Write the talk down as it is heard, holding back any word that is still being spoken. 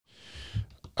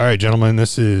All right, gentlemen,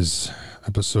 this is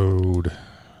episode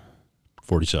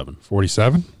 47.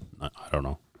 47. I don't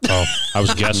know. Oh, I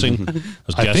was guessing.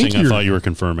 I thought you were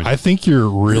confirming. I think you're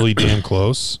really damn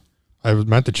close. I was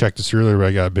meant to check this earlier, but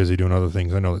I got busy doing other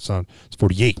things. I know it's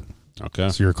 48. Okay.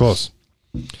 So you're close.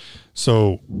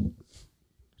 So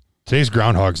today's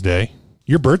Groundhog's Day.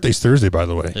 Your birthday's Thursday, by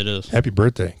the way. It is. Happy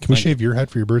birthday. Can we shave your head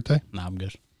for your birthday? No, I'm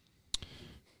good.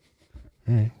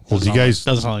 All right. Well, do you guys,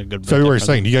 doesn't sound like a good February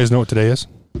birthday 2nd, do you guys know what today is?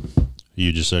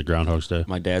 You just said Groundhog's Day.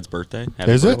 My dad's birthday.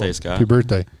 Happy Is birthday, it? Scott. Happy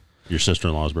birthday. Your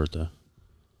sister-in-law's birthday.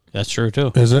 That's true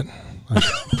too. Is it?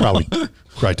 Probably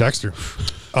text her.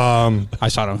 I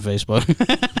saw it on Facebook.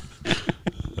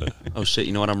 Oh, shit.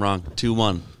 You know what? I'm wrong.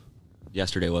 2-1.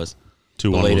 Yesterday was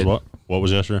 2-1 was Belated. what? What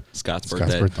was yesterday? Scott's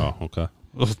Scott's birthday. birthday. Oh, okay.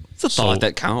 It's a thought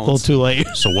that A little counts. too late.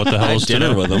 So what the I hell had is dinner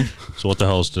today? with him. So what the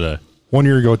hell is today? 1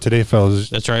 year ago today, fellas,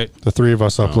 That's right. the three of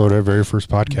us uploaded our very first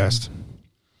podcast.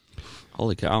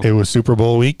 Holy cow. It was Super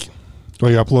Bowl week.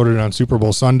 We uploaded it on Super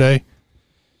Bowl Sunday.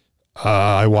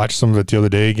 I watched some of it the other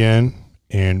day again,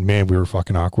 and man, we were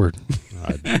fucking awkward.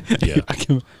 Yeah.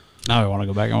 Now I want to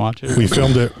go back and watch it. We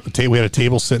filmed it. We had a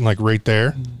table sitting like right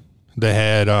there. They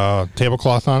had a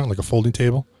tablecloth on it, like a folding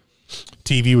table.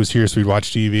 TV was here, so we'd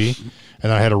watch TV.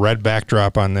 And I had a red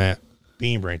backdrop on that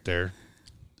beam right there.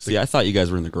 See, I thought you guys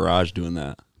were in the garage doing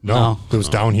that. No, it was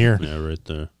down here. Yeah, right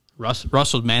there. Russ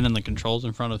was manning the controls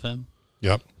in front of him.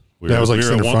 Yep. We That were, was like we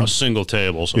were center at a front. single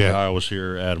table, so Yeah. Kyle was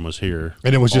here, Adam was here.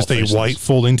 And it was All just a faces. white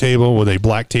folding table with a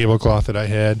black tablecloth that I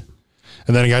had.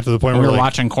 And then it got to the point We where were like,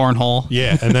 watching Cornhole.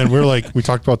 yeah, and then we're like, we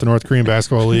talked about the North Korean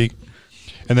Basketball League,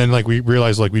 and then like we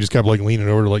realized like we just kept like leaning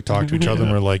over to like talk to each other,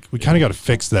 and we're like, we kind of got to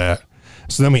fix that.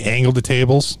 So then we angled the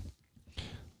tables.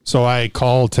 So I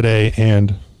called today,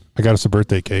 and I got us a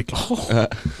birthday cake. Oh,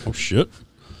 shit.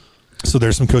 So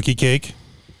there's some cookie cake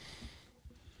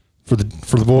for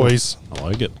the boys, I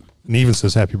like it. and even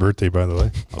says happy birthday, by the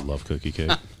way. I love cookie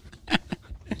cake.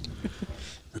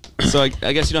 So I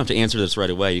guess you don't have to answer this right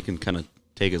away. You can kind of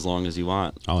take as long as you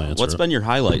want. I'll answer What's it. been your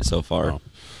highlight so far? Oh.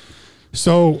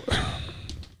 So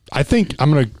I think I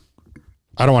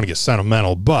don't want to get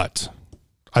sentimental, but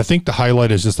I think the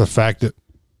highlight is just the fact that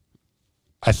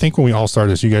I think when we all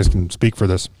started this, you guys can speak for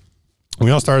this. When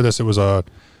we all started this, it was a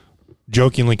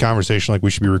jokingly conversation, like we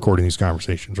should be recording these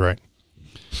conversations, right?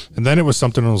 And then it was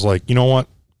something that was like, you know what?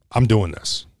 I'm doing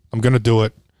this. I'm going to do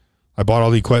it. I bought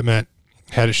all the equipment,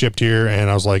 had it shipped here, and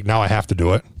I was like, now I have to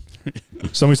do it.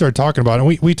 So we started talking about it,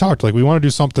 and we talked, like, we want to do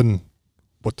something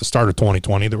with the start of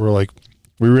 2020 that we're like,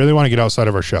 we really want to get outside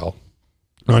of our shell.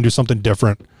 We want to do something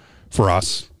different for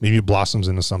us. Maybe it blossoms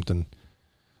into something.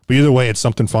 But either way, it's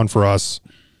something fun for us,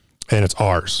 and it's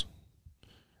ours.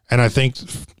 And I think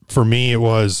for me, it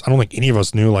was, I don't think any of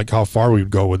us knew like how far we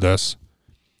would go with this.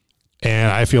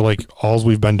 And I feel like all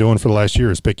we've been doing for the last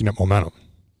year is picking up momentum.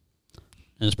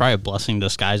 And it's probably a blessing in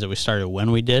disguise that we started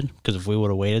when we did, because if we would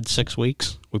have waited 6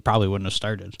 weeks, we probably wouldn't have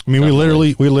started. I mean, we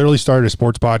literally started a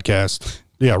sports podcast,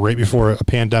 yeah, right before a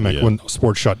pandemic when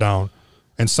sports shut down.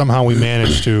 And somehow we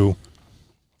managed to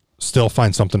still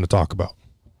find something to talk about.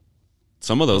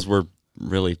 Some of those were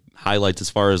really highlights as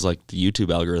far as like the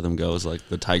YouTube algorithm goes, like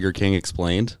the Tiger King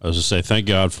Explained. I was going to say, thank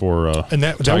God for And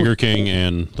that Tiger was- King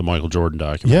and the Michael Jordan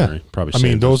documentary. Yeah. Probably I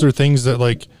mean, saved those us. are things that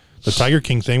like the Tiger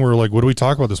King thing, we were like, what do we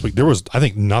talk about this week? There was, I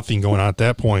think, nothing going on at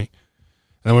that point.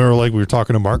 And we were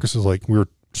talking to Marcus, is like, we were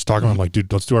just talking about, like,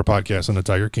 dude, let's do our podcast on the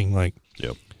Tiger King. Like,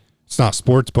 Yep. it's not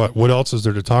sports, but what else is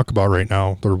there to talk about right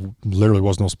now? There literally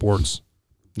was no sports,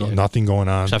 nothing going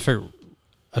on. So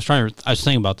I was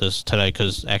thinking about this today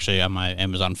because actually on my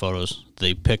Amazon photos,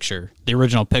 the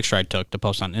original picture I took to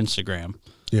post on Instagram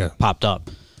Yeah. popped up.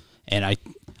 And I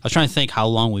was trying to think how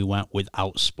long we went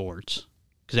without sports,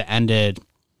 because it ended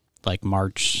like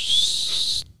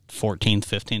March 14th,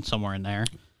 15th, somewhere in there.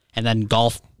 And then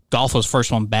golf was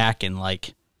first one back in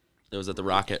like It was at the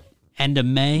Rocket end of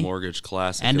May, Mortgage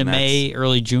Classic. end of and that's- May,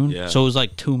 early June. Yeah. So it was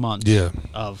like 2 months Yeah.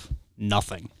 of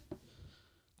nothing.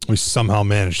 We somehow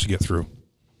managed to get through.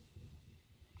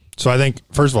 So I think,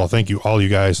 first of all, thank you, all you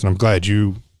guys. And I'm glad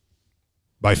you,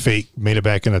 by fate, made it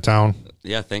back into town.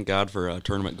 Yeah, thank God for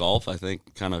tournament golf. I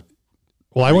think kind of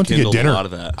Well, I went to get rekindled a dinner. lot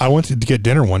of that. I went to get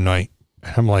dinner one night.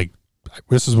 And I'm like,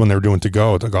 this is when they were doing to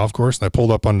go at the golf course. And I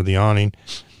pulled up under the awning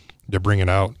to bring it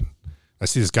out. I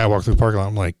see this guy walk through the parking lot.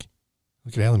 I'm like,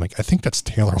 look at Allie. I'm like, I think that's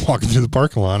Taylor walking through the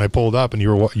parking lot. And I pulled up, and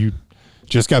you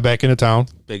just got back into town.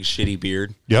 big shitty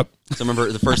beard. Yep. So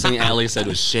remember the first thing Allie said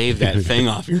was shave that thing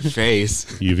off your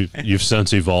face. You've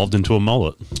since evolved into a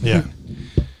mullet. Yeah.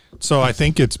 So I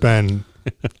think it's been,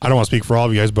 I don't want to speak for all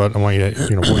of you guys, but I want you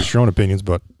to, voice your own opinions,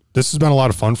 but this has been a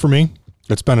lot of fun for me.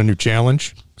 It's been a new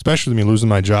challenge, especially with me losing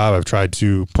my job. I've tried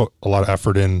to put a lot of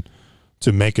effort in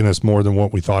to making this more than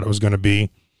what we thought it was going to be.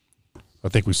 I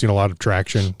think we've seen a lot of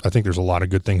traction. I think there's a lot of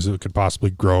good things that could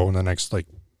possibly grow in the next, like,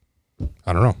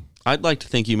 I don't know. I'd like to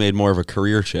think you made more of a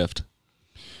career shift.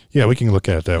 Yeah, we can look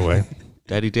at it that way.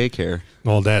 Daddy daycare.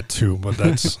 Well, that too, but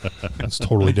that's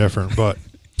totally different. But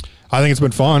I think it's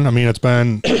been fun. I mean, it's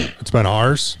been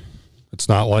ours. It's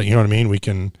not like, you know what I mean? We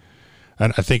can,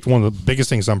 and I think one of the biggest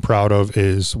things I'm proud of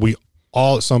is we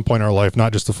all at some point in our life,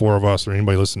 not just the four of us or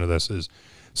anybody listening to this, is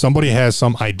somebody has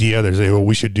some idea. They say, well,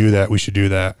 we should do that. We should do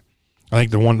that. I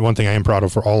think the one thing I am proud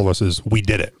of for all of us is we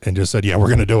did it and just said, yeah, we're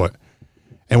going to do it.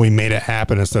 And we made it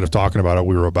happen. Instead of talking about it,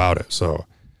 we were about it. So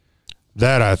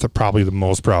that I'm probably the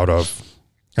most proud of.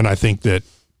 And I think that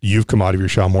you've come out of your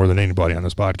shell more than anybody on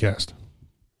this podcast.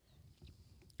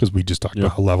 Because we just talked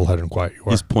about how level-headed and quiet you are.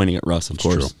 He's pointing at Russ, of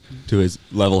course, to his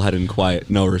level-headed and quiet,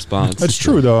 no response. That's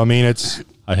true, though. I mean, it's...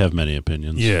 I have many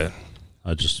opinions. Yeah.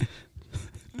 I just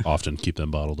often keep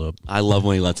them bottled up. I love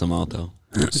when he lets them out, though.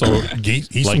 So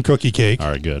eat some cookie cake.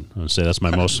 All right, good. I'm gonna say that's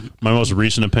my most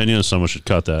recent opinion. Someone should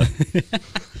cut that.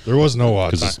 There was no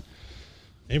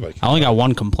anybody. I only got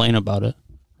one complaint about it.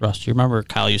 Russ, do you remember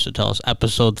Kyle used to tell us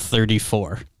episode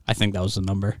 34? I think that was the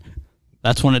number.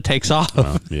 That's when it takes off.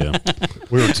 Yeah.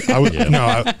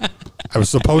 I was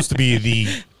supposed to be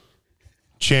the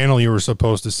channel you were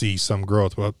supposed to see some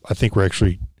growth, but I think we're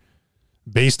actually,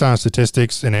 based on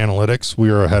statistics and analytics, we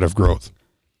are ahead of growth.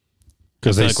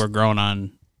 I feel like we're growing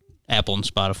on Apple and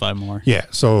Spotify more. Yeah.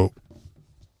 So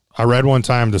I read one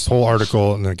time this whole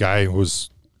article, and the guy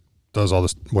does all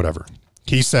this, whatever.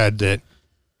 He said that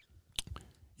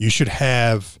you should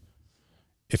have,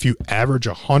 if you average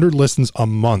 100 listens a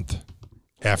month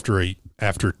after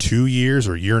 2 years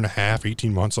or a year and a half,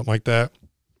 18 months, something like that,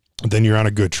 then you're on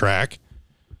a good track.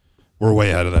 We're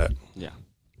way ahead of that. Yeah.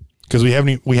 Because we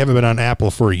haven't been on Apple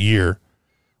for a year.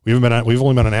 We've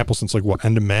only been on Apple since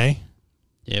end of May?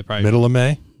 Yeah, probably middle of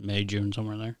May? May, June,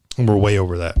 somewhere in there. And we're way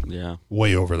over that. Yeah.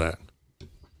 Way over that.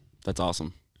 That's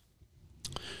awesome.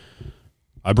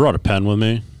 I brought a pen with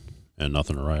me and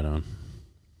nothing to write on.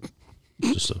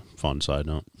 Just a fun side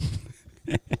note.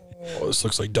 Oh, this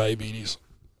looks like diabetes.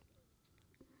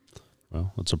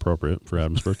 Well, that's appropriate for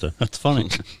Adam's birthday. That's funny.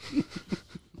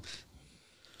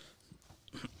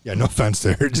 Yeah, no offense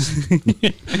there.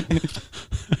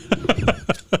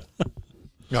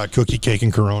 Got cookie, cake,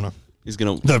 and Corona. He's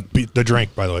gonna the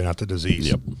drink, by the way, not the disease.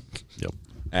 Yep.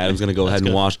 Adam's gonna go ahead and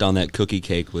good. wash down that cookie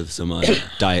cake with some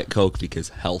Diet Coke because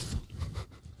health.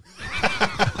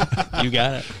 You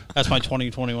got it. That's my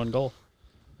 2021 goal.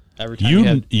 Every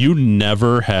time You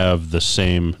never have the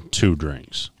same two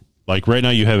drinks. Like right now,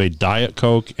 you have a Diet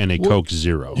Coke and a Coke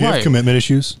Zero. Do you have Right. commitment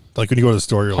issues? Like when you go to the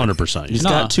store, you're like, 100%. He's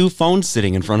got two phones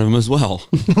sitting in front of him as well.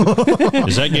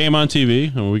 Is that game on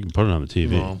TV? I mean, we can put it on the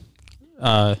TV.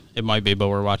 No. It might be, but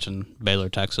we're watching Baylor,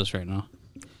 Texas right now.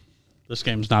 This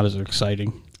game's not as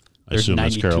exciting. I assume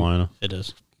that's 92 Carolina. It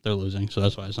is. They're losing, so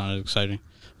that's why it's not as exciting.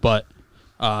 But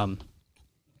I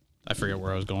forget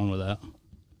where I was going with that.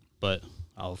 But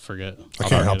I'll forget. I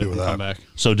can't help you with that. Come back.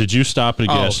 So did you stop at a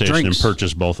gas station drinks. and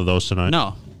purchase both of those tonight?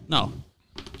 No.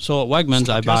 So at Wegmans,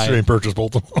 I yesterday buy. and purchased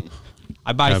both of them.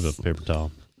 I I buy. have a paper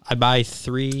towel. I buy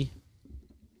 3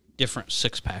 different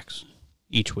 6-packs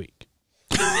each week.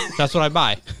 That's what I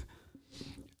buy.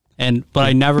 But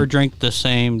I never drink the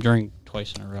same drink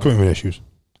twice in a row. Commitment issues.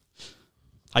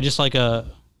 I just like a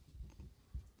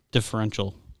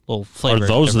differential little flavor. Are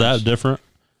those difference. that different?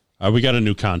 We got a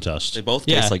new contest. They both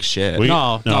Yeah. taste like shit.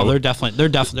 No, No. they're definitely.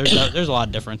 There's a lot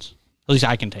of difference. At least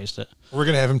I can taste it. We're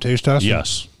gonna have him taste test.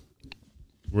 Yes.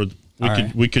 We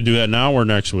right. could do that now or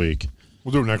next week.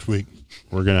 We'll do it next week.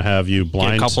 We're gonna have you Get a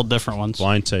blind couple different ones.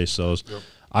 taste those. Yep.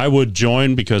 I would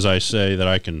join because I say that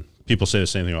I can. People say the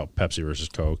same thing about Pepsi versus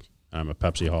Coke. I'm a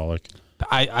Pepsi-holic.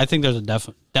 I think there's a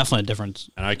definitely a difference.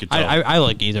 And I could tell. I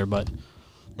like either, but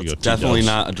You go two Definitely dubs.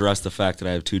 not address the fact that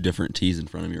I have 2 different teas in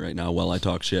front of me right now while I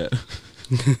talk shit.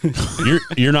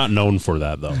 You're not known for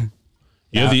that though.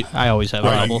 You have the, I always have a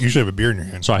All right, double. you should have a beer in your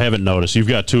hand. so I haven't noticed. You've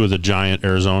got 2 of the giant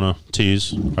Arizona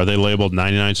teas. Are they labeled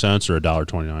 99 cents or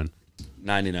 $1.29?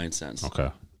 99 cents. Okay.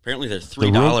 Apparently they're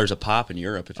 $3 a pop in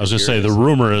Europe. If I was gonna say the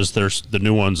rumor is there's the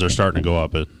new ones are starting to go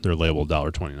up. They're labeled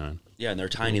 $1.29. Yeah, and they're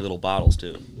tiny little bottles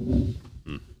too.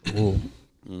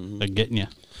 They're getting you.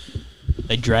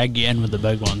 They drag you in with the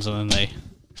big ones, and then they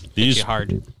hit These you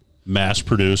hard.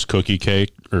 mass-produced cookie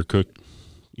cake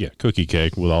cookie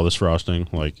cake with all this frosting.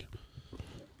 Like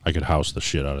I could house the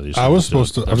shit out of these. I was things,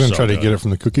 supposed to. dude. I was gonna They're try so to good. get it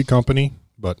from the cookie company,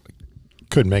 but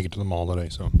couldn't make it to the mall today.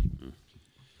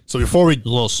 So before we A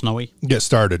little snowy. get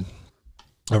started,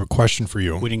 I have a question for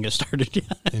you. We didn't get started yet.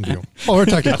 Indio. Well, we're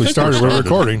technically started. We're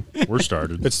recording. We're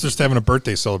started. It's just having a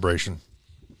birthday celebration.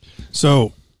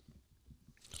 So,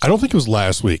 I don't think it was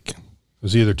last week. It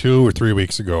was either 2 or 3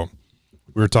 weeks ago.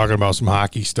 We were talking about some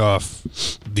hockey stuff,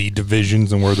 the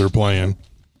divisions and where they're playing.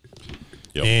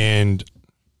 Yep. And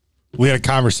we had a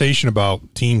conversation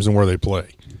about teams and where they play.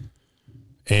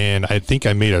 And I think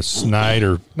I made a snide,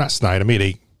 or not snide, I made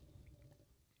a,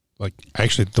 like, I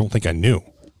actually don't think I knew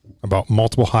about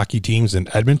multiple hockey teams in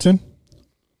Edmonton.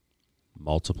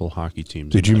 Multiple hockey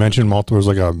teams. Did you mention multiple? It was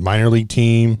like a minor league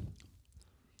team.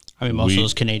 I mean, most of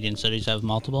those Canadian cities have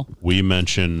multiple. We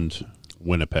mentioned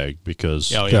Winnipeg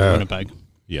because Winnipeg.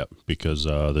 Yep, because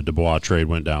the Dubois trade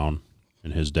went down,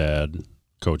 and his dad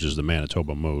coaches the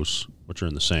Manitoba Moose, which are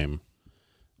in the same.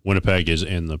 Winnipeg is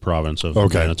in the province of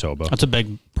Manitoba. That's a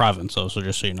big province, though, so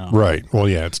just so you know. Right. Well,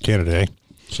 yeah, it's Canada. Eh?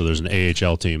 So there's an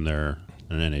AHL team there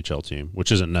and an NHL team,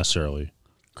 which isn't necessarily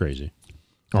crazy.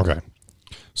 Okay.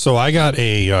 So I got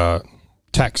a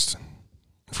text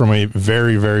from a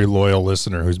very, very loyal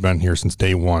listener who's been here since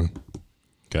day one.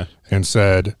 Okay. And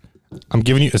said, she said, I'm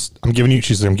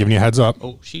giving you a heads up.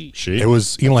 Oh, she. It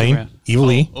was Elaine,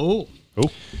 Lee. Oh.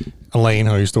 Elaine,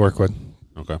 who I used to work with.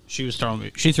 Okay. She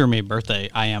threw me a birthday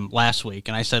last week,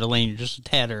 and I said, Elaine, you're just a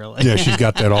tad early. Yeah, she's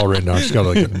got that all written down. She's got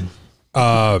like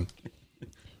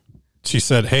she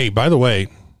said, hey, by the way,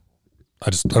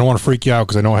 I don't want to freak you out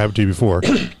because I know it happened to you before.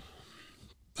 I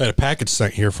had a package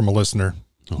sent here from a listener,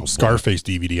 Scarface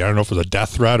DVD. I don't know if it was a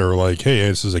death threat or like, hey,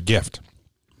 this is a gift.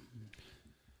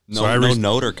 No, no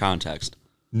note or context.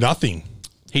 Nothing.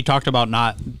 He talked about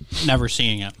never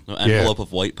seeing it. No envelope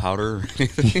of white powder or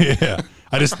anything. Yeah.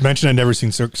 I just mentioned I'd never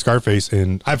seen Scarface,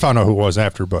 and I found out who it was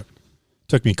after, but it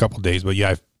took me a couple of days. But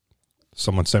yeah,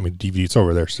 someone sent me the DVD. It's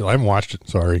over there still. I haven't watched it.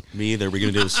 Sorry. Me either. Are we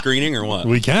going to do a screening or what?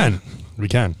 We can.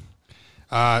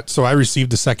 So I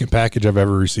received the second package I've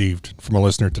ever received from a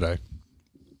listener today.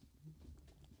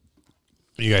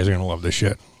 You guys are going to love this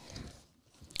shit.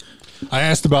 I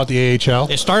asked about the AHL.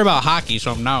 It started about hockey,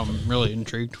 so now I'm really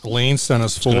intrigued. Lane sent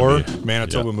us 4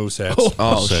 Manitoba Moose hats.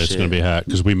 Oh, shit. It's going to be a hat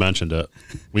because we mentioned it.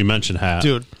 We mentioned hat.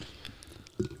 Dude,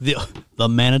 the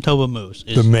Manitoba Moose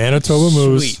is the Manitoba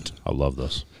Moose. Sweet. I love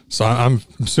this. So I'm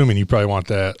assuming you probably want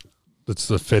that. That's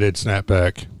the fitted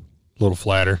snapback, a little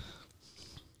flatter.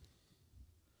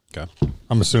 Okay.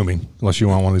 I'm assuming, unless you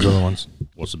want one of these other ones.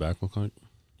 What's the back look like?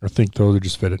 I think those are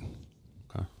just fitted.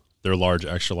 Okay. They're large,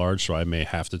 extra large, so I may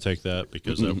have to take that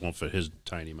because that won't fit his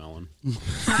tiny melon.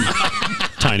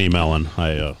 Tiny melon.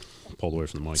 I pulled away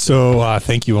from the mic. So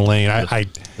thank you, Elaine.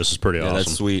 This is pretty awesome.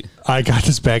 That's sweet. I got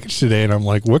this package today, and I'm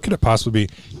like, what could it possibly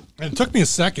be? And it took me a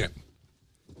second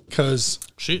because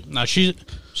she's.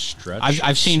 Stretch.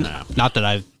 I've seen. Snap. Not that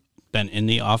I've been in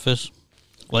the office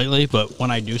lately, but when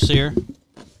I do see her,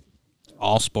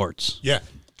 all sports. Yeah.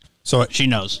 So She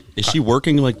knows. Is she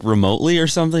working like remotely or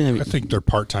something? I mean, I think they're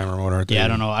part-time remote, aren't they? Yeah,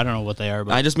 I don't know what they are,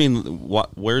 but I just mean,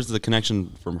 where's the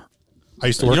connection from her? I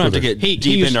used to You work don't have with to her. get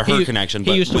deep into her connection,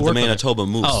 but used to with the work with her. Manitoba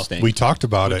Moose Oh. thing. We talked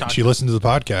about it. She listened to the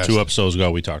podcast. 2 episodes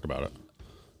ago, we talked about it.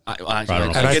 I don't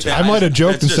know. get that. I might have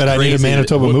joked That's and just said I need a crazy that-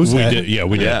 Manitoba Moose hat.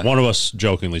 We did. Yeah. One of us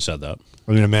jokingly said that.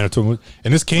 I need a Manitoba Moose.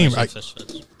 And this came, Fits.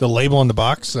 the label on the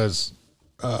box says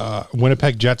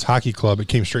Winnipeg Jets Hockey Club. It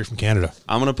came straight from Canada.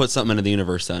 I'm going to put something into the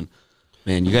universe then.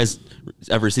 Man, you guys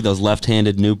ever see those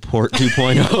left-handed Newport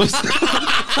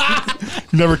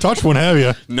 2.0s? You never touched one, have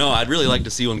you? No, I'd really like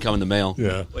to see one come in the mail.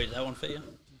 Yeah. Wait, did that one fit you?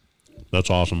 That's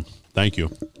awesome. Thank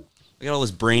you. I got all this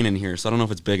brain in here, so I don't know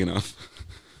if it's big enough.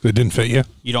 It didn't fit you?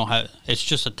 You don't have. It's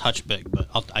just a touch big, but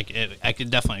I could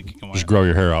definitely kick Just grow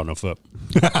your hair out in a foot.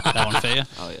 that one fit you.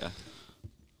 Oh, yeah.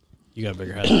 You got a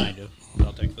bigger head than I do. But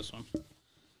I'll take this one.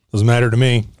 Doesn't matter to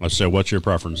me. Let's say, what's your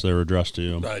preference? They were addressed to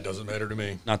you. It doesn't matter to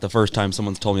me. Not the first time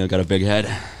someone's told me I got a big head.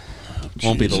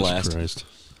 Won't be the Jesus last. Christ.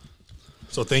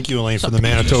 So thank you, Elaine, for the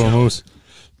Manitoba Moose.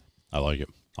 I like it.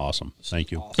 Awesome.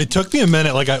 Thank you. It took me a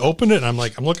minute. Like I opened it and I'm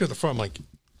looking at the front. I'm like,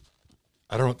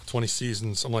 I don't know, 20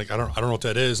 seasons. I'm like, I don't know what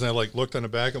that is. And I like looked on the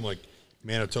back. I'm like,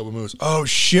 Manitoba Moose. Oh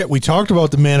shit, we talked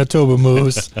about the Manitoba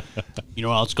Moose. You know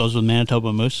what else goes with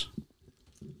Manitoba Moose?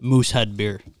 Moosehead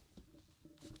beer.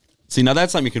 See, now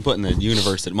that's something you can put in the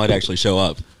universe that might actually show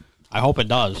up, I hope it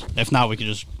does. If not, we could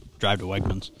just drive to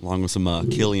Wegmans. along with some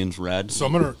Killian's Red. So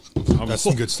I'm gonna. That's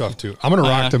some good stuff too. I'm gonna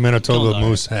rock the Manitoba don't die.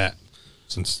 Moose hat.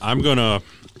 Since I'm going to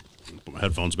put my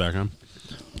headphones back on.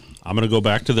 I'm going to go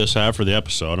back to this hat for the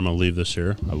episode. I'm going to leave this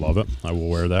here. I love it. I will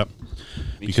wear that.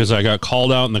 Because I got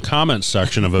called out in the comments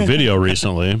section of a video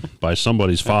recently by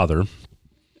somebody's father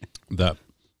that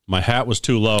my hat was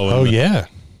too low. And yeah,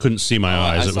 couldn't see my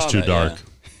eyes. I It was saw too that, dark. yeah.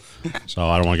 So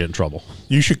I don't want to get in trouble.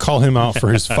 You should call him out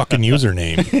for his fucking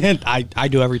username. I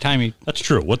do every time. That's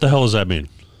true. What the hell does that mean?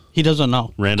 He doesn't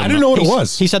know. Random. I didn't know what it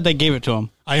was. He said they gave it to him.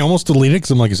 I almost deleted it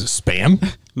because I'm like, is it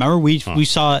spam? Remember we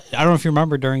saw. I don't know if you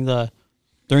remember during the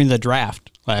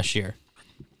draft last year.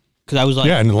 Because I was like,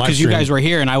 Yeah, in the live because you stream. guys were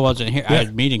here and I wasn't here. I Yeah.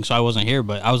 had meetings, so I wasn't here.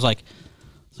 But I was like,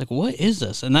 what is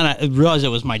this? And then I realized it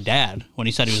was my dad when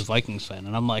he said he was a Vikings fan,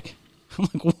 and I'm like,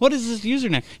 what is this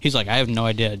username? He's like, I have no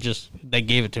idea. Just they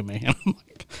gave it to me. And I'm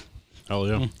like, Hell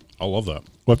yeah. I love that.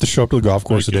 We'll have to show up to the golf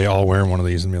course today all wearing one of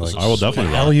these and be like, I will definitely.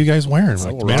 what the hell are you guys wearing?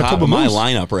 Like, will Manitoba Top of my Moose.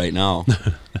 lineup right now.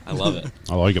 I love it.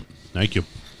 I like it. Thank you.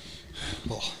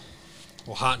 Well,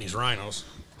 hot in these rhinos.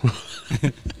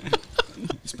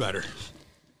 It's better.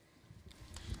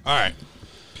 All right.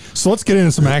 So let's get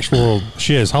into some actual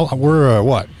shiz. We're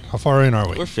what? How far in are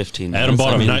we? We're 15 Adam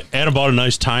minutes. bought a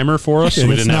nice timer for us, so And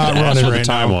we it's didn't have not to ask running what the right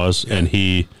time now. was, and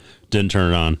he didn't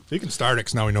turn it on. You can start it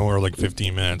because now we know we're like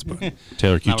 15 minutes. But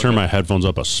Taylor, can you Now we're turn good. my headphones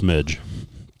up a smidge?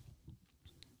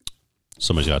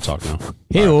 Somebody's got to talk now.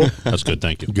 hey, That's good.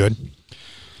 Thank you. good.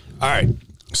 All right.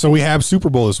 So we have Super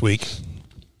Bowl this week,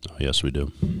 Oh, yes, we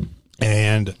do.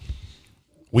 and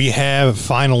we have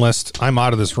finalists. I'm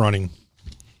out of this running.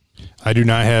 I do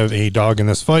not have a dog in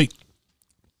this fight.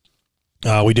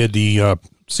 We did the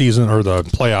season or the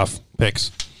playoff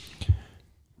picks.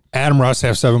 Adam Russ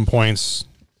have 7 points.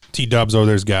 T Dubs over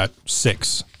there's got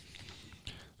 6.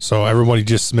 So everybody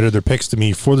just submitted their picks to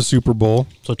me for the Super Bowl.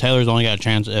 So Taylor's only got a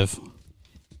chance if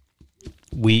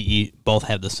we both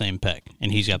have the same pick,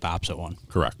 and he's got the opposite one.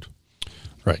 Correct.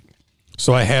 Right.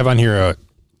 So I have on here,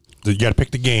 you got to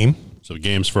pick the game, So the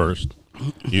game's first.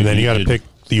 and then you got to pick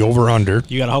the over-under,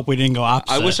 You got to hope we didn't go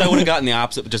opposite. I wish I would have gotten the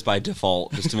opposite just by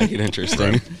default, just to make it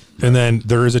interesting. and then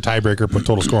there is a tiebreaker. Put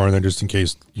total score in there just in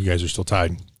case you guys are still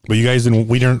tied. But you guys didn't.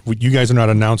 You guys are not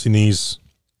announcing these.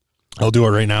 I'll do it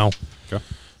right now. Okay.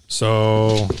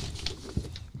 So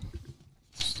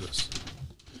what's this?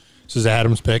 This is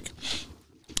Adam's pick.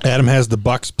 Adam has the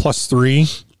Bucks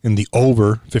 +3 in the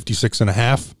over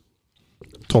 56.5.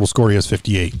 Total score he has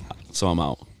 58. So I'm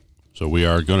out. So we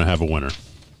are going to have a winner.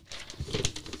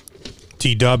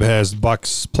 T Dub has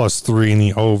Bucks +3 in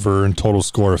the over and total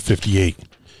score of 58.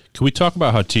 Can we talk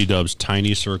about how T Dubs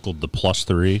tiny circled the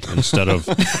 +3 instead of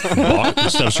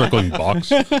instead of circling Bucks?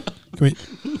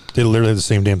 They literally have the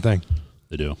same damn thing.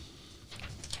 They do.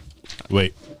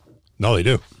 Wait, No, they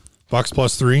do. Bucks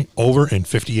 +3 over and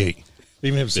 58. They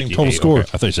even have the same total 58, score. okay.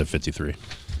 I thought you said 53. That'd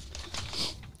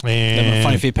be funny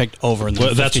And if he picked over and then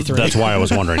Well, that's 53. why I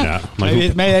was wondering that. I'm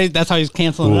like, Maybe that's how he's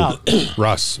canceling it out.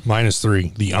 Russ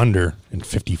 -3, the under and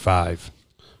 55.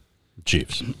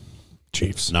 Chiefs,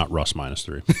 Chiefs. not Russ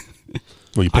 -3.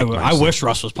 Well, you I, picked I -3. wish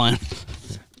Russ was playing.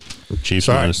 Chiefs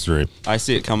Sorry. -3. I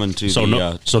see it coming to So the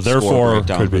no- so score therefore-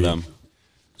 breakdown Could for be. them.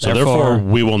 So therefore,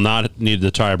 we will not need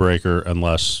the tiebreaker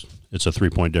unless it's a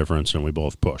 3-point difference and we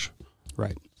both push.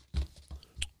 Right.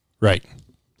 Right.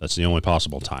 That's the only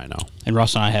possible tie now. And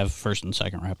Russ and I have first and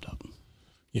second wrapped up.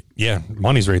 Yeah,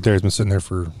 money's right there. It's been sitting there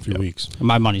for a few weeks. And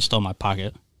my money's still in my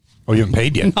pocket. Oh, you haven't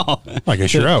paid yet? No. I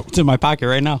guess you're out. It's in my pocket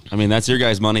right now. I mean, that's your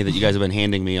guys' money that you guys have been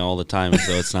handing me all the time,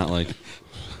 so it's not like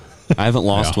I haven't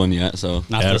lost one yet. So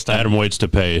Not this time. Adam waits to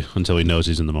pay until he knows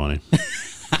he's in the money.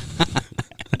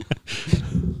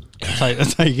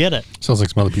 That's how you get it. Sounds like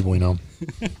some other people we know.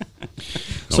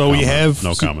 So we comment. have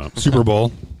No comment. Super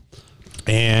Bowl,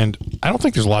 and I don't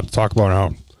think there's a lot to talk about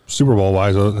now, Super Bowl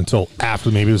wise, until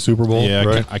after maybe the Super Bowl. Yeah,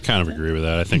 right? I kind of agree with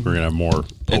that. I think we're gonna have more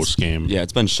post game. yeah,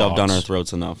 it's been shoved down our thoughts.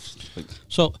 throats enough. Like,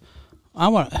 So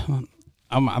I'm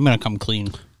gonna come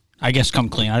clean. I guess come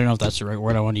clean. I don't know if that's the right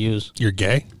word I want to use. You're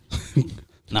gay.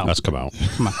 No. Let's come out.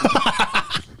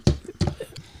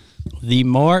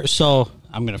 So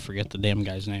I'm gonna forget the damn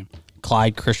guy's name.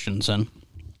 Clyde Christensen,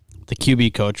 the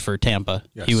QB coach for Tampa.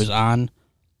 Yes. He was on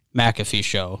McAfee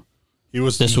show. He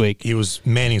was This week. He was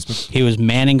Manning's. He was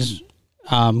Manning's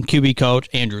QB coach,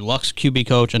 Andrew Luck's QB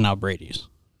coach, and now Brady's.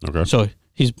 Okay. So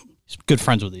he's good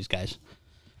friends with these guys.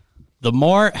 The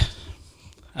more,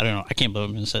 I don't know, I can't believe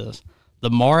I'm going to say this. The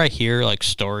more I hear like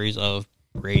stories of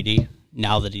Brady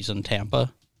now that he's in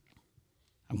Tampa,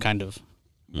 I'm kind of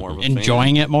more of a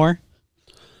enjoying it more.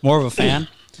 More of a fan.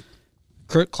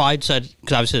 Clyde said,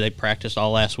 because obviously they practiced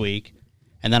all last week,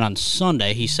 and then on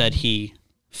Sunday he said he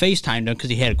FaceTimed him because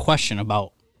he had a question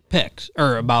about picks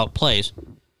or about plays.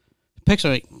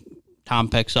 Tom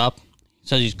picks up,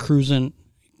 says he's cruising.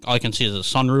 All I can see is a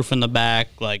sunroof in the back,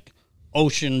 like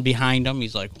ocean behind him.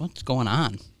 He's like, "What's going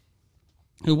on?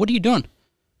 What are you doing?"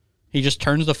 He just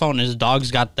turns the phone, and his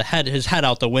dog's got his head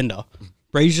out the window.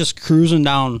 Brady's just cruising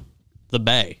down the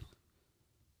bay,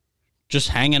 just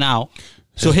hanging out.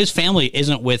 So his family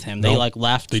isn't with him. They Nope. like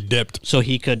left. They dipped. So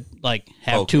he could like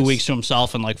have 2 Focus. weeks to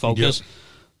himself and like focus,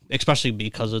 especially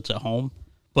because it's at home.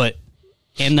 But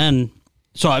and then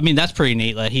so I mean that's pretty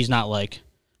neat. Like he's not like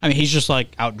he's just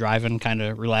like out driving, kind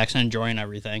of relaxing, enjoying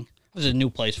everything. It was a new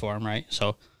place for him, right?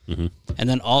 So and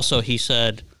then also he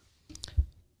said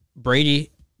Brady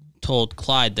told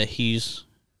Clyde that he's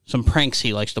some pranks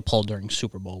he likes to pull during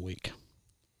Super Bowl week.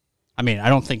 I mean, I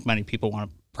don't think many people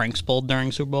want pranks pulled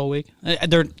during Super Bowl week.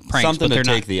 They're pranks, Something but they're to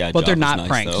not. take the edge but they're off is not nice,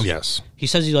 pranks. though. Yes. He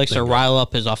says he likes to rile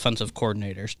up his offensive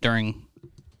coordinators during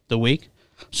the week.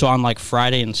 So on like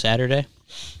Friday and Saturday,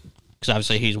 because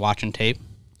obviously he's watching tape,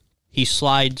 he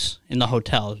slides in the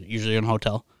hotel, usually in a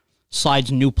hotel,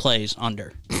 slides new plays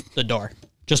under the door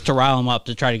just to rile him up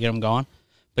to try to get him going.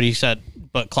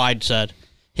 But Clyde said,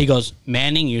 he goes,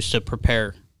 Manning used to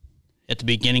prepare at the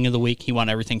beginning of the week. He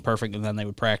wanted everything perfect, and then they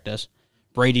would practice.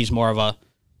 Brady's more of a,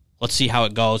 let's see how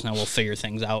it goes, and then we'll figure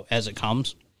things out as it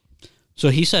comes. So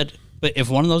he said, but if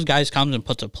one of those guys comes and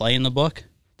puts a play in the book,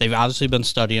 they've obviously been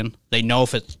studying. They know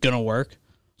if it's going to work,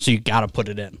 so you got to put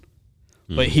it in.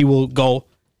 But he will go.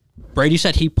 Brady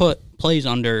said he put plays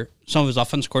under some of his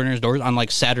offense coordinators' doors on like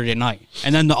Saturday night.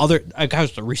 And then the other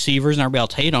guys, the receivers and everybody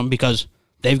else hate them because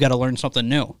they've got to learn something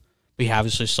new. We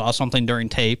obviously saw something during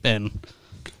tape and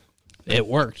it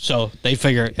worked. So they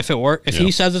figure if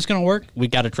he says it's going to work, we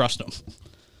got to trust him.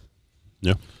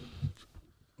 Yeah.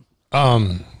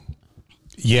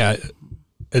 Yeah.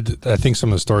 I think some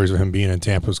of the stories of him being in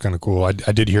Tampa was kind of cool. I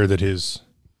did hear that his.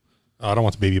 I don't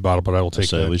want the baby bottle, but I will take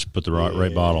So that. at least put the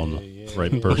right bottle on the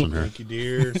right person here. Thank you,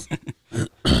 dear.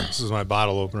 This is my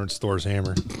bottle opener at Store's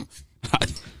Hammer. I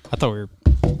thought we were.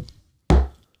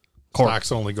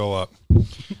 Stocks only go up.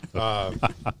 Throw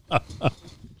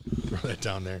that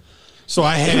down there. So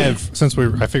I have, since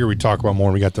I figured we'd talk about more,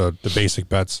 and we got the basic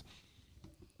bets.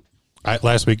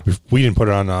 Last week, we didn't put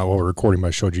it on while we're recording, but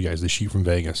I showed you guys the sheet from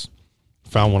Vegas.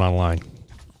 Found one online.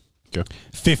 Okay.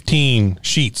 15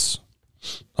 sheets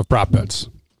of prop bets.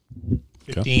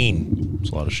 15.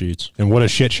 It's a lot of sheets. And what a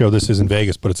shit show this is in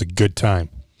Vegas, but it's a good time.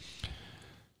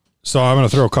 So I'm going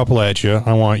to throw a couple at you.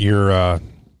 I want your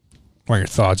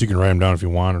thoughts. You can write them down if you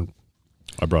want.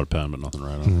 I brought a pen, but nothing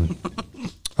right on.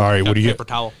 All right, what do you Paper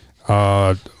towel.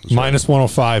 get? Minus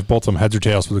 105, both of them heads or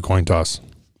tails for the coin toss.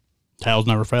 Tails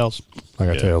never fails. I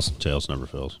got tails. Tails never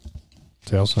fails.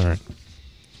 Tails, all right.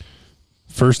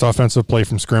 First offensive play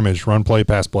from scrimmage, run play,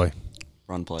 pass play.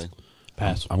 Run play.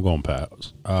 Pass. I'm going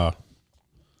pass.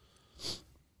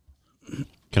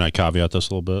 Can I caveat this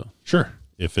a little bit? Sure.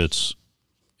 If it's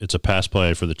a pass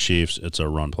play for the Chiefs, it's a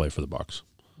run play for the Bucks.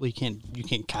 Well, you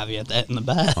can't caveat that in the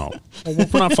bet. Oh, well,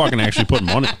 we're not fucking actually putting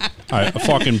money. All right, a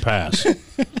fucking pass.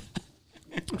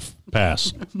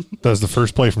 Pass. Does the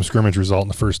first play from scrimmage result in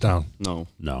the first down? No.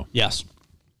 No. Yes.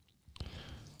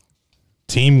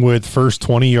 Team with first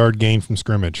 20-yard gain from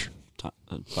scrimmage.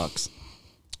 Bucks.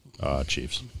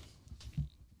 Chiefs.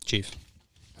 Chief.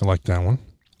 I like that one.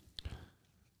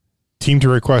 Team to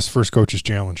request first coach's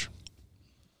challenge.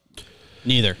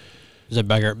 Neither. Is it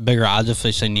bigger odds if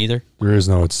they say neither? There is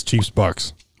no. It's Chiefs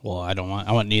Bucks. Well, I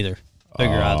want neither.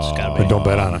 Bigger odds has got to But be. don't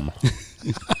bet on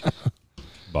it.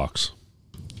 Bucks.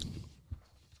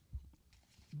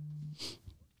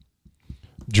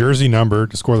 Jersey number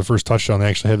to score the first touchdown. They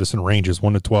actually have this in ranges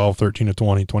 1 to 12, 13 to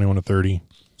 20, 21 to 30,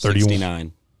 31.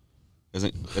 69. Is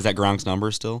that Gronk's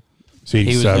number still? It's He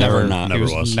was 87. never not. Never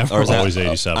he was. Never Or is that- Always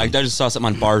 87. I just saw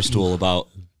something on Barstool about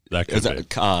That could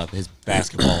be. his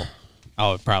basketball.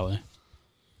 Oh, probably.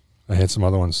 I had some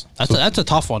other ones. That's a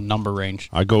tough one. Number range.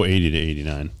 I'd go 80 to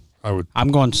 89. I would. I'm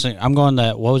going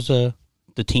that. What was the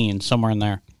teens somewhere in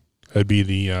there? It'd be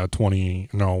the 20.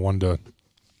 No, 1 to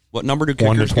What number do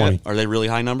 1 to kickers 20. get? Are they really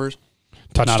high numbers?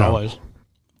 touchdown. Not always.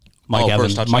 Mike first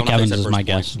Evans. touchdown. Mike I thought you Evans said is first my point.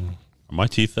 guess. Are my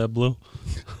teeth that blue?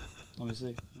 Let me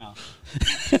see. No.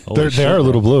 They are a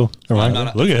little blue. Am I? I'm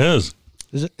not- Look at his.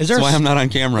 Is there That's why I'm not on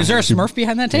camera. is there a Smurf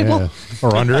behind that table? Yeah.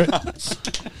 Or under it. It's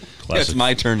Classic,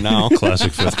 my turn now.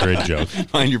 classic fifth grade joke.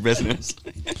 Mind your business.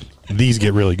 These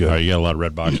get really good. All right, you got a lot of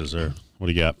red boxes there. What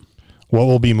do you got? What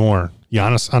will be more?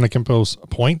 Giannis Antetokounmpo's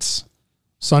points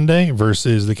Sunday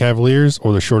versus the Cavaliers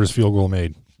or the shortest field goal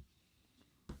made?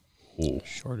 Ooh.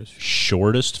 Shortest.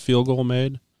 Shortest field goal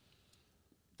made?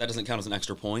 That doesn't count as an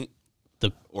extra point.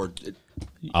 The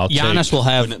I'll Giannis take, will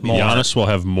have wouldn't it be more. Giannis will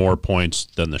have more points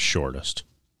than the shortest.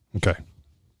 Okay.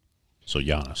 So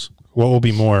Giannis. What will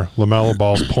be more? LaMelo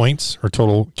Ball's points or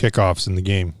total kickoffs in the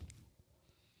game?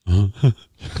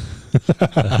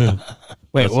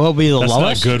 Wait, what will be the That's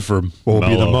lowest? not good for What will be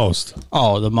the Melo. most?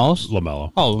 Oh, the most?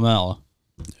 LaMelo. Oh, Lamelo.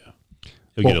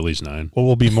 He'll get at least 9. What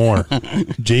will be more,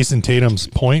 Jason Tatum's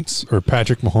points or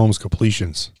Patrick Mahomes'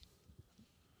 completions?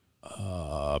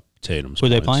 Tatum's. Who are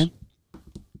they points. playing?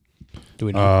 Do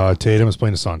we know? Tatum is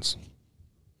playing the Suns.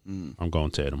 I'm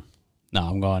going Tatum. No,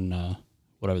 I'm going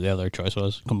whatever the other choice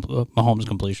was. Mahomes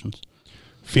completions.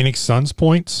 Phoenix Suns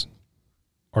points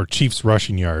or Chiefs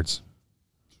rushing yards?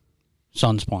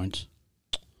 Suns points.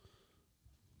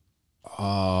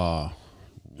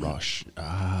 Rush.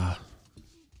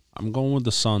 I'm going with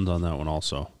the Suns on that one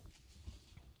also.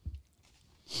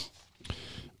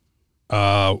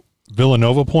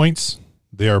 Villanova points.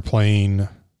 They are playing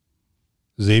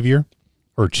Xavier,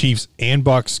 or Chiefs and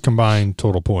Bucks combined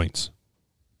total points.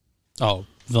 Oh,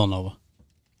 Villanova.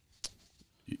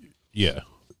 Yeah.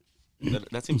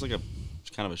 That seems like a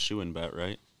kind of a shoe-in bet,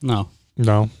 right? No.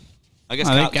 No. I guess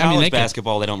I think- college they could-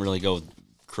 basketball, they don't really go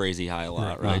crazy high a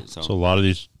lot, right? So a lot of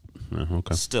these.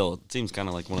 Okay. Still, it seems kind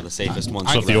of like one of the safest ones.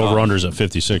 So to if the bet on. over-under is at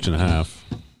 56.5,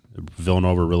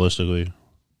 Villanova realistically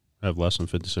have less than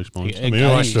 56 points. I mean,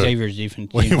 think watch the- Xavier's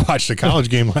defense. We watched the college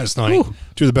game last night.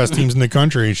 Two of the best teams in the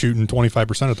country shooting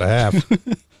 25% at the half.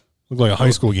 Looked like a high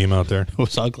school game out there. It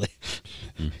was ugly.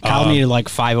 Kyle needed like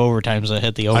 5 overtimes to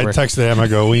hit the over. I texted him. I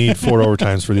go, we need 4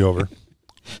 overtimes for the over.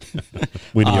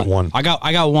 We didn't get one. I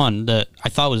got one that I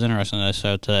thought was interesting that I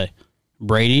saw today.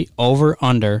 Brady over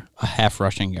under a half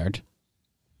rushing yard.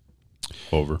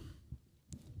 Over.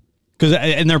 Because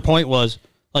and their point was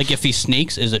like if he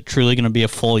sneaks, is it truly going to be a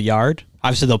full yard?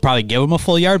 Obviously they'll probably give him a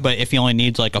full yard, but if he only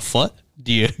needs like a foot,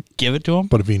 do you give it to him?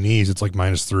 But if he needs, it's like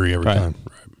 -3 every Right. time.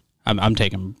 I'm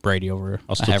taking Brady over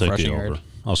I'll a still half take the rushing over. yard.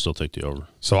 I'll still take the over.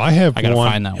 So I have I gotta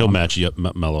one. find that He'll one. match you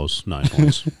up Melo's 9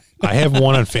 points. I have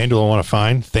one on FanDuel I want to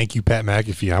find. Thank you, Pat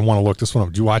McAfee. I want to look this one up.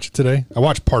 Did you watch it today? I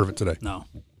watched part of it today. No.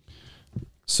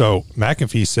 So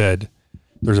McAfee said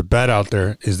there's a bet out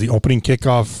there. Is the opening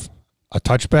kickoff a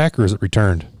touchback or is it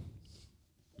returned?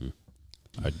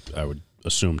 I would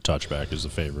assume touchback is the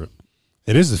favorite.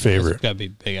 It is the favorite. It's got to be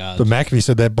big odds. But McAfee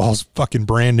said that ball's fucking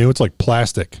brand new. It's like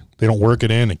plastic. They don't work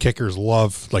it in. And kickers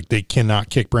love, like, they cannot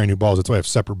kick brand new balls. That's why I have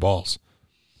separate balls.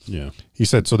 Yeah. He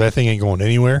said, so that thing ain't going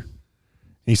anywhere.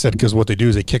 He said, because what they do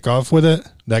is they kick off with it.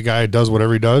 That guy does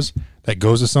whatever he does. That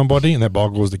goes to somebody, and that ball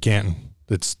goes to Canton.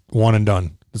 It's one and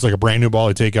done. It's like a brand new ball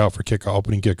they take out for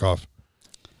opening kickoff.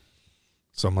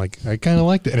 So I'm like, I kind of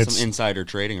liked it. And Some insider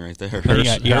trading right there.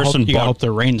 Harrison you Buck- hope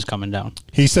the rain's coming down.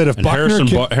 he said if And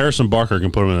Buckner Harrison Bucker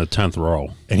can put him in the 10th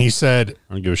row. and he said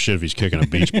I don't give a shit if he's kicking a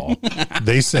beach ball.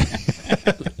 they say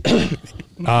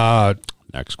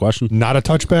Next question. not a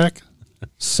touchback.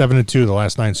 7-2 the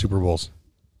last 9 Super Bowls.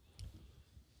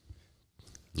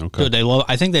 Okay. Good.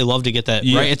 I think they love to get that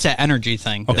Yeah. right. It's that energy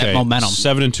thing, Okay. that momentum.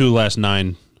 7-2 last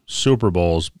 9 Super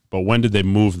Bowls, but when did they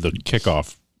move the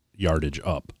kickoff yardage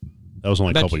up? That was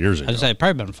only a couple years ago. I'd say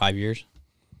probably been 5 years.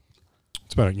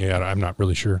 It's about I'm not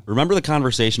really sure. Remember the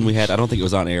conversation we had? I don't think it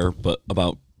was on air, but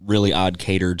about really odd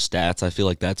catered stats. I feel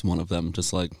like that's one of them.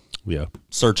 Just like Yeah.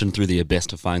 searching through the abyss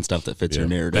to find stuff that fits your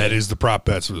narrative. That is the prop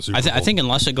bets for the Super Bowl. I think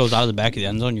unless it goes out of the back of the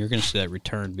end zone, you're going to see that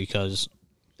return because,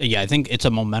 I think it's a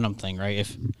momentum thing, right?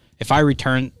 If I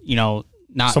return, not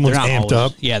Someone's they're not amped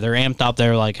up. Yeah, they're amped up.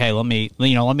 They're like, hey, let me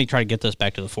try to get this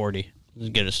back to the 40. Let's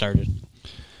get it started.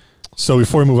 So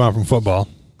before we move on from football,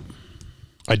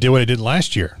 I did what I did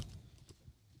last year.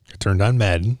 I turned on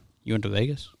Madden. You went to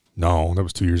Vegas? No, that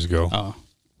was 2 years ago. Oh,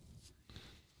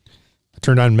 I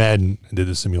turned on Madden and did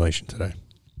the simulation today.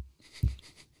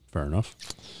 Fair enough.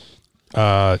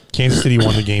 Kansas City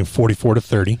won the game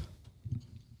 44-30.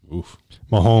 Oof.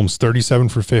 Mahomes 37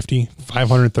 for 50,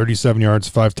 537 yards,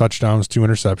 5 touchdowns, 2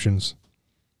 interceptions.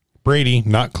 Brady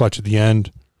not clutch at the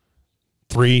end.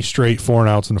 3 straight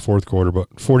 4-and-outs in the fourth quarter,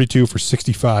 but 42 for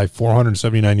 65,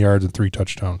 479 yards and 3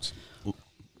 touchdowns.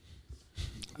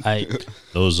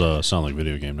 Those sound like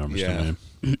video game numbers to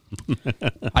me.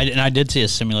 I did see a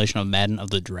simulation of Madden of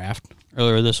the draft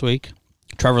earlier this week.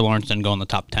 Trevor Lawrence didn't go in the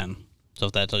top 10. So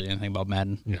if that tells you anything about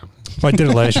Madden. Yeah. If I did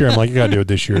it last year, I'm like, you got to do it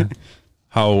this year.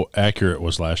 How accurate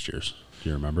was last year's? Do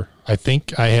you remember? I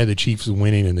think I had the Chiefs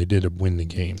winning, and they did win the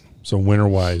game. So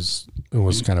winner-wise, it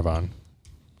was kind of on.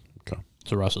 Okay.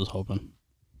 So Russ is hoping.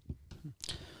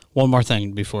 One more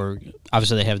thing before,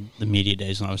 obviously they have the media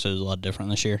days, and obviously it was a lot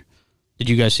different this year. Did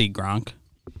you guys see Gronk?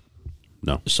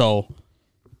 No. So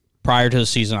prior to the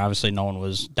season, obviously no one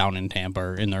was down in Tampa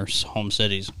or in their home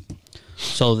cities.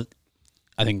 So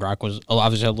I think Gronk was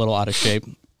obviously a little out of shape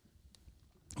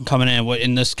coming in.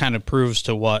 And this kind of proves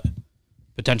to what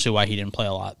potentially why he didn't play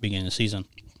a lot beginning of the season.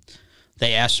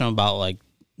 They asked him about like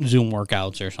Zoom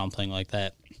workouts or something like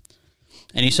that.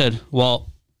 And he said,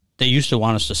 well, they used to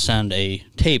want us to send a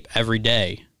tape every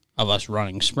day of us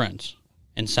running sprints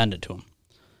and send it to him.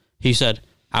 He said,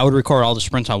 I would record all the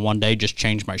sprints on one day, just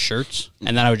change my shirts,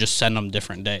 and then I would just send them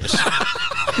different days.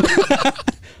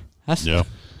 Yeah.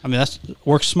 I mean, that's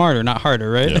works smarter, not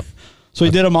harder, right? Yeah. So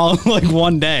he did them all like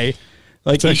one day.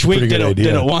 Like That's each week actually a pretty did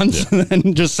good it idea. once, and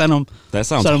then just send them. That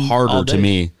sounds send 'em all harder to day.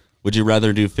 me. Would you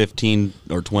rather do 15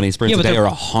 or 20 sprints Yeah, a but day they're- or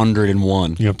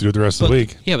 101? You have to do it the rest of the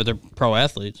week. Yeah, but they're pro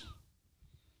athletes.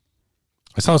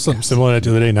 I saw something similar to that the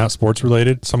other day, not sports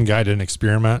related. Some guy did an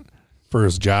experiment for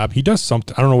his job. He does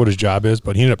something. I don't know what his job is,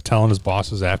 but he ended up telling his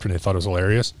bosses after, and they thought it was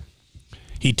hilarious.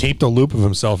 He taped a loop of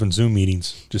himself in Zoom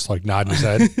meetings, just like nodding his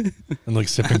head and like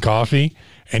sipping coffee.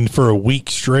 And for a week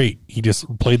straight, he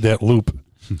just played that loop.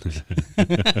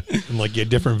 And like get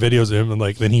different videos of him. And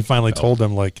like then he finally told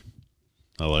them, like,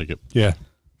 I like it. yeah,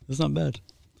 That's not bad.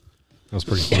 that was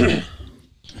pretty funny.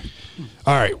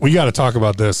 All right, we got to talk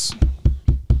about this.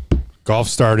 Golf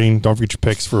starting. Don't forget your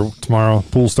picks for tomorrow.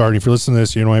 Pool starting. If you're listening to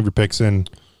this, you don't have your picks in.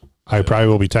 I probably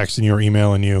will be texting you or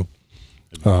emailing you.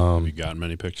 Have you gotten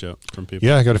many picks out from people?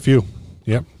 Yeah, I got a few.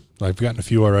 Yep, I've gotten a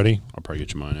few already. I'll probably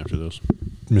get you mine after this.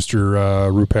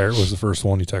 Mr. Rupert was the first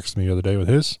one. He texted me the other day with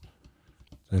his.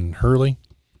 And Hurley.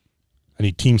 I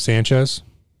need Team Sanchez.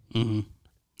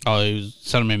 Oh, he was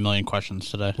sending me a million questions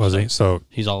today. Was he? So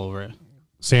He's all over it.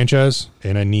 Sanchez,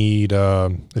 and I need,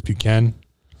 if you can,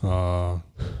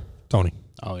 Tony.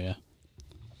 Oh, yeah.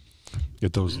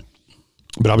 Get those.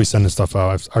 But I'll be sending stuff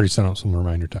out. I've already sent out some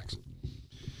reminder texts.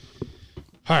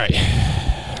 All right.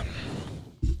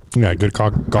 We got a good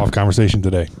golf conversation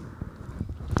today.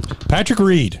 Patrick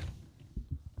Reed.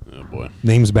 Oh, boy.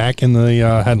 Name's back in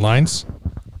the headlines.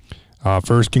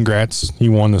 First, congrats. He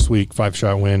won this week,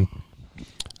 5-shot win.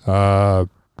 But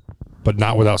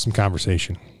not without some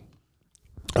conversation.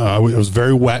 It was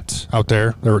very wet out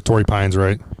there. There were Torrey Pines,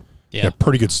 right? Yeah.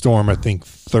 Pretty good storm, I think,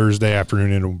 Thursday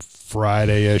afternoon into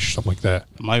Friday-ish, something like that.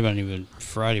 It might have been even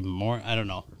Friday morning. I don't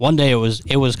know. One day it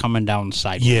was coming down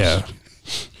sideways. Yeah.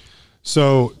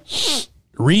 So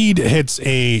Reed hits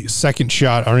a second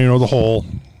shot. I don't even know the hole.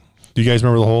 Do you guys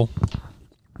remember the hole?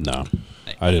 No.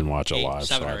 I didn't watch it live.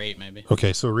 7 so or 8 maybe.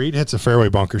 Okay, so Reed hits a fairway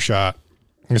bunker shot.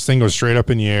 This thing goes straight up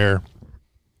in the air,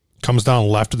 comes down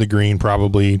left of the green,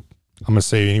 probably, I'm going to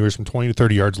say anywhere from 20 to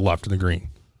 30 yards left of the green.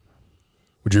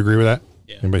 Would you agree with that?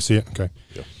 Yeah. Anybody see it? Okay.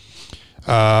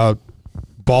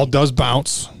 Ball does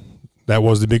bounce. That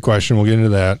was the big question. We'll get into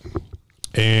that.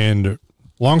 And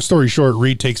long story short,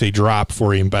 Reed takes a drop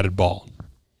for an embedded ball.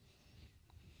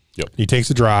 Yep. He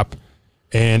takes a drop,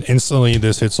 and instantly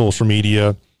this hits social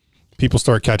media. People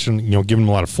start catching, giving him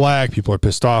a lot of flack. People are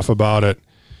pissed off about it.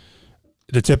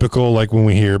 The typical, like when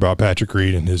we hear about Patrick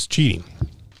Reed and his cheating.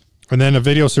 And then a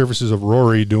video surfaces of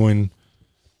Rory I'm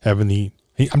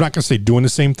not going to say doing the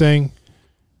same thing.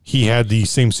 He had the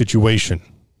same situation.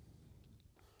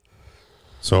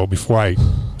 So before I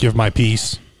give my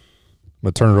piece, I'm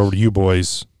going to turn it over to you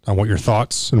boys on what your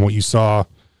thoughts and what you saw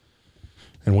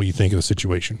and what you think of the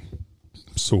situation.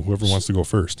 So whoever wants to go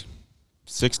first.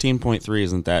 16.3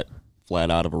 isn't that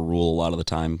flat out of a rule a lot of the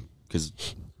time because,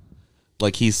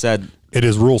 like he said, It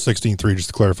is Rule 16.3, just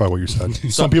to clarify what you said.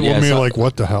 Some people may be like,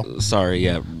 what the hell? sorry,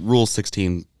 yeah, Rule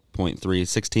 16.3.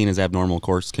 16 is abnormal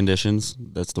course conditions.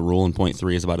 That's the rule, and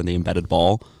 0.3 is about the embedded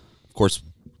ball. Of course,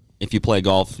 if you play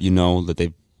golf, you know that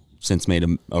they've since made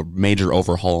a major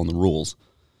overhaul on the rules.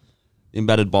 The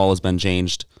embedded ball has been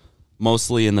changed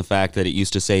mostly in the fact that it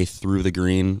used to say through the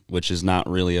green, which is not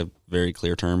really a very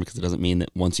clear term because it doesn't mean that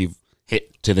once you've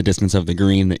hit to the distance of the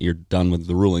green that you're done with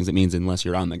the rulings. It means unless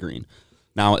you're on the green.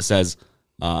 Now it says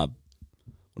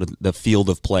the field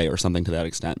of play or something to that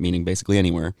extent, meaning basically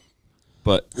anywhere.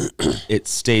 But it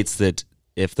states that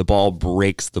if the ball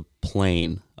breaks the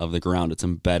plane of the ground, it's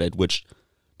embedded, which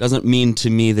doesn't mean to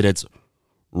me that it's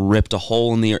ripped a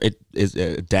hole in the air. It is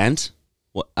a dent.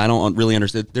 Well, I don't really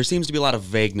understand. There seems to be a lot of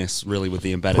vagueness, really, with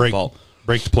the embedded ball.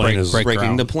 Break the plane is break Breaking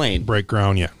ground. the plane. break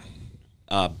ground,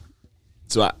 yeah.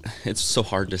 So it's so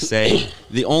hard to say.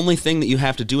 The only thing that you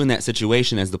have to do in that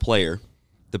situation as the player,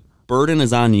 the burden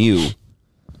is on you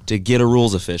to get a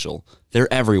rules official.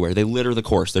 They're everywhere. They litter the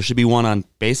course. There should be one on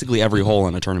basically every hole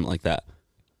in a tournament like that.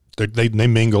 They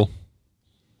mingle.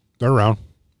 They're around.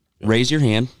 Raise your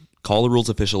hand. Call the rules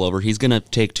official over. He's going to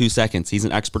take 2 seconds. He's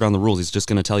an expert on the rules. He's just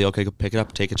going to tell you, okay, go pick it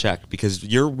up, take a check. Because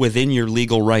you're within your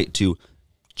legal right to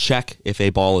check if a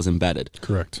ball is embedded.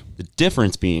 Correct. The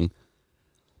difference being,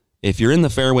 if you're in the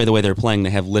fairway the way they're playing,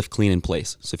 they have lift clean in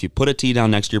place. So if you put a tee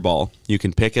down next to your ball, you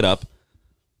can pick it up.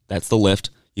 That's the lift.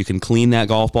 You can clean that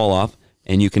golf ball off,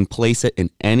 and you can place it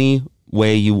in any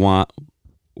way you want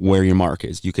where your mark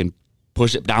is. You can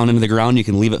push it down into the ground. You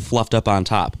can leave it fluffed up on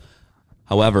top.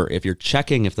 However, if you're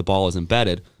checking if the ball is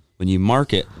embedded, when you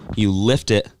mark it, you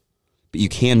lift it but you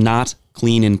cannot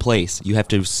clean in place. You have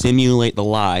to simulate the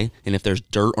lie, and if there's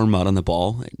dirt or mud on the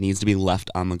ball, it needs to be left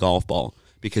on the golf ball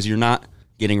because you're not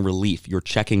getting relief. You're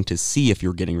checking to see if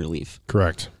you're getting relief.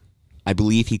 Correct. I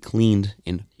believe he cleaned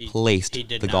and placed he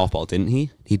did the not. golf ball, didn't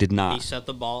he? He did not. He set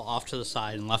the ball off to the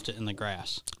side and left it in the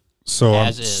grass. So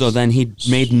As is. So then he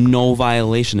made no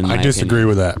violation in my I disagree opinion.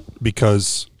 with that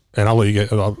because, and I'll let you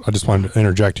get. I just wanted to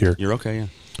interject here. You're okay,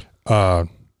 yeah.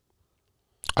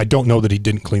 I don't know that he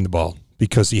didn't clean the ball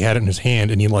because he had it in his hand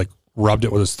and he like rubbed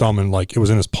it with his thumb and like it was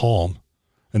in his palm,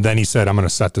 and then he said, "I'm going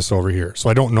to set this over here."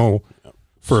 So I don't know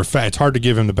for a fact. It's hard to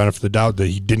give him the benefit of the doubt that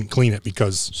he didn't clean it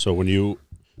because So when you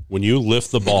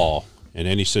lift the ball in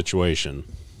any situation,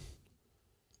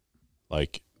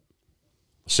 like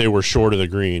say we're short of the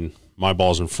green, my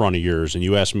ball's in front of yours, and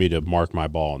you ask me to mark my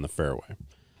ball in the fairway,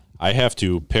 I have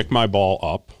to pick my ball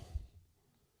up,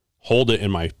 hold it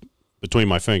in between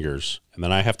my fingers, and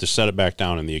then I have to set it back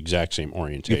down in the exact same You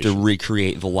orientation. have to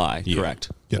recreate the lie,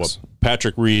 correct? yes, What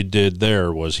Patrick Reed did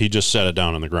there was he just set it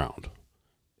down on the ground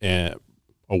and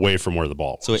away from where the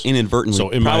ball was. So it inadvertently So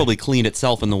in my- probably cleaned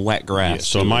itself in the wet grass. Yeah,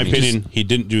 so too. in my I mean, opinion, he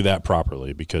didn't do that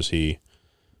properly because he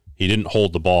didn't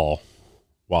hold the ball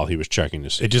while he was checking to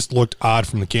see. it just looked odd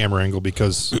from the camera angle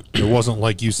because it wasn't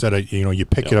like you said. You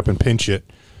pick it up and pinch it,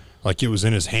 like it was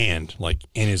in his hand,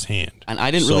 And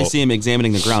I didn't really So- see him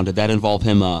examining the ground. Did that involve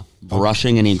him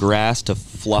brushing any grass to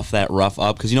fluff that rough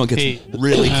up? Because it gets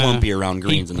really clumpy around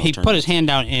greens in those He tournaments. put his hand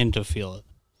down in to feel it,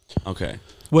 Okay.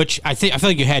 which I feel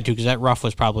like you had to because that rough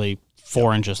was probably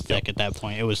 4 inches thick at that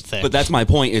point. It was thick. But that's my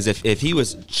point is if he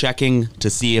was checking to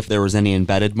see if there was any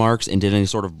embedded marks and did any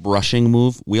sort of brushing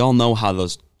move, we all know how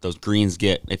those greens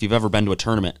get. If you've ever been to a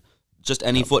tournament, just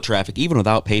any foot traffic, even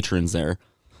without patrons there,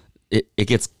 it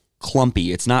gets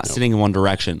clumpy. It's not sitting in one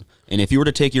direction. And if you were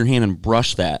to take your hand and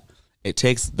brush that, it's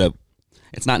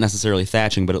not necessarily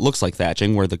thatching, but it looks like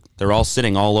thatching where they're all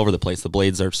sitting all over the place. The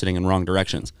blades are sitting in wrong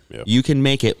directions. Yep. You can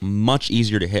make it much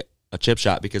easier to hit a chip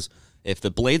shot because if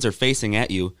the blades are facing at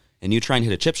you and you try and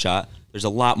hit a chip shot, there's a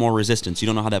lot more resistance. You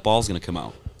don't know how that ball's going to come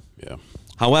out. Yeah.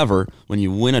 However, when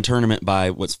you win a tournament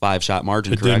by 5-shot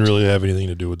margin, it correct, didn't really have anything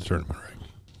to do with the tournament, right?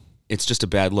 it's just a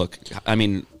bad look. I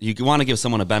mean, you want to give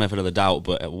someone a benefit of the doubt,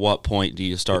 but at what point do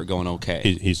you start going,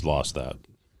 okay? He's lost that,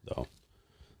 though.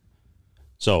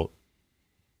 So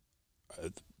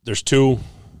there's two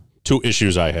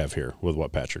issues I have here with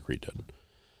what Patrick Reed did.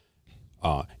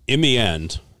 In the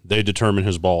end, they determined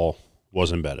his ball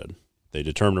was embedded. They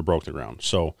determined it broke the ground.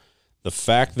 So the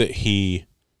fact that he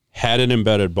had an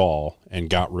embedded ball and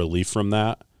got relief from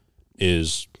that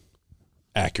is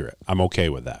accurate. I'm okay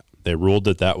with that. They ruled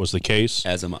that was the case.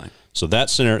 As am I. So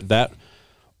that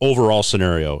overall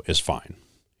scenario is fine.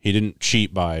 He didn't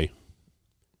cheat by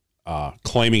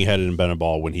claiming he had an embedded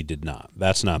ball when he did not.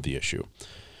 That's not the issue.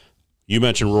 You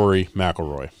mentioned Rory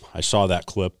McIlroy. I saw that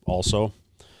clip also.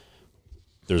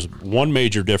 There's one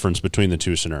major difference between the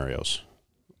two scenarios.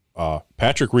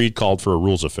 Patrick Reed called for a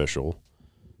rules official.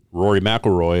 Rory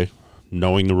McIlroy,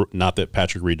 not that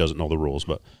Patrick Reed doesn't know the rules,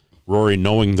 but Rory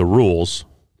knowing the rules,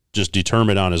 just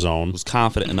determined on his own. Was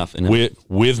confident enough in it.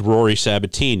 With Rory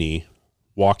Sabatini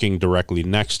walking directly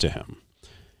next to him.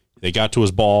 They got to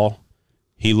his ball.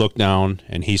 He looked down,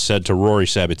 and he said to Rory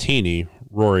Sabatini,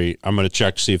 Rory, I'm going to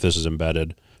check to see if this is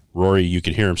embedded. Rory, you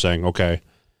could hear him saying, okay.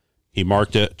 He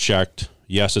marked it, checked.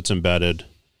 Yes, it's embedded.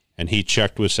 And he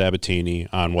checked with Sabatini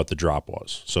on what the drop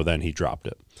was. So then he dropped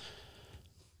it.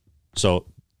 So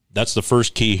that's the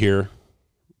first key here,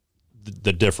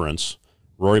 the difference.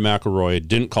 Rory McIlroy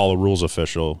didn't call a rules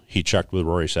official. He checked with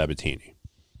Rory Sabatini.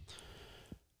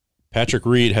 Patrick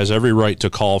Reed has every right to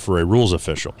call for a rules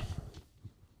official.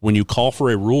 When you call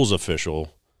for a rules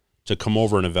official to come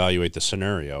over and evaluate the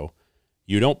scenario,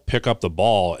 you don't pick up the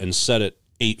ball and set it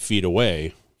 8 feet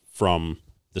away from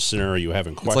the scenario you have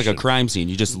in question. It's like a crime scene.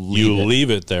 You just leave it. Leave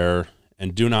it there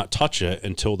and do not touch it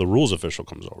until the rules official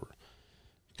comes over.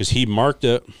 Because he marked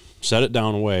it, set it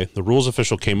down away. The rules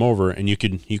official came over, and you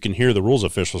can hear the rules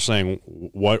official saying,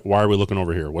 why are we looking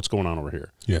over here? What's going on over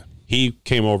here? Yeah. He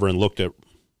came over and looked at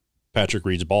Patrick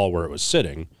Reed's ball where it was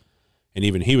sitting, and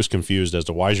even he was confused as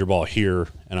to why is your ball here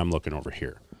and I'm looking over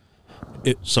here.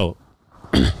 So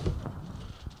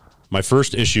my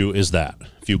first issue is that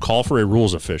if you call for a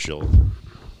rules official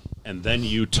and then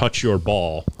you touch your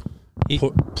ball,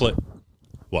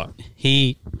 what?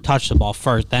 He touched the ball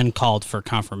first, then called for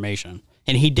confirmation.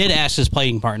 And he did ask his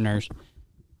playing partners.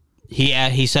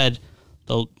 He said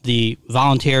the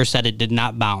volunteer said it did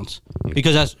not bounce.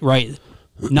 Because that's right.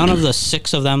 None of the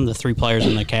 6 of them, the 3 players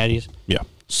and the caddies, Yeah.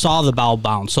 saw the ball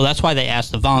bounce. So that's why they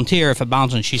asked the volunteer if it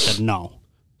bounced, and she said no.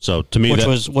 So to me,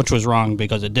 which was wrong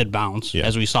because it did bounce,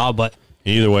 as we saw. But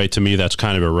either way, to me, that's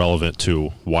kind of irrelevant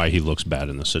to why he looks bad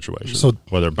in this situation. So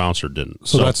whether it bounced or didn't.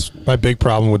 So that's my big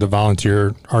problem with the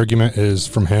volunteer argument is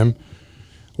from him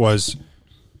was,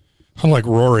 unlike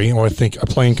Rory, who I think a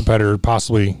playing competitor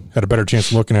possibly had a better chance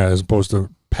of looking at it as opposed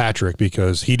to Patrick,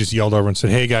 because he just yelled over and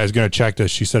said, "Hey guys, going to check this."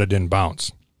 She said it didn't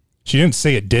bounce. She didn't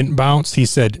say it didn't bounce. He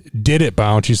said, "Did it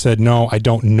bounce?" She said, "No, I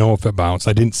don't know if it bounced.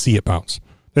 I didn't see it bounce."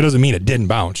 That doesn't mean it didn't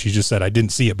bounce. She just said, "I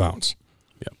didn't see it bounce."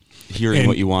 Hearing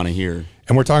what you want to hear.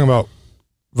 And we're talking about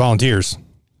volunteers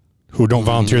who don't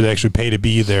volunteer. They actually pay to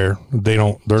be there. They're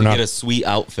not get a sweet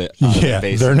outfit.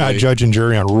 They're not judge and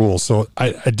jury on rules. So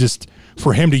I just,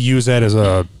 for him to use that as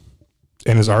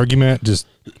in his argument, just,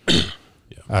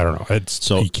 I don't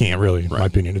know. He can't really, in my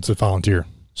opinion. It's a volunteer.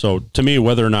 So to me,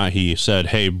 whether or not he said,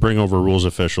 "Hey, bring over a rules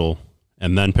official,"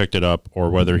 and then picked it up, or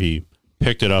whether he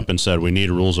picked it up and said, "We need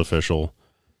a rules official,"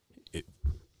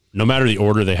 no matter the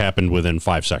order, they happened within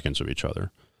 5 seconds of each other.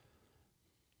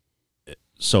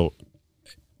 So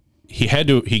he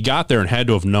got there and had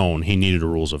to have known he needed a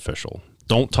rules official.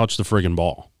 Don't touch the friggin'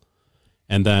 ball.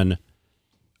 And then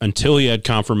until he had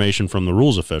confirmation from the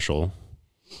rules official,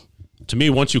 to me,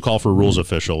 once you call for a rules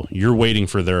official, you're waiting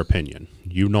for their opinion.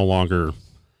 You no longer,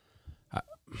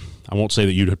 I won't say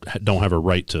that you don't have a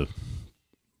right to,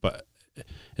 but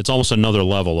it's almost another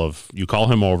level of you call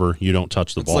him over, you don't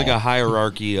touch the ball. It's like a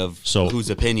hierarchy of whose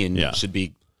opinion should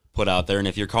be put out there. And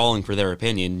if you're calling for their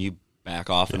opinion, you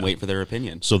back off and wait for their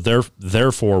opinion. So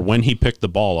therefore, when he picked the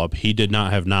ball up, he did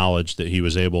not have knowledge that he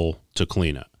was able to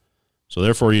clean it. So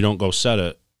therefore, you don't go set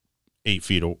it 8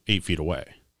 feet away.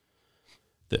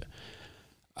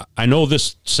 I know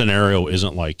this scenario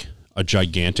isn't like a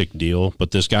gigantic deal,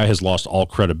 but this guy has lost all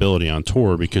credibility on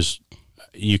tour because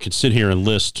you can sit here and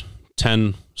list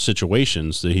 10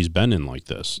 situations that he's been in like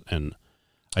this. And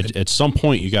at some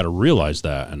point, you got to realize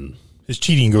that. And his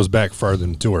cheating goes back farther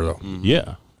than tour, though. Mm-hmm.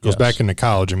 Yeah. Goes back into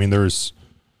college. I mean, there's...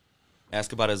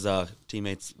 Ask about his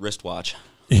teammate's wristwatch.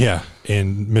 Yeah,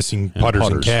 and missing putters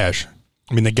and cash.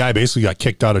 I mean, the guy basically got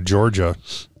kicked out of Georgia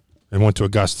and went to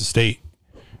Augusta State.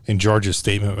 And Georgia's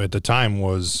statement at the time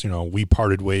was, we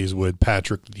parted ways with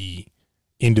Patrick, the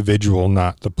individual,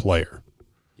 not the player.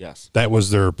 Yes. That was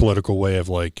their political way of,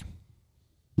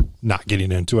 not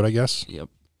getting into it, I guess. Yep.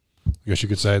 I guess you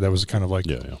could say that was kind of like...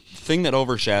 Yeah. The thing that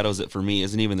overshadows it for me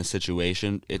isn't even the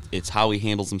situation. It's how he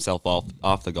handles himself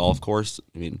off the golf course.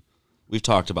 I mean, we've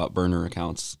talked about burner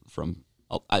accounts from...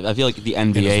 I feel like the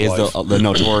NBA is the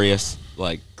notorious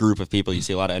group of people. You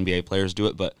see a lot of NBA players do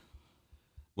it, but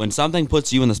when something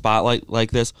puts you in the spotlight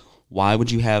like this, why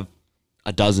would you have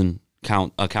a dozen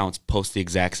accounts post the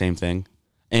exact same thing?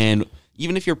 And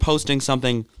even if you're posting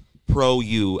something pro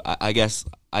you, I guess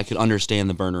I could understand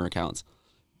the burner accounts.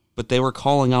 But they were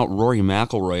calling out Rory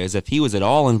McIlroy as if he was at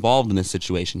all involved in this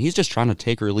situation. He's just trying to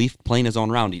take relief playing his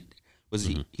own round. He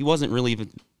wasn't really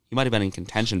even... He might have been in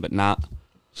contention, but not...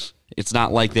 It's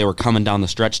not like they were coming down the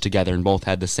stretch together and both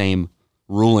had the same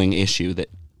ruling issue that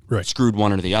screwed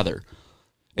one or the other.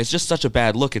 It's just such a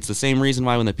bad look. It's the same reason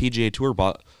why when the PGA Tour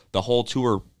bought the whole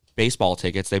tour baseball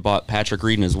tickets, they bought Patrick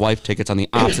Reed and his wife tickets on the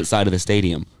opposite side of the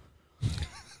stadium.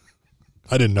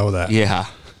 I didn't know that. Yeah.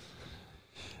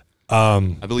 I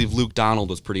believe Luke Donald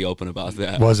was pretty open about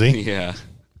that. Was he? Yeah.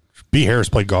 B. Harris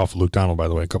played golf with Luke Donald, by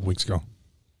the way, a couple weeks ago.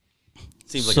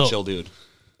 Seems like a chill dude.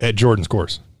 At Jordan's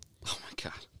course. Oh, my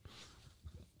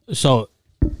God. So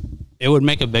it would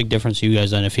make a big difference to you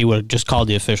guys then if he would have just called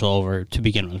the official over to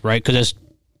begin with, right? Because as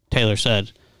Taylor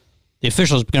said, the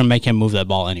official is going to make him move that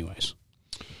ball anyways.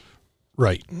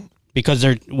 Right. Because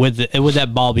with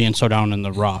that ball being so down in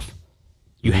the rough,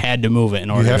 you had to move it in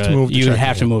order to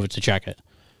move it to check it.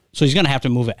 So he's going to have to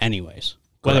move it anyways,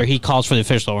 whether he calls for the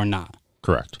official or not.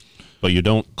 Correct. But you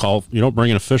don't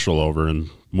bring an official over and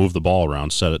move the ball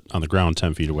around, set it on the ground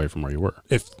 10 feet away from where you were.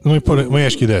 Let me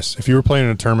ask you this. If you were playing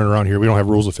in a tournament around here, we don't have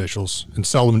rules officials. And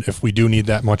seldom, if we do need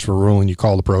that much of a ruling, you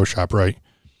call the pro shop, right?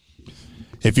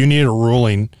 If you needed a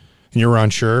ruling and you were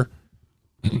unsure,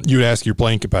 you'd ask your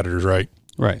playing competitors, right?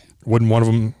 Right. Wouldn't one of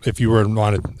them,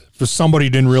 if somebody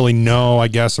didn't really know, I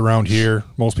guess, around here,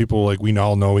 most people, we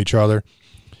all know each other.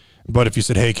 But if you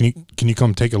said, hey, can you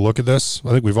come take a look at this? I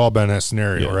think we've all been in that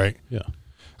scenario, right? Yeah.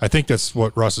 I think that's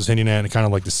what Russ is hinting at, and kind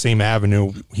of like the same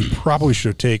avenue he probably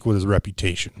should take with his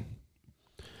reputation.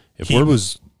 He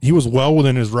was well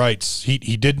within his rights. He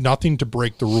did nothing to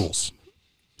break the rules.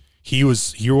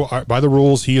 By the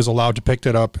rules, he is allowed to pick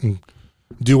that up and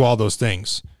do all those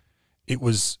things. It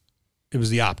was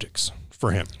the optics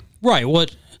for him. Right.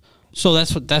 So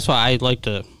that's why I like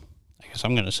to, I guess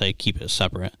I'm going to say, keep it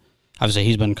separate. Obviously,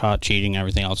 he's been caught cheating and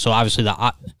everything else. So obviously,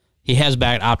 he has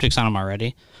bad optics on him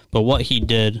already. But what he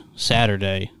did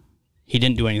Saturday, he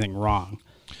didn't do anything wrong.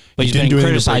 But he's been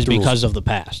criticized because of the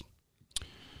past.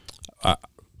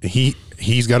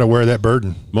 He's got to wear that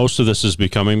burden. Most of this is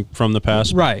becoming from the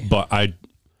past, right? But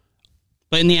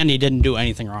in the end, he didn't do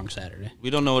anything wrong Saturday. We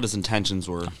don't know what his intentions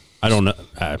were. I don't know.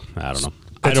 I don't know.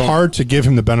 It's hard to give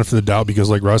him the benefit of the doubt because,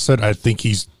 like Russ said, I think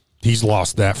he's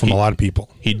lost that from a lot of people.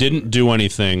 He didn't do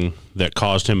anything that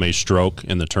caused him a stroke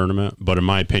in the tournament, but in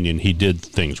my opinion, he did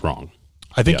things wrong.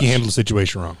 I think he handled the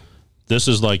situation wrong. This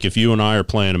is like if you and I are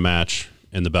playing a match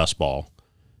in the best ball.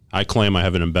 I claim I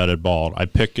have an embedded ball. I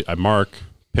pick it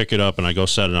up, and I go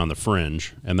set it on the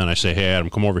fringe, and then I say, hey, Adam,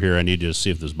 come over here. I need you to see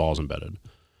if this ball's embedded.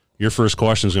 Your first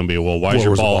question is going to be, well, why is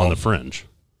your ball on the fringe?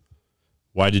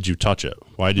 Why did you touch it?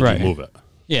 Why did you move it?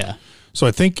 Yeah. So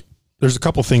I think there's a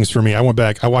couple things for me. I went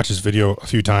back. I watched this video a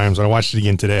few times, and I watched it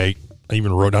again today. I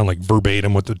even wrote down like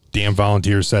verbatim what the damn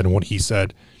volunteer said and what he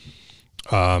said.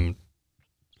 I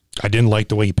didn't like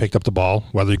the way he picked up the ball,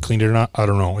 whether he cleaned it or not. I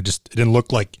don't know. It didn't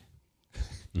look like,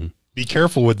 be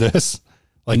careful with this.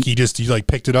 Like he like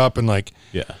picked it up and like,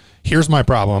 here's my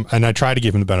problem. And I try to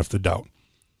give him the benefit of the doubt.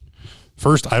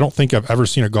 First, I don't think I've ever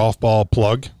seen a golf ball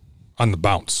plug on the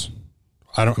bounce.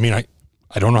 I don't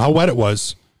know how wet it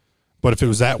was, but if it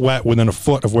was that wet within a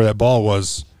foot of where that ball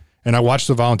was, and I watched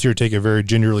the volunteer take a very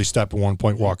gingerly step at one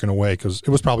point walking away because it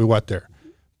was probably wet there.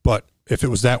 But if it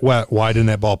was that wet, why didn't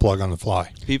that ball plug on the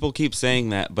fly? People keep saying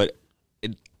that, but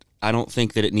I don't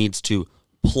think that it needs to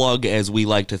plug as we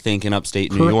like to think in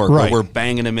upstate New York, where we're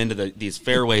banging them into these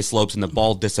fairway slopes and the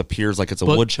ball disappears like it's a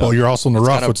wood chip. Well, you're also in the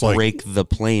rough. It's like break the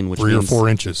plane, which 3 means or 4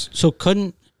 inches. So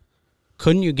couldn't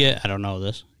you get? I don't know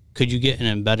this. Could you get an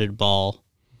embedded ball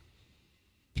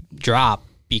drop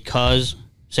because,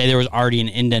 say, there was already an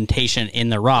indentation in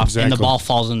the rough and the ball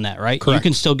falls in that, right? Correct. You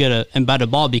can still get an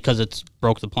embedded ball because it's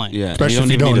broke the plane. Yeah, especially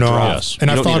if you don't know. Yes. And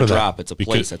I thought of that. that. It's a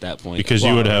place at that point because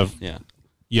you would have. Yeah.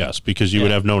 Yes, because you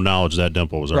would have no knowledge that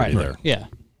dimple was already there. Yeah.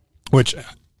 Which,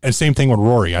 and same thing with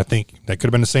Rory. I think that could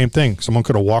have been the same thing. Someone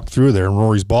could have walked through there and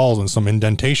Rory's balls and some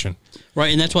indentation.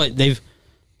 Right, and that's why they've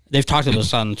talked about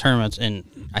this on the tournaments, and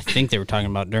I think they were talking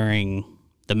about during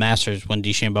the Masters when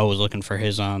DeChambeau was looking for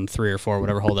his on 3 or 4,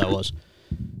 whatever hole that was.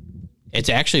 It's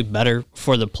actually better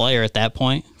for the player at that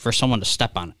point for someone to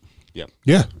step on it.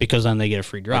 Yeah. Because then they get a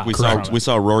free drop. We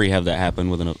saw Rory have that happen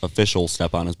with an official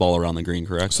step on his ball around the green,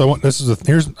 correct? So I was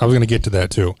going to get to that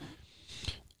too.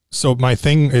 So my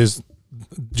thing is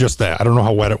just that. I don't know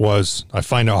how wet it was. I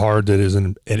find it hard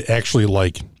that it actually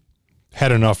like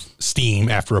had enough steam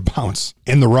after a bounce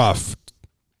in the rough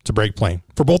to break plane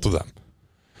for both of them.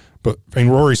 But in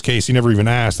Rory's case, he never even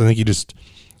asked. I think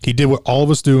he did what all of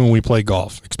us do when we play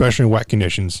golf, especially in wet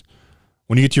conditions.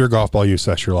 When you get to your golf ball, you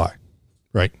assess your lie,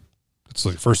 right? That's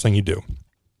the first thing you do.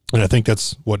 And I think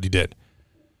that's what he did.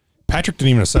 Patrick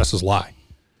didn't even assess his lie.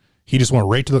 He just went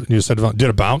right to did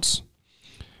a bounce.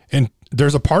 And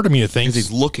there's a part of me that thinks he's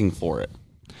looking for it.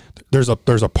 There's a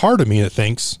part of me that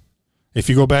thinks if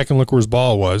you go back and look where his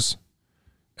ball was,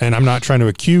 and I'm not trying to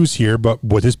accuse here, but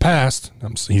with his past,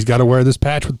 he's got to wear this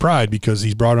patch with pride because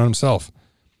he's brought it on himself.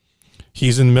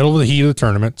 He's in the middle of the heat of the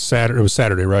tournament. It was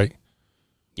Saturday, right?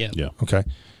 Yeah. Yeah. Okay.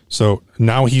 So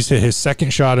now he's hit his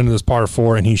second shot into this par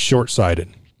 4 and he's short-sighted.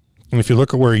 And if you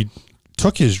look at where he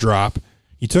took his drop,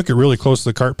 he took it really close to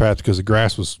the cart path because the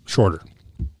grass was shorter.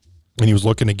 And he was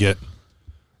looking to get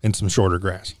in some shorter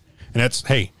grass. And that's,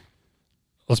 hey,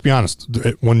 let's be honest.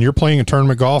 When you're playing a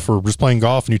tournament golf or just playing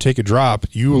golf and you take a drop,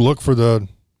 you look for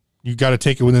you got to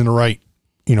take it within the right,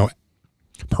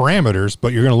 parameters,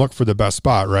 but you're going to look for the best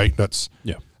spot, right? I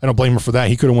don't blame him for that.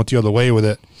 He could have went the other way with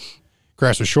it.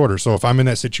 Grass was shorter. So if I'm in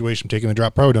that situation, taking the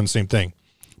drop, probably done the same thing.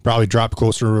 Probably dropped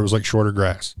closer where it was like shorter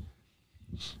grass.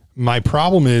 My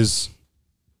problem is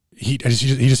he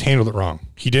just handled it wrong.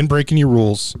 He didn't break any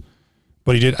rules,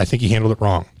 but I think he handled it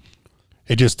wrong.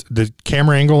 The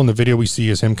camera angle in the video we see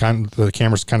is him the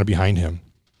camera's kind of behind him.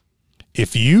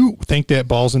 If you think that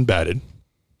ball's embedded,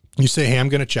 you say, hey, I'm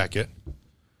going to check it.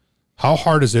 How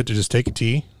hard is it to just take a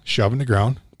tee, shove it in the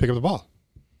ground, pick up the ball?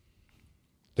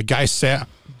 The guy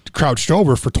crouched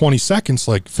over for 20 seconds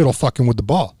like fiddle fucking with the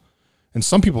ball. And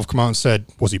some people have come out and said,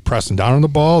 was he pressing down on the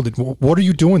ball? What are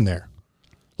you doing there?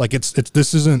 Like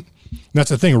this isn't, that's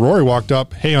the thing. Rory walked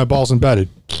up, hey, my ball's embedded.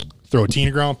 Throw a tee in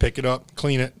the ground, pick it up,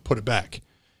 clean it, put it back.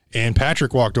 And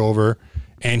Patrick walked over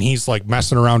and he's like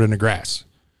messing around in the grass.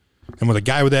 And with a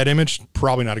guy with that image,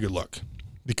 probably not a good look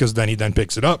because then he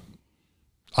picks it up.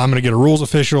 I'm going to get a rules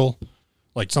official.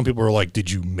 Like some people are like,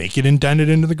 did you make it indented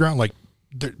into the ground? Like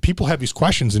people have these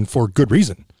questions and for good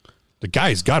reason. The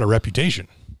guy's got a reputation.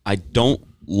 I don't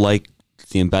like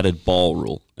the embedded ball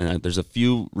rule, and there's a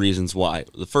few reasons why.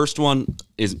 The first one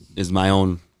is my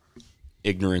own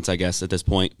ignorance, I guess, at this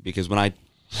point, because when I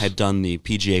had done the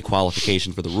PGA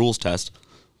qualification for the rules test,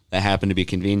 that happened to be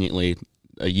conveniently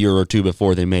a year or two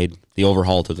before they made the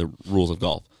overhaul to the rules of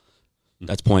golf.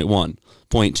 That's point one.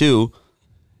 Point two,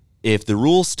 if the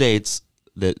rule states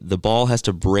that the ball has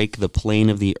to break the plane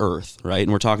of the earth, right,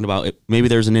 and we're talking about maybe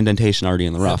there's an indentation already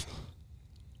in the rough,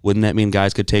 wouldn't that mean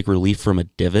guys could take relief from a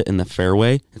divot in the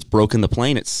fairway? It's broken the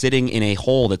plane. It's sitting in a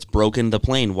hole that's broken the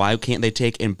plane. Why can't they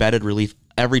take embedded relief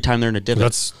every time they're in a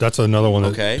divot? That's another one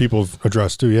that people have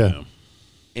addressed too, yeah.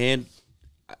 And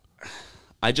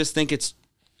I just think it's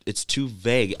too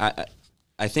vague.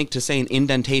 I think to say an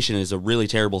indentation is a really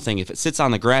terrible thing. If it sits on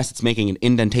the grass, it's making an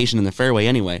indentation in the fairway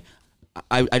anyway.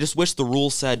 I just wish the rule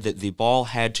said that the ball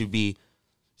had to be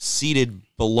seated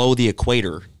below the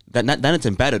equator. Then it's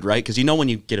embedded, right? Because when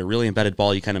you get a really embedded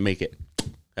ball, you kind of make it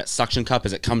that suction cup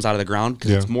as it comes out of the ground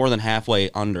because it's more than halfway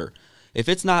under. If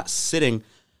it's not sitting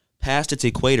past its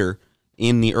equator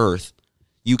in the earth,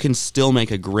 you can still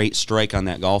make a great strike on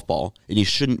that golf ball, and you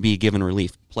shouldn't be given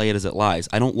relief. Play it as it lies.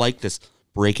 I don't like this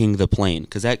breaking the plane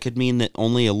because that could mean that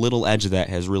only a little edge of that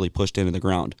has really pushed into the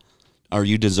ground. Are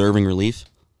you deserving relief?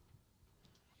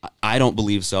 I don't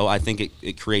believe so. I think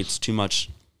it creates too much.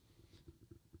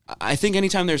 I think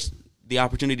anytime there's the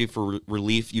opportunity for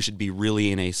relief, you should be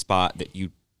really in a spot that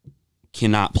you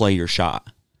cannot play your shot.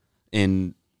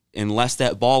 And unless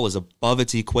that ball is above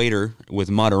its equator with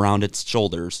mud around its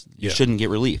shoulders, you shouldn't get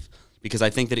relief. Because I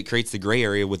think that it creates the gray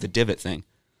area with the divot thing.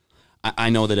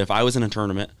 I know that if I was in a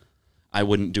tournament, I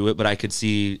wouldn't do it, but I could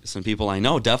see some people I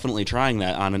know definitely trying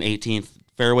that on an 18th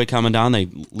fairway coming down. They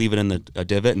leave it in a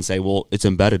divot and say, well, it's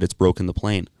embedded, it's broken the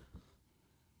plane.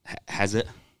 Has it?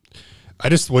 I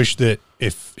just wish that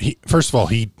if he, first of all,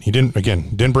 he didn't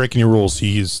break any rules.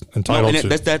 He's entitled to.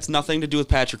 That's nothing to do with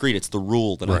Patrick Reed. It's the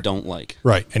rule that I don't like.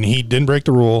 Right. And he didn't break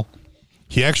the rule.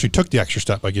 He actually took the extra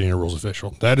step by getting a rules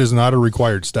official. That is not a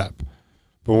required step.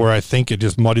 But where I think it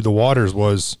just muddied the waters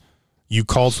was you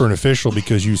called for an official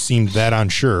because you seemed that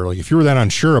unsure. Like if you were that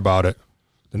unsure about it,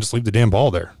 then just leave the damn ball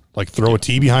there. Like throw a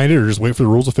tee behind it or just wait for the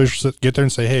rules official to get there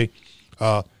and say, hey,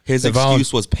 his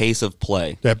excuse was pace of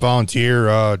play. That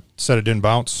volunteer said it didn't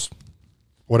bounce,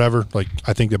 whatever. Like,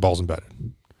 I think the ball's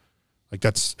embedded. Like,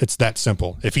 it's that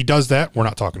simple. If he does that, we're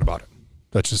not talking about it.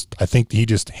 That's just, I think he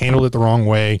just handled it the wrong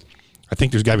way. I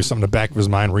think there's got to be something in the back of his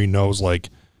mind where he knows, like,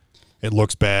 it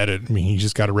looks bad. I mean, he's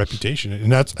just got a reputation.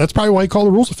 And that's probably why he called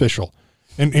the rules official.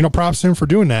 And, props to him for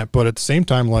doing that. But at the same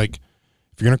time, like,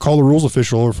 if you're going to call the rules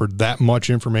official for that much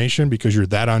information because you're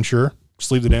that unsure,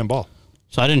 just leave the damn ball.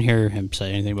 So I didn't hear him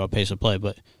say anything about pace of play,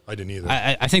 but I didn't either.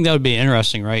 I think that would be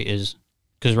interesting, right? Is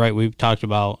because we've talked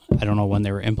about, I don't know when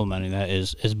they were implementing that,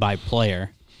 is by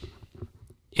player.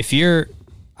 If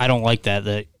I don't like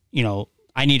that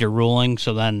I need a ruling,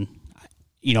 so then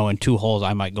in 2 holes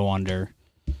I might go under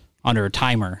a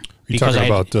timer. You're talking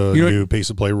about the new pace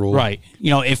of play rule, right?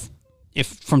 If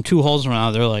from 2 holes from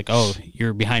now they're like, oh,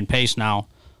 you're behind pace now.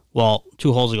 Well,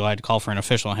 2 holes ago I had to call for an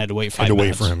official and had to wait 5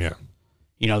 minutes. Wait for him,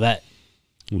 yeah. That.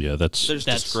 Yeah, there's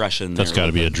discretion. That's got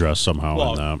to be addressed somehow.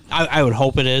 Well, I would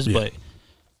hope it is, but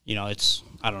it's,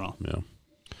 I don't know.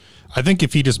 Yeah, I think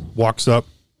if he just walks up,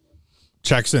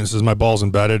 checks it, and says my ball's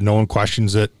embedded, no one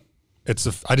questions it.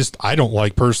 I don't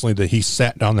like personally that he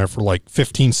sat down there for like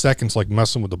 15 seconds, like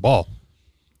messing with the ball.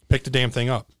 Pick the damn thing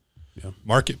up. Yeah,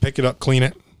 mark it, pick it up, clean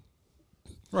it.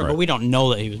 Right, but we don't know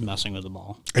that he was messing with the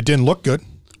ball. It didn't look good.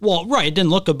 Well, right, it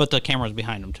didn't look good, but the camera was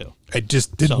behind him too. It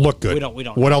just didn't look good. We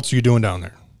don't. What else are you doing down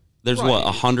there? There's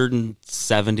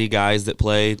 170 guys that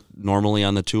play normally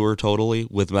on the tour totally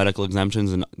with medical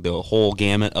exemptions and the whole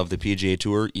gamut of the PGA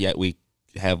Tour, yet we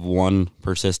have one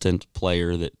persistent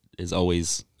player that is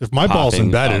always If my ball's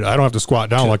embedded, I don't have to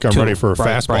squat down like I'm ready for a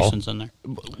fastball. Bryson's in there.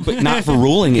 But not for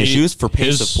ruling issues, for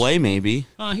pace of play maybe.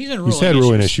 He's had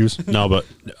ruling issues. No, but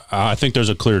I think there's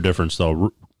a clear difference,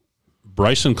 though.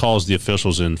 Bryson calls the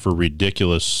officials in for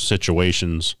ridiculous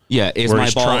situations. Yeah, is my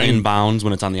ball in bounds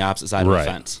when it's on the opposite side of the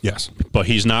fence? Yes. But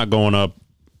he's not going up,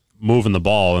 moving the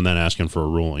ball, and then asking for a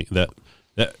ruling.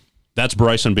 That's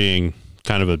Bryson being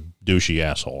kind of a douchey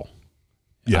asshole.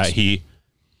 Yes. He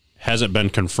hasn't been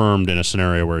confirmed in a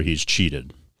scenario where he's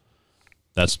cheated.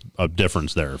 That's a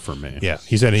difference there for me. Yeah,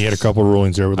 he had a couple of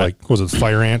rulings there with was it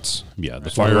fire ants? Yeah, the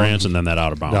fire ants and then that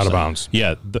out of bounds. Out of bounds.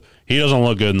 Yeah, he doesn't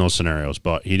look good in those scenarios,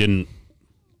 but he didn't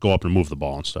go up and move the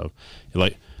ball and stuff.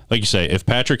 Like you say, if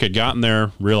Patrick had gotten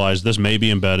there, realized this may be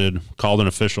embedded, called an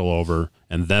official over,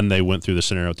 and then they went through the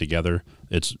scenario together,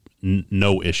 it's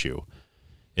no issue.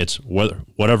 It's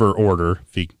whatever order.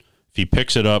 If he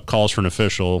picks it up, calls for an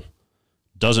official,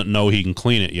 doesn't know he can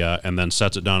clean it yet and then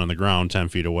sets it down on the ground 10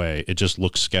 feet away, it just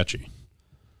looks sketchy.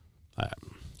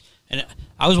 And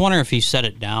I was wondering if he set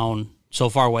it down so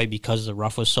far away because the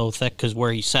rough was so thick, because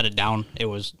where he set it down, there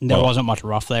wasn't much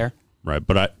rough there. Right,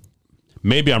 but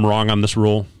maybe I'm wrong on this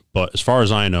rule, but as far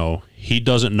as I know, he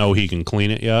doesn't know he can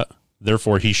clean it yet.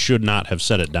 Therefore, he should not have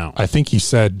set it down. I think he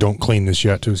said, "Don't clean this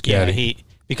yet" to his caddy.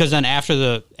 Because then after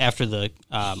the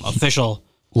official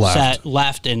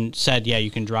left and said, "Yeah, you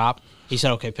can drop." He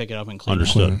said, "Okay, pick it up and clean it."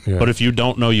 Understood. Yeah. But if you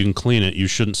don't know you can clean it, you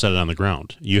shouldn't set it on the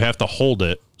ground. You have to hold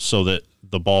it so that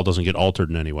the ball doesn't get altered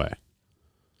in any way.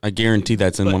 I guarantee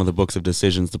that's in one of the books of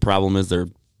decisions. The problem is they're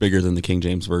bigger than the King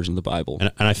James Version of the Bible.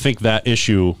 And I think that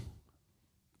issue,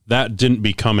 that didn't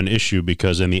become an issue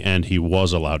because in the end he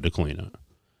was allowed to clean it.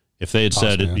 If they had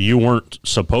said you weren't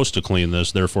supposed to clean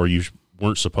this, therefore you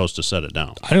weren't supposed to set it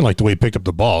down. I didn't like the way he picked up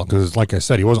the ball because, like I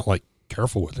said, he wasn't like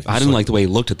careful with it. I didn't like the way he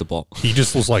looked at the ball. He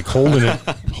just was like holding it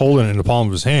in the palm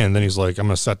of his hand. Then he's like, "I'm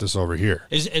going to set this over here."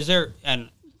 Is there? And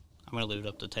I'm going to leave it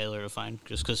up to Taylor to find,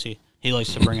 just because he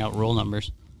likes to bring out rule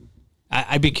numbers.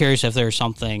 I'd be curious if there's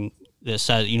something that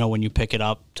says, when you pick it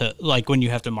up to, like when you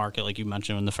have to mark it, like you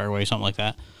mentioned in the fairway, something like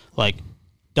that. Like,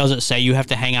 does it say you have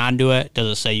to hang on to it? Does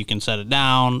it say you can set it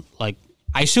down? Like,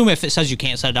 I assume if it says you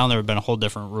can't set it down, there would have been a whole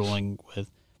different ruling with,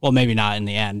 well, maybe not in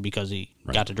the end because he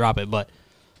got to drop it, but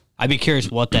I'd be curious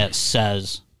what that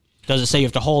says. Does it say you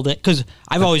have to hold it? Because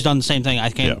I've always done the same thing.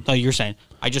 I can't, like you're saying,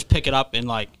 I just pick it up and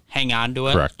like hang on to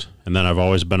it. Correct. And then I've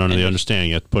always been under the understanding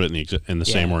you have to put it in the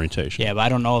same orientation. Yeah, but I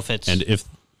don't know if it's... And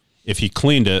if he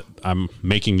cleaned it, I'm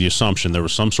making the assumption there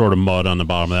was some sort of mud on the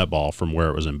bottom of that ball from where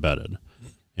it was embedded.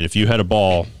 And if you had a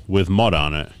ball with mud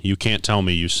on it, you can't tell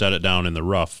me you set it down in the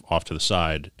rough off to the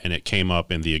side and it came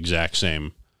up in the exact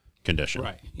same condition.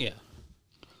 Right, yeah.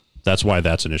 That's why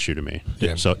that's an issue to me.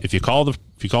 Yeah. So if you call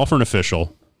for an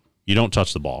official, you don't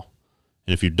touch the ball.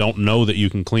 And if you don't know that you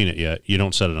can clean it yet, you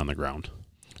don't set it on the ground.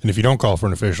 And if you don't call for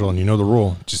an official and you know the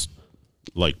rule, just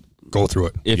Like, go through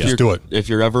it. Just do it. If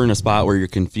you're ever in a spot where you're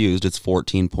confused, it's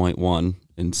 14.1,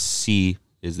 and C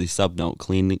is the subnote,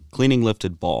 cleaning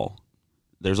lifted ball.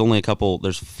 There's only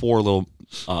there's 4 little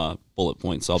bullet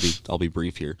points, so I'll be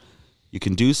brief here. You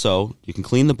can do so, you can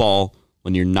clean the ball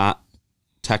when you're not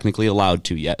technically allowed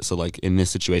to yet. So like in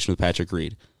this situation with Patrick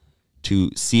Reed,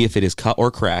 to see if it is cut or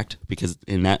cracked, because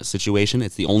in that situation,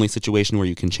 it's the only situation where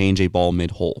you can change a ball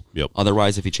mid-hole. Yep.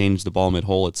 Otherwise, if you change the ball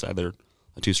mid-hole, it's either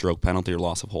a 2-stroke penalty or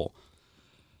loss of hole.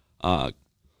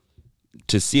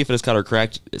 To see if it is cut or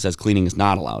cracked, it says cleaning is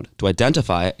not allowed. To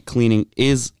identify it, cleaning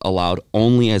is allowed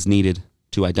only as needed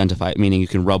to identify it, meaning you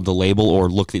can rub the label or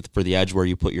look for the edge where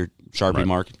you put your Sharpie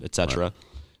mark, etc. Right.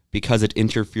 Because it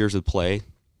interferes with play.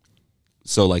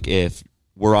 So like if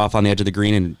we're off on the edge of the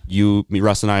green and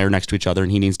Russ and I are next to each other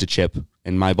and he needs to chip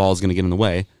and my ball is going to get in the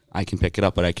way, I can pick it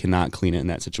up, but I cannot clean it in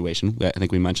that situation. I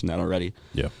think we mentioned that already.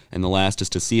 Yeah. And the last is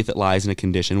to see if it lies in a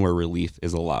condition where relief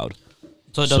is allowed.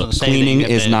 So it doesn't say cleaning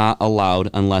is not allowed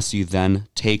unless you then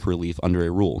take relief under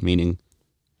a rule, meaning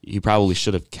he probably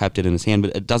should have kept it in his hand,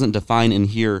 but it doesn't define in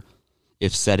here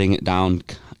if setting it down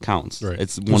counts. Right.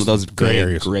 It's one of those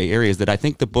gray areas that I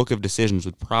think the Book of Decisions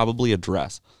would probably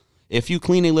address. If you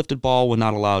clean a lifted ball when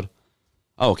not allowed,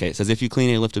 it says if you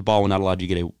clean a lifted ball when not allowed, you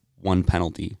get a 1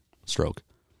 penalty stroke.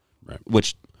 Right.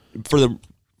 Which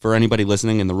for anybody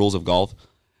listening in the rules of golf,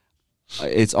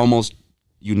 it's almost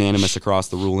unanimous across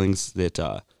the rulings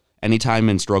that anytime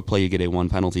in stroke play you get a 1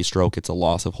 penalty stroke, it's a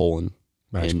loss of hole in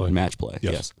match play.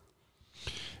 Yes.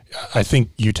 I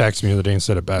think you texted me the other day and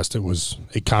said it best. It was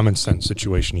a common sense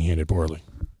situation he handed poorly.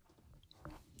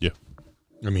 Yeah.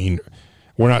 I mean,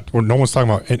 no one's talking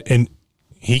about, and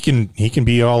he can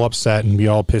be all upset and be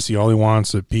all pissy all he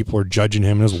wants that people are judging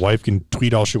him, and his wife can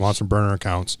tweet all she wants from burner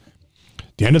accounts.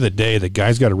 At the end of the day, the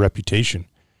guy's got a reputation.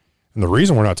 And the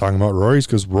reason we're not talking about Rory is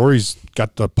because Rory's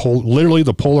got literally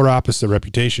the polar opposite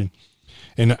reputation.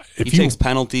 And if he takes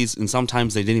penalties, and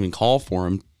sometimes they didn't even call for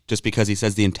him just because he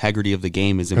says the integrity of the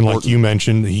game is important. And like you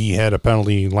mentioned, he had a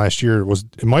penalty last year.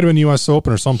 It might have been U.S.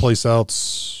 Open or someplace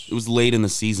else. It was late in the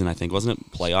season, I think, wasn't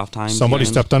it? Playoff time. Somebody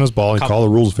stepped on his ball and called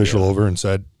the rules official over and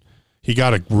said he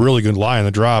got a really good lie on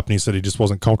the drop, and he said he just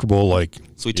wasn't comfortable.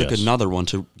 So he took another one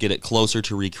to get it closer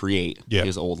to recreate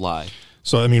his old lie.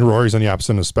 So I mean, Rory's on the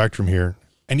opposite end of the spectrum here,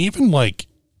 and even like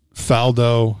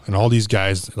Faldo and all these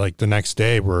guys, like the next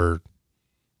day were,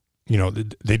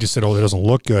 they just said, "Oh, it doesn't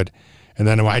look good." And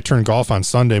then when I turned golf on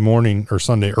Sunday morning or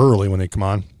Sunday early when they come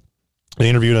on, they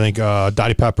interviewed, I think,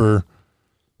 Dottie Pepper,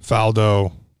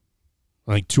 Faldo,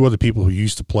 I think 2 other people who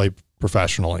used to play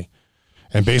professionally.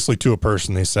 And basically to a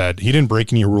person, they said he didn't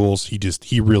break any rules.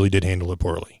 He really did handle it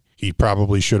poorly. He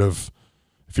probably should have,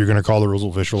 If you're going to call the rules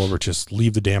official over, just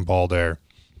leave the damn ball there.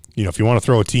 You know, if you want to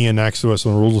throw a tee in next to us,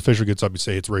 when the rules official gets up, you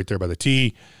say it's right there by the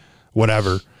tee,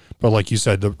 whatever. But like you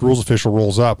said, the rules official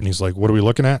rolls up and he's like, what are we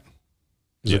looking at?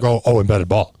 He's like, oh, embedded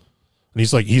ball. And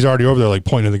he's already over there, like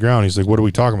pointing to the ground. He's like, what are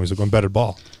we talking about? He's like, embedded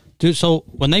ball. Dude, so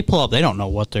when they pull up, they don't know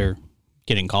what they're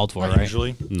getting called for, right?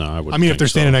 Usually. No, I would. I mean, if they're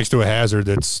standing next to a hazard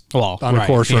that's on the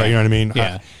course, right? You know what I mean?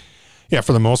 Yeah. Yeah,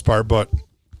 for the most part. But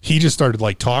he just started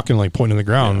like talking, like pointing to the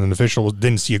ground, and the official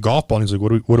didn't see a golf ball. And he's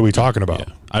like, what are we talking about?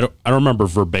 Yeah. I don't remember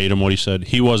verbatim what he said.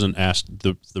 He wasn't asked,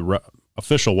 the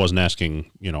official wasn't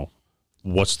asking, you know,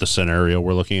 what's the scenario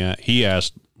we're looking at. He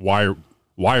asked, why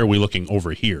are we looking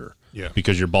over here? Yeah.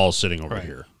 Because your ball's sitting over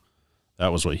here.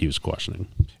 That was what he was questioning.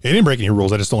 He didn't break any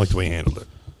rules. I just don't like the way he handled it.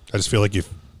 I just feel like if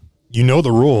you know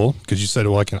the rule, because you said,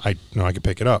 well, I can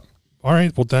pick it up. All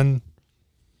right, well then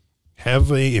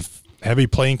have a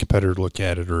playing competitor look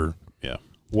at it or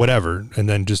whatever, and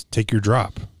then just take your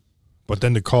drop. But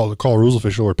then to call a rules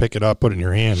official or pick it up, put it in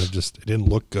your hand, it didn't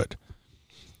look good.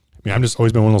 I mean, I'm just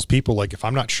always been one of those people, like if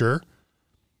I'm not sure,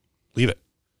 leave it.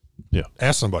 Yeah.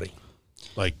 Ask somebody.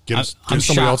 Like give I'm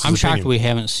somebody else's I'm shocked opinion. we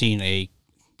haven't seen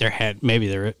maybe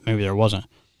there wasn't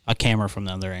a camera from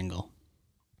the other angle.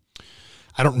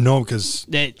 I don't know because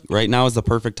Right now is the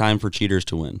perfect time for cheaters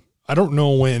to win. I don't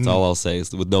know when. That's all I'll say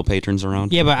is with no patrons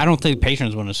around. Yeah, but I don't think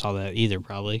patrons wouldn't have saw that either,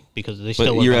 probably, because they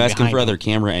still. But you're asking behind for them. other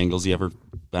camera angles. You ever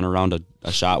been around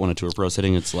a shot when a tour pro's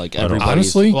hitting? It's like everybody's.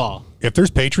 Honestly, Well, if there's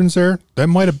patrons there, that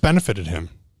might have benefited him.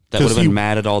 that would have been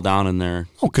matted all down in there.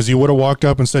 Oh, because he would have walked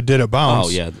up and said, "Did it bounce?" Oh,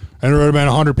 yeah. And there would have been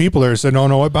 100 people there who said,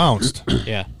 "No, it bounced."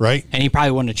 yeah, Right? and he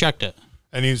probably wouldn't have checked it.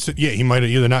 And he said, "Yeah, he might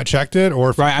have either not checked it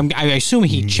or." Right, I assume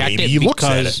he checked Maybe it he looks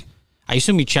at because it. I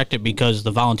assume he checked it because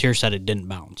the volunteer said it didn't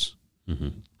bounce. Mm-hmm.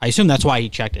 I assume that's why he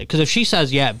checked it. Because if she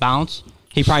says it bounced,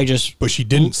 he probably just But she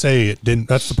didn't say it didn't.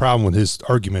 That's the problem with his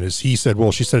argument. Is he said,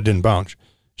 "Well, she said it didn't bounce."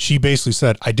 She basically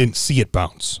said, "I didn't see it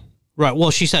bounce." right.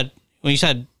 Well, she said when you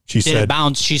said did said- it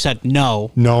bounce, she said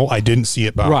no. No, I didn't see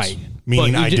it bounce. Right,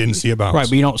 Meaning But you I didn't see it bounce. Right,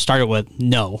 but you don't start it with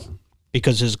no,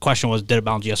 because his question was did it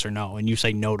bounce, yes or no, and you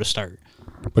say no to start.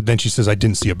 But then she says, "I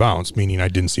didn't see a bounce," meaning I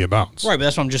didn't see a bounce. Right, but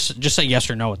that's what I'm just say yes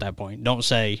or no at that point. Don't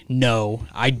say no,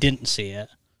 I didn't see it.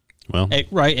 Well,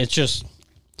 Right, it's just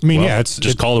I mean, well, yeah, it's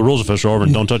just call the rules official over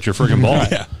and don't touch your freaking ball.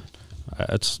 Yeah.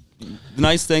 That's The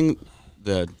nice thing,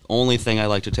 the only thing I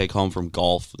like to take home from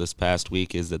golf this past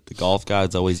week is that the golf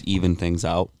gods always even things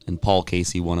out. And Paul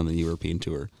Casey won on the European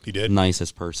Tour. He did?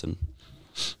 Nicest person.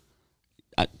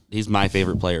 He's my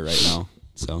favorite player right now.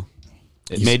 So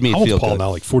it made me How old's feel Paul good.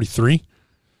 now, like 43.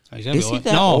 Is he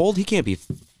that no. old? He can't be.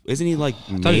 Isn't he like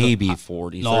he was maybe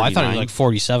 40? No, I thought he was 39? like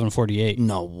 47, 48.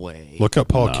 No way. Look up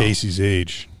Paul Casey's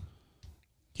age.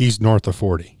 He's north of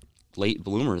 40. Late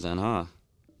bloomer then, huh?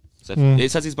 Hmm.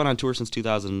 It says he's been on tour since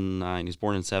 2009. He's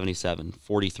born in 77.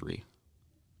 43.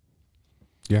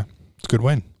 Yeah, it's a good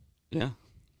win. Yeah.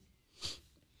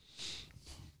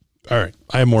 All right,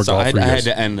 I have more So golf I for you had guys.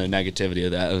 to end the negativity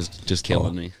of that. It was just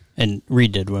killing me. And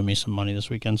Reed did win me some money this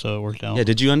weekend, so it worked out. Yeah,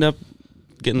 did you end up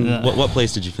getting what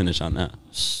place did you finish on that?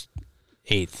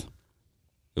 8th.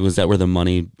 Was that where the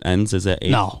money ends? Is that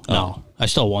 8? No. I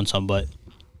still won some, but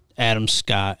Adam,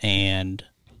 Scott, and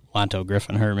Lanto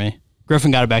Griffin hurt me.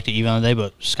 Griffin got it back to even on the day,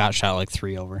 but Scott shot like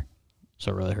 3 over,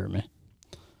 so it really hurt me.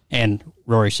 And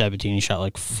Rory Sabatini shot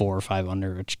like 4 or 5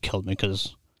 under, which killed me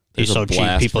because he's There's so a cheap.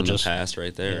 blast People from the just past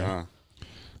right there, huh?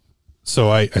 So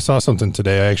I saw something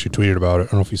today. I actually tweeted about it. I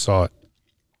don't know if you saw it.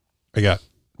 I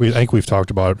think we've talked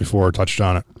about it before or touched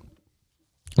on it.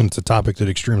 And it's a topic that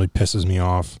extremely pisses me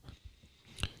off.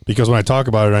 Because when I talk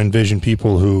about it, I envision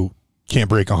people who can't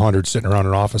break 100 sitting around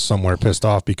an office somewhere pissed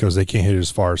off because they can't hit it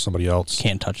as far as somebody else.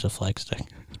 can't touch the flag stick.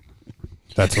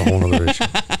 That's a whole other issue.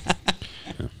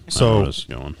 I know So where this is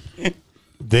going.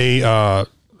 they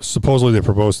supposedly the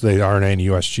RNA and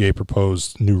USGA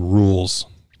proposed new rules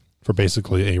for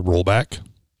basically a rollback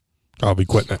of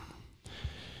equipment.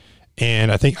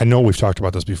 And I know we've talked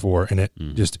about this before, and it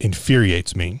just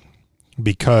infuriates me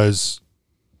because,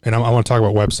 and I want to talk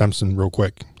about Webb Simpson real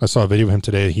quick. I saw a video of him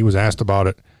today. He was asked about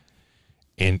it,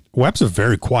 and Webb's a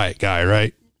very quiet guy,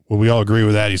 right? Well, we all agree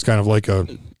with that. He's kind of like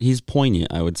He's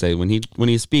poignant, I would say. When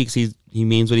he speaks, he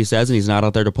means what he says, and he's not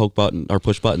out there to poke button or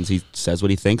push buttons. He says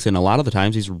what he thinks, and a lot of the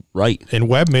times he's right. And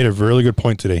Webb made a really good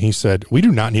point today. He said, we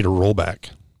do not need a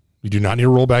rollback. We do not need a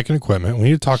rollback in equipment. We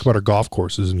need to talk about our golf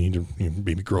courses. We need to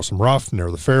maybe grow some rough, narrow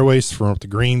the fairways, firm up the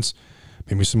greens,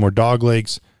 maybe some more dog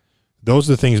legs. Those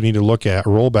are the things we need to look at. A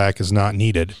rollback is not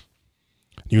needed.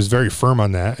 He was very firm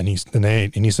on that, and he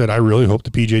said, I really hope the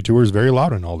PGA Tour is very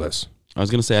loud in all this. I was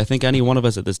going to say, I think any one of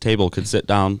us at this table could sit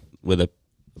down with a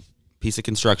piece of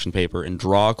construction paper and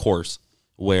draw a course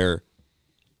where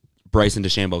Bryson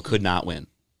DeChambeau could not win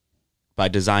by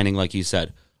designing, like you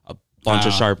said, a bunch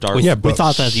of sharp darts. yeah, We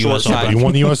thought that the short U.S. side. But Open. he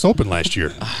won the U.S. Open last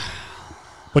year.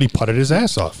 But he putted his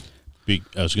ass off. I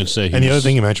was going to say, And the other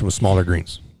thing you mentioned was smaller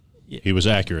greens. he was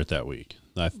accurate that week.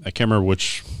 I can't remember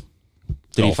which.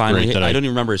 Did he golf finally? great that I don't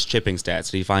even remember his chipping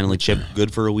stats. Did he finally chip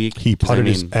good for a week? He 'Cause, putted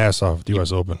his ass off at the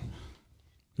U.S. Open.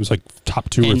 He was like top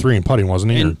 2 or And- 3 in putting,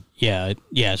 wasn't he? Or-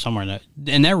 Yeah, somewhere in that.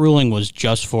 And that ruling was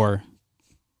just for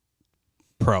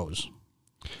pros.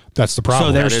 That's the problem.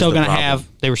 So they were That is still the going to problem. have.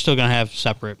 They were still going to have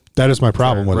separate. That is my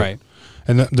problem with Right.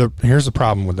 it. And here's the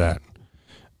problem with that.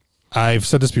 I've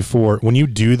said this before. When you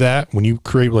do that, when you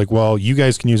create like, well, you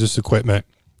guys can use this equipment,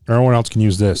 everyone else can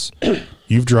use this,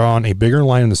 you've drawn a bigger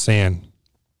line in the sand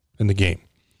in the game.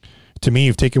 To me,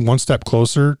 you've taken one step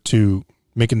closer to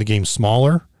making the game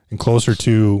smaller and closer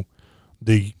to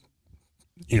the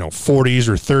 40s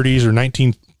or 30s or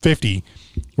 1950,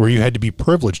 where you had to be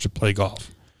privileged to play golf.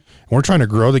 And we're trying to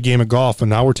grow the game of golf, and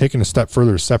now we're taking a step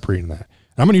further to separating that.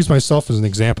 And I'm going to use myself as an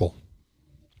example.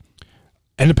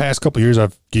 In the past couple of years,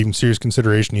 I've given serious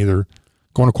consideration either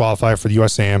going to qualify for the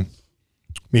USAM,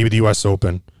 maybe the US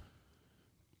Open.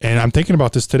 And I'm thinking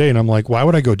about this today, and I'm like, why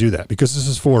would I go do that? Because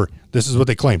this is what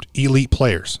they claimed, elite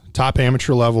players, top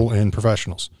amateur level and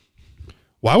professionals.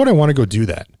 Why would I want to go do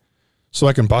that? So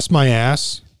I can bust my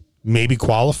ass, maybe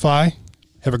qualify,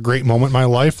 have a great moment in my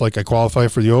life, like I qualify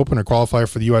for the Open or qualify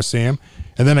for the USAM,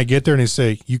 and then I get there and they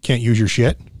say, you can't use your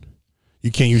shit. You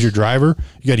can't use your driver.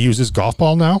 You got to use this golf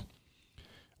ball now.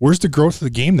 Where's the growth of the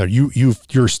game there?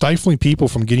 You're stifling people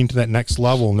from getting to that next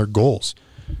level and their goals.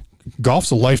 Golf's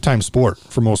a lifetime sport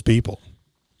for most people.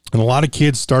 And a lot of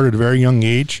kids start at a very young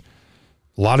age.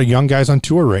 A lot of young guys on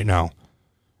tour right now.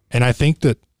 And I think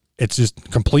that it's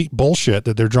just complete bullshit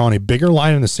that they're drawing a bigger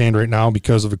line in the sand right now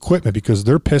because of equipment, because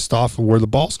they're pissed off of where the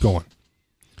ball's going.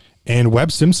 And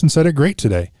Webb Simpson said it great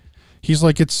today. He's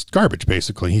like, it's garbage,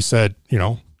 basically. He said,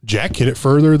 Jack hit it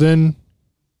further than,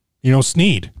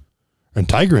 Snead. And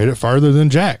Tiger hit it farther than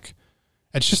Jack.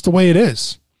 That's just the way it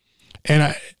is.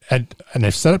 And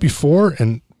I've said it before,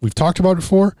 and we've talked about it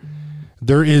before.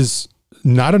 There is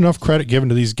not enough credit given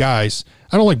to these guys.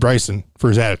 I don't like Bryson for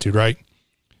his attitude, right?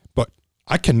 But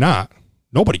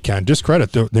nobody can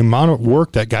discredit the amount of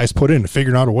work that guys put in to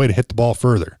figuring out a way to hit the ball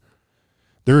further.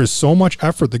 There is so much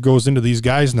effort that goes into these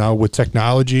guys now with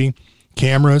technology,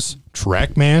 cameras,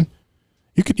 TrackMan.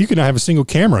 You could not have a single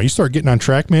camera. You start getting on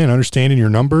TrackMan, understanding your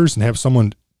numbers, and have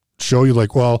someone show you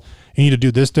like, well, you need to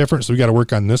do this different, so we got to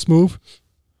work on this move.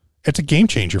 It's a game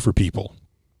changer for people.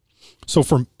 So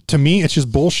to me, it's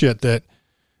just bullshit that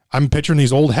I'm picturing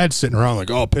these old heads sitting around like,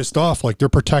 oh, pissed off, like they're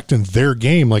protecting their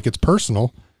game like it's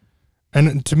personal.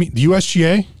 And to me, the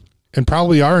USGA and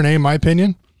probably RNA, in my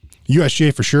opinion,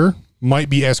 USGA for sure, might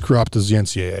be as corrupt as the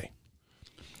NCAA.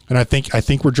 And I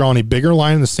think we're drawing a bigger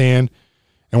line in the sand.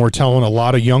 And we're telling a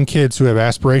lot of young kids who have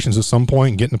aspirations at some point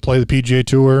and getting to play the PGA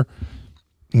Tour,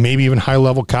 maybe even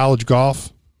high-level college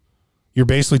golf, you're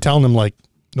basically telling them, like,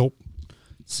 nope.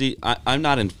 See, I'm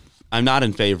not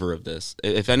in favor of this.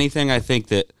 If anything, I think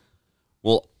that,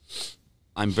 well,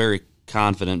 I'm very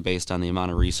confident based on the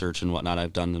amount of research and whatnot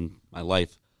I've done in my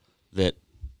life that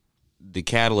the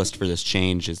catalyst for this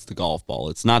change is the golf ball.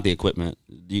 It's not the equipment.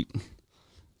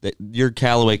 Your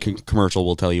Callaway commercial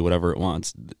will tell you whatever it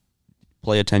wants.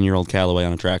 Play a 10-year-old Callaway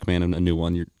on a TrackMan and a new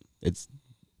one. It's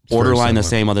borderline the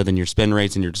same, other than your spin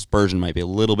rates and your dispersion might be a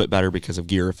little bit better because of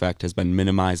gear effect has been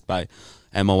minimized by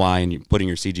MOI and you're putting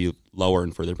your CG lower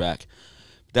and further back.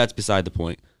 But that's beside the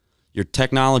point. Your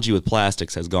technology with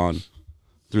plastics has gone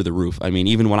through the roof. I mean,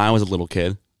 even when I was a little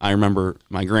kid, I remember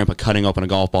my grandpa cutting open a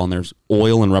golf ball and there's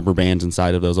oil and rubber bands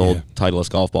inside of those old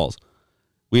Titleist golf balls.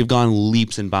 We've gone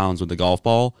leaps and bounds with the golf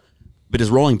ball, but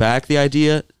is rolling back the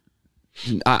idea?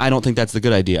 I don't think that's the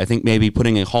good idea. I think maybe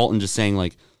putting a halt and just saying,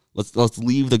 like, let's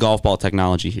leave the golf ball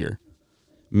technology here.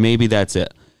 Maybe that's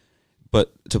it. But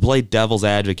to play devil's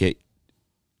advocate,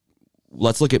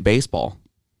 let's look at baseball.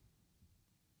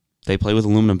 They play with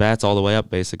aluminum bats all the way up,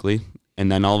 basically. And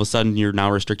then all of a sudden, you're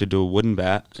now restricted to a wooden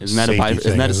bat. Isn't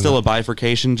that still a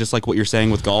bifurcation, just like what you're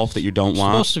saying with golf that you don't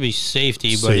want? It's supposed to be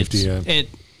safety, but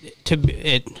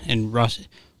Russ,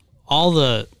 all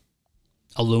the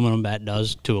aluminum bat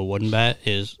does to a wooden bat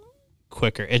is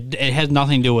quicker. It has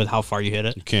nothing to do with how far you hit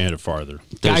it. You can't hit it farther.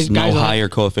 There's no higher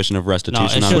coefficient of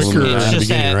restitution on it's aluminum bat. just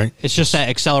that, it's just that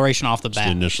acceleration off the bat.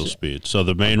 The initial speed. So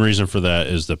the main reason for that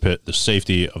is the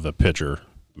safety of the pitcher,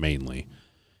 mainly.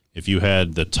 If you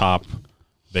had the top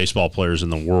baseball players in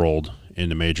the world in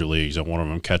the major leagues and one of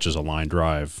them catches a line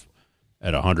drive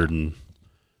at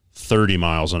 130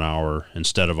 miles an hour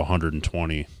instead of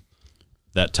 120,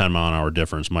 that 10-mile-an-hour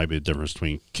difference might be the difference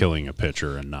between killing a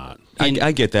pitcher and not.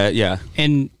 I get that, yeah.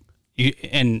 And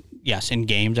yes, in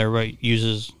games everybody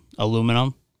uses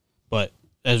aluminum, but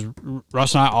as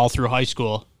Russ and I all through high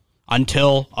school,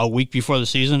 until a week before the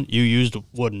season, you used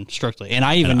wooden strictly, and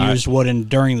I even used wooden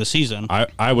during the season.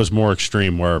 I was more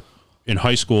extreme where in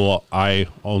high school I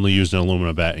only used an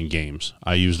aluminum bat in games.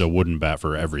 I used a wooden bat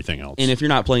for everything else. And if you're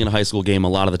not playing in a high school game, a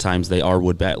lot of the times they are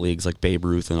wood bat leagues like Babe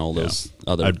Ruth and all those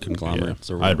other conglomerates.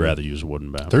 Yeah, Or I'd rather use a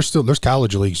wooden bat. There's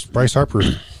college leagues. Bryce Harper,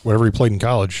 whatever he played in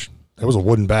college, that was a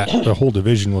wooden bat. The whole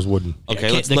division was wooden. Okay,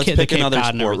 Yeah, let's the pick Cape another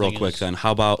Cod and sport real everything quick is- then.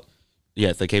 How about,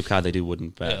 the Cape Cod, they do wooden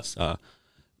bats.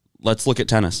 Let's look at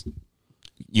tennis.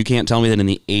 You can't tell me that in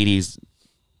the 80s,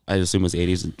 I assume it was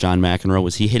 80s, John McEnroe,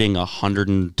 was he hitting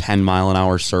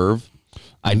 110-mile-an-hour serve?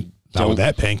 I Not don't with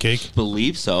that pancake.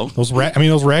 believe so. Those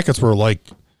rackets were like,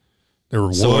 they were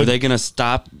wood. So are they going to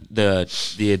stop the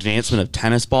advancement of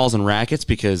tennis balls and rackets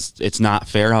because it's not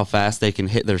fair how fast they can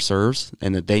hit their serves,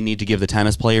 and that they need to give the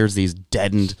tennis players these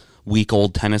deadened,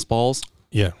 week-old tennis balls?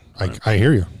 Yeah, I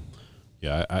hear you.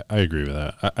 Yeah, I agree with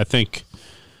that. I think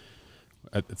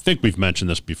we've mentioned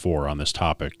this before on this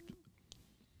topic.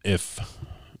 If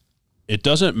it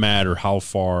doesn't matter how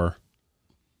far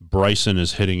Bryson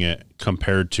is hitting it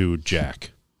compared to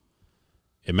Jack,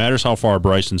 it matters how far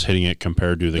Bryson's hitting it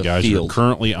compared to the guys field. that are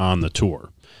currently on the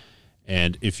tour.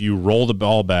 And if you roll the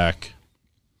ball back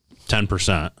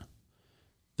 10%,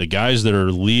 the guys that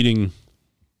are leading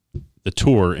the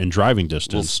tour in driving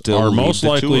distance still are lead most the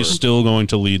likely tour. still going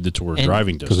to lead the tour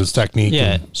driving Because distance. it's technique.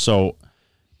 Yeah, and- So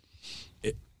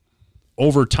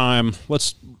over time,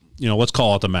 let's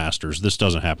call it the Masters. This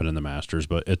doesn't happen in the Masters,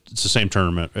 but it's the same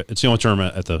tournament. It's the only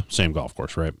tournament at the same golf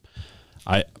course, right?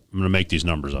 I'm going to make these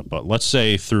numbers up, but let's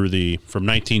say from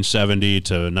 1970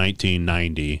 to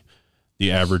 1990,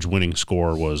 the average winning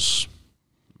score was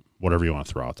whatever you want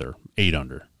to throw out there, 8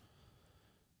 under.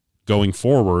 Going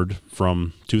forward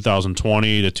from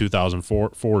 2020 to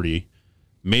 2040,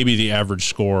 maybe the average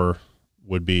score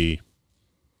would be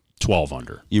 12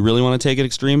 under. You really want to take it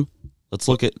extreme? Let's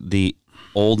look at the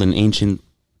old and ancient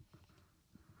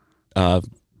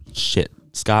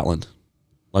Scotland.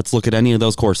 Let's look at any of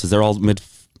those courses. They're all mid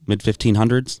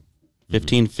 1500s.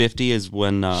 1550 is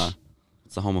when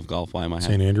it's the home of golf. Why am I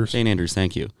St. Andrews. St. Andrews,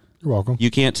 thank you. You're welcome.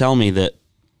 You can't tell me that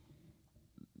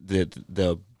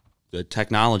the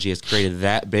technology has created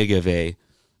that big of a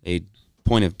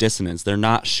point of dissonance. They're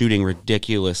not shooting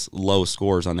ridiculous low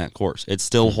scores on that course. It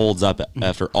still holds up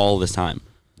after all this time.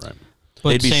 Right. but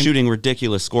They'd be same- shooting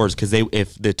ridiculous scores because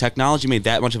if the technology made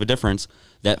that much of a difference,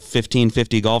 that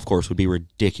 1550 golf course would be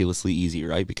ridiculously easy,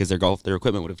 right? Because their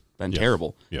equipment would have been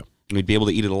terrible. Yeah. And we'd be able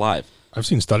to eat it alive. I've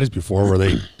seen studies before where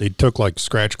they took like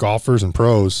scratch golfers and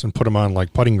pros and put them on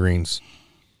like putting greens,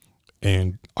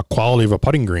 and a quality of a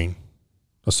putting green,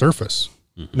 a surface,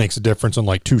 makes a difference in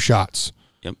like 2 shots.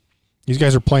 Yep. These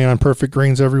guys are playing on perfect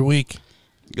greens every week.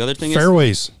 The other thing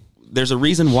Fairways. there's a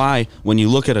reason why when you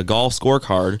look at a golf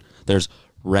scorecard, there's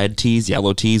red tees,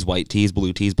 yellow tees, white tees,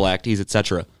 blue tees, black tees,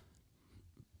 etc.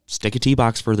 Stick a tee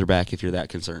box further back if you're that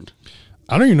concerned.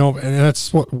 I don't even know, and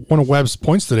that's what one of Webb's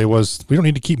points today was. We don't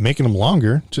need to keep making them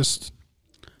longer. Just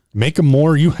make them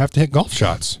more. You have to hit golf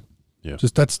shots. Yeah.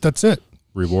 Just that's it.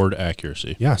 Reward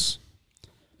accuracy. Yes.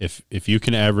 If you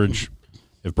can average,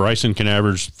 if Bryson can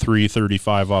average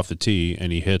 335 off the tee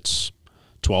and he hits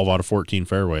 12 out of 14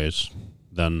 fairways,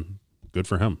 then good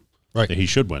for him. Right. He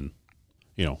should win.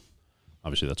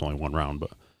 Obviously that's only one round,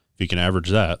 but if he can average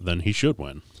that, then he should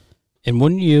win. And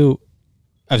wouldn't you?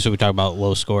 Obviously, we talk about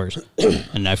low scores,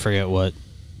 and I forget what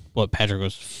Patrick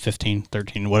was 15,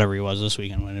 13, whatever he was this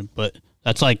weekend winning, but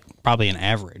that's like probably an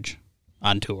average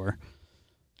on tour.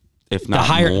 If The not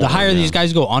higher more, the higher yeah. these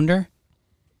guys go under,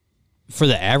 for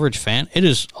the average fan, it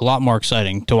is a lot more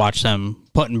exciting to watch them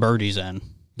putting birdies in.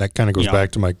 That kind of goes You know,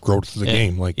 back to my growth of the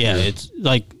game. Like, yeah,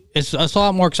 it's a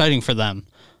lot more exciting for them.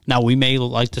 Now we may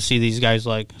like to see these guys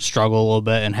like struggle a little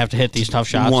bit and have to hit these tough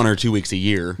shots, 1 or 2 weeks a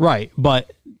year. right?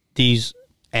 But these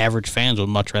average fans would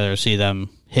much rather see them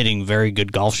hitting very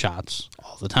good golf shots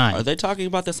all the time. Are they talking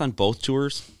about this on both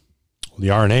tours? the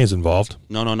RNA is involved.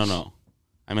 No.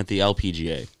 I meant the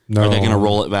LPGA. No. Are they going to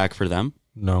roll it back for them?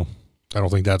 No, I don't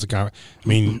think that's a comment. I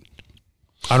mean,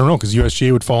 I don't know, because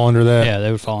USGA would fall under that, Yeah,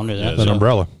 they would fall under that. that so-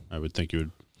 umbrella. I would think you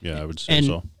would. Yeah, I would say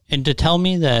so. And to tell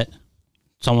me that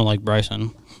someone like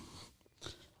Bryson,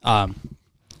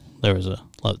 there was a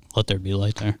let there be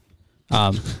light there.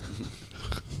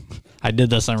 I did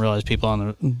this and I realized people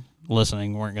on the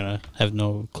listening weren't gonna have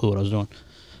no clue what I was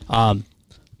doing.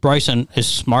 Bryson, as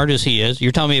smart as he is,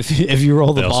 you're telling me if you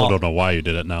roll the They ball, also don't know why you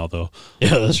did it now, though.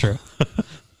 yeah, that's true.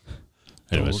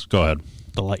 Anyways, go ahead.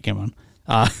 the light came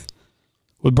on.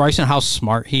 With Bryson, how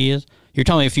smart he is. You're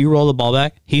telling me if you roll the ball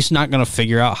back, he's not going to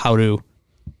figure out how to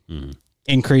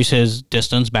increase his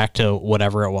distance back to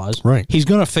whatever it was. Right. He's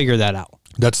going to figure that out.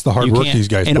 That's the hard You work can't- these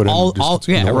guys and put all,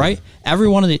 in. yeah, right. Every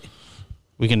one of the.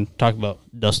 We can talk about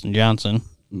Dustin Johnson.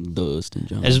 Dustin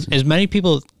Johnson. As many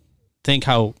people think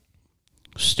how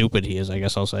stupid he is, I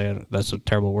guess I'll say that's a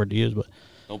terrible word to use, but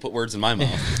Don't put words in my mouth.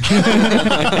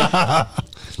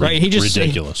 right, he just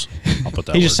ridiculous. I'll put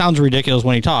that. He just sounds ridiculous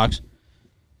when he talks.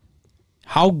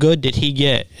 How good did he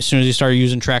get as soon as he started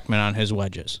using TrackMan on his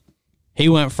wedges? He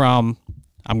went from,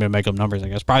 I'm going to make up numbers, I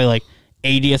guess, probably like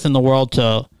 80th in the world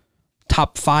to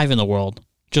top 5 in the world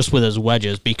just with his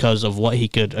wedges because of what he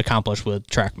could accomplish with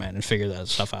TrackMan and figure that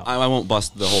stuff out. I won't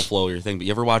bust the whole flow of your thing, but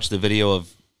you ever watch the video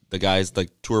of the guys, like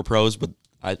tour pros, but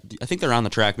I think they're on the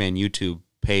TrackMan YouTube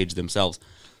page themselves.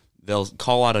 They'll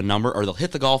call out a number, or they'll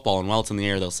hit the golf ball, and while it's in the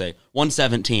air, they'll say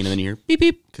 117, and then you hear beep,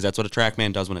 beep, because that's what a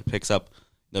TrackMan does when it picks up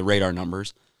the radar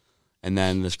numbers. And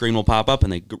then the screen will pop up,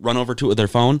 and they run over to it with their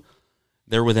phone.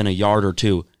 They're within a yard or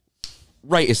two.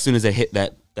 Right as soon as they hit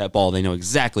that ball, they know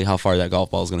exactly how far that golf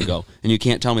ball is going to go. And you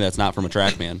can't tell me that's not from a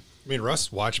TrackMan. I mean,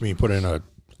 Russ watched me put in a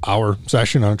hour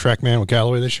session on a TrackMan with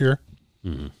Callaway this year.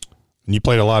 Mm-hmm. And you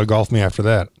played a lot of golf with me after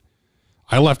that.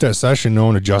 I left that session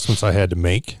knowing adjustments I had to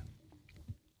make.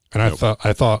 And I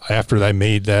thought after I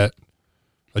made that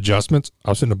adjustments, I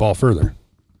was hitting the ball further.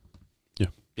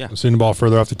 Yeah. I was hitting the ball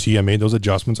further off the tee. I made those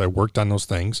adjustments. I worked on those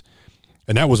things.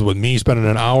 And that was with me spending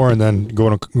an hour and then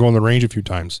going to the range a few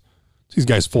times. It's these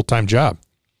guys' full-time job.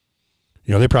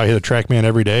 You know, they probably hit a TrackMan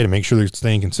every day to make sure they're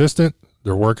staying consistent.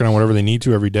 They're working on whatever they need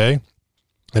to every day.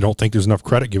 I don't think there's enough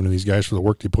credit given to these guys for the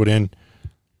work they put in.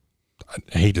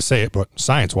 I hate to say it, but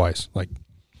science-wise, like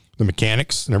the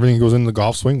mechanics and everything that goes into the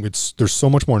golf swing, there's so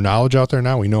much more knowledge out there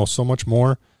now. We know so much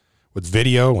more with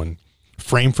video and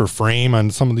frame for frame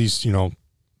on some of these,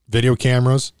 video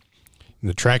cameras and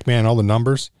the TrackMan, all the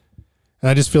numbers. And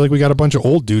I just feel like we got a bunch of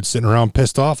old dudes sitting around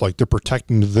pissed off like they're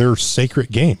protecting their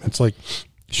sacred game. It's like,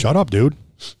 shut up, dude.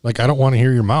 Like, I don't want to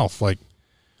hear your mouth. Like,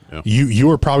 you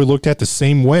were probably looked at the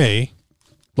same way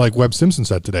like Webb Simpson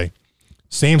said today.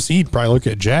 Sam Seed probably looked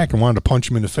at Jack and wanted to punch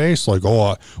him in the face like,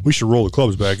 we should roll the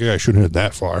clubs back. Yeah, I shouldn't hit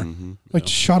that far. Mm-hmm. Like,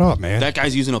 shut up, man. That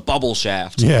guy's using a bubble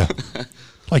shaft. Yeah.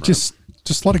 Like, just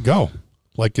let it go.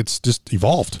 Like, it's just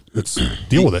evolved. It's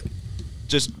deal with it.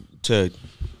 Just to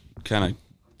kind of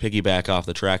piggyback off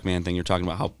the TrackMan thing, you're talking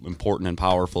about how important and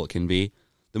powerful it can be.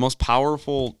 The most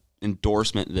powerful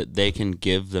endorsement that they can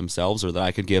give themselves, or that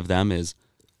I could give them, is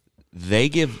they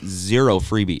give 0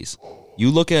 freebies. You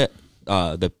look at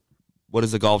what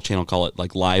does the Golf Channel call it?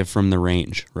 Like live from the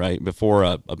range, right? Before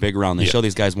a big round, they show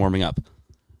these guys warming up.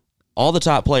 All the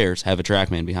top players have a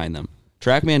TrackMan behind them.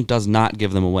 TrackMan does not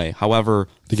give them away. However,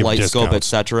 Flight Scope,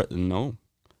 etc. No.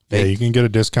 You can get a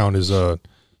discount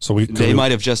they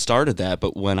might have just started that,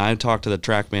 but when I talked to the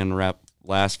TrackMan rep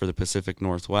last for the Pacific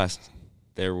Northwest,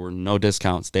 there were no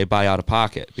discounts. They buy out of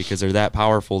pocket because they're that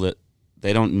powerful that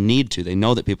they don't need to. They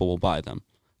know that people will buy them,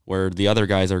 where the other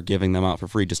guys are giving them out for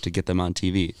free just to get them on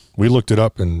TV. We looked it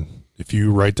up, and if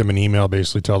you write them an email,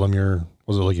 basically tell them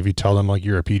if you tell them like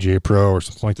you're a PGA Pro or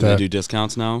something like that. Do they do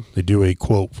discounts now? They do a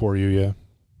quote for you,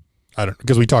 yeah.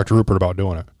 Because we talked to Rupert about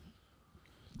doing it.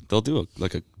 They'll do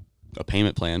a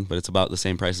payment plan, but it's about the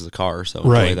same price as a car. So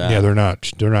right, that. Yeah, they're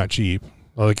not cheap.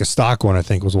 Like a stock one, I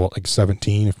think was like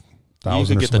 17,000. You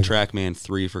could get the TrackMan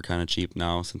 3 for kind of cheap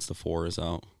now since the 4 is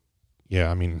out. Yeah,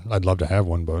 I mean, I'd love to have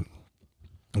one, but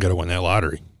I got to win that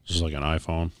lottery. Just like an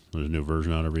iPhone. There's a new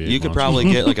version out every 8 months. You could probably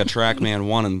get like a TrackMan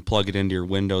 1 and plug it into your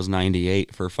Windows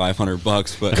 98 for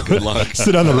 $500, but good luck.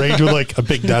 Sit on the range with like a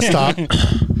big desktop.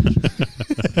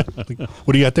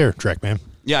 What do you got there, TrackMan?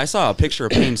 Yeah, I saw a picture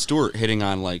of Payne Stewart hitting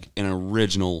on like an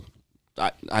original.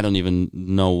 I don't even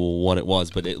know what it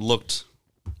was, but it looked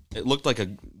like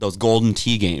those golden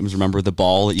tee games. Remember the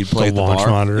ball that you play at the bar?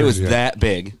 Monitor, it was that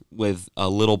big with a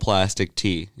little plastic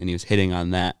tee, and he was hitting on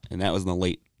that, and that was in the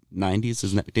late 90s.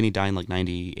 Didn't he die in like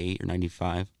 98 or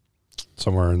 95?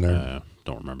 Somewhere in there.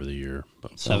 Don't remember the year.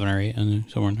 But 7 or 8, and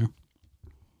somewhere in there.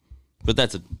 But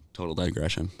that's a total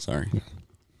digression. Sorry.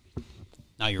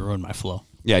 Now you ruined my flow.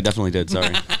 Yeah, I definitely did.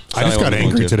 Sorry. I just got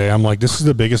angry today. I'm like, this is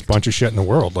the biggest bunch of shit in the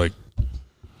world. Like,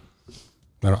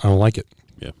 I don't like it.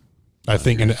 Yeah. I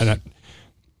think,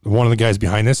 one of the guys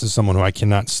behind this is someone who I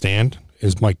cannot stand,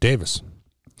 is Mike Davis.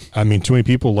 I mean, too many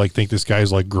people think this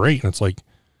guy's like great, and it's like,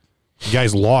 the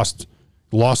guy's lost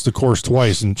the course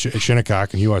twice in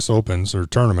Shinnecock and U.S. Opens or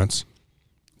tournaments.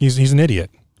 He's an idiot.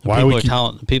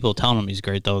 People telling him he's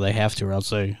great, though. They have to, or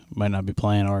else they might not be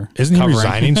playing. Or isn't he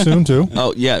resigning soon too?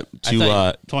 Oh yeah,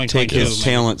 to take his 2022,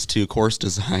 talents to course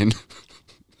design.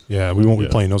 Yeah, we won't be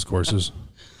playing those courses.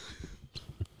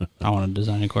 I want to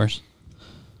design a course.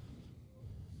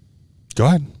 Go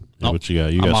ahead. Yeah, what you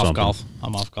got? You I'm got off something. golf.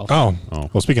 I'm off golf. Oh. Oh.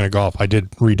 Well, speaking of golf, I did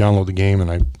re-download the game,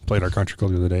 and I played our country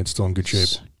club the other day. It's still in good shape.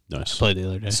 Nice. Played the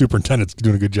other day. Superintendent's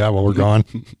doing a good job while we're gone.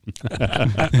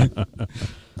 All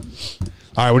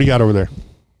right, what do you got over there?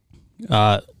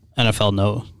 NFL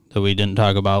note that we didn't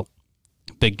talk about.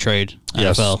 Big trade.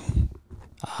 Yes.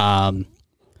 NFL.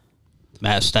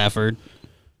 Matt Stafford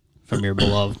from your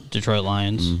beloved Detroit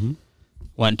Lions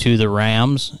went to the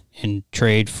Rams in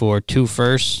trade for 2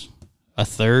 firsts, a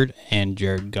third, and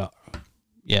Jared Goff.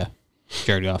 Yeah,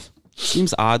 Jared Goff.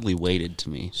 Seems oddly weighted to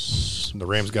me. The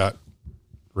Rams got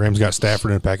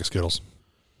Stafford and a pack of Skittles.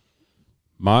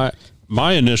 My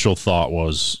initial thought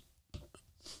was,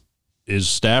 is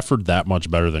Stafford that much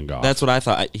better than Goff? That's what I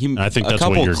thought. I think that's a what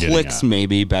couple you're getting clicks at.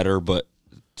 maybe better, but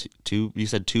two. You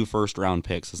said 2 first-round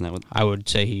picks, isn't that what? I would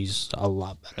say he's a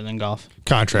lot better than Goff.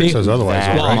 Contract says otherwise,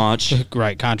 That though, right? much.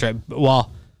 Right, contract.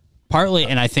 Well, partly,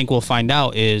 and I think we'll find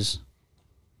out, is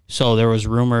so there was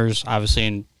rumors, obviously,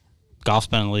 in Goff's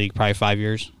been in the league probably 5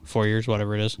 years, 4 years,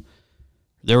 whatever it is.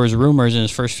 There was rumors in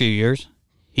his first few years.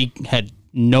 He had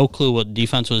no clue what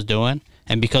defense was doing,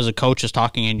 and because a coach is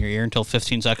talking in your ear until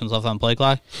 15 seconds left on play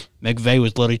clock, McVay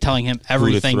was literally telling him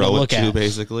everything to throw it look to, at.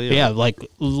 basically, or- Yeah, like,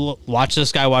 watch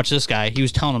this guy, watch this guy. He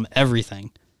was telling him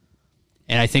everything.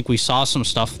 And I think we saw some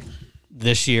stuff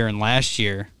this year and last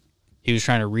year. He was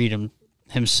trying to read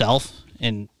himself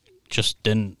and just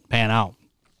didn't pan out.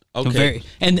 Okay.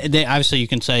 And they, obviously you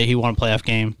can say he won a playoff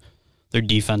game. Their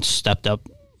defense stepped up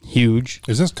huge.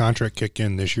 Is this contract kick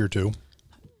in this year, too?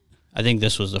 I think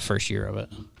this was the first year of it.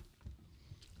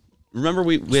 Remember,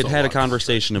 we had a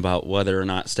conversation about whether or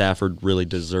not Stafford really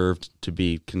deserved to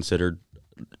be considered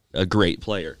a great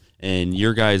player. And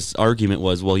your guys' argument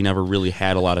was, well, he never really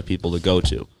had a lot of people to go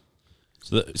to.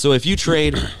 So if you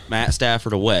trade Matt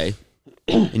Stafford away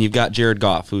and you've got Jared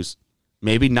Goff, who's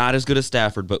maybe not as good as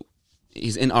Stafford, but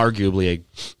he's inarguably a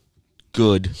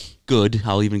good,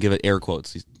 I'll even give it air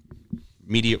quotes, he's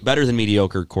better than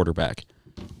mediocre quarterback.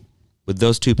 With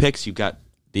those 2 picks, you've got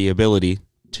the ability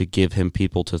to give him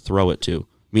people to throw it to,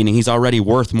 meaning he's already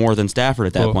worth more than Stafford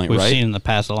at that point, We've right? seen in the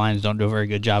past the Lions don't do a very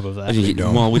good job of that.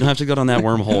 Well, we don't have to go down that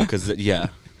wormhole because,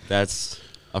 that's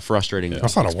a frustrating.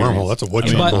 That's not a wormhole. That's a wood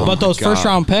But those God. first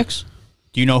round picks,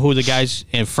 do you know who the guys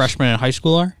in freshmen in high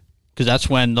school are? Because that's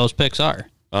when those picks are.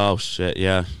 Oh shit,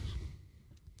 yeah.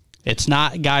 It's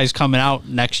not guys coming out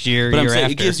next year, But I'm year saying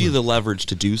after. it gives you the leverage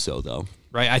to do so, though.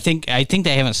 Right. I think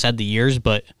they haven't said the years,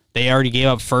 but they already gave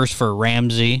up first for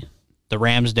Ramsey. The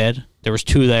Rams did. There was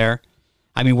 2 there.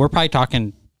 I mean, we're probably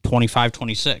talking 25,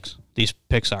 26. These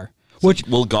picks are. Which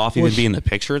Will Goff even be in the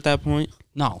picture at that point?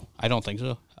 no, I don't think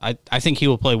so. I think he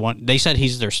will play one. They said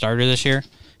he's their starter this year,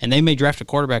 and they may draft a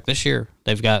quarterback this year.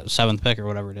 They've got 7th pick or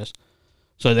whatever it is.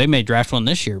 So they may draft one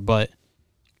this year, but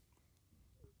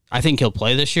I think he'll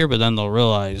play this year, but then they'll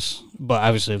realize, but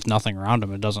obviously if nothing around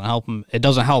him, it doesn't help him. It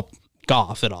doesn't help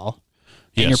Goff at all.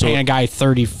 And you're paying a guy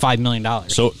 $35 million.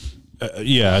 So,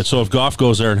 so if Goff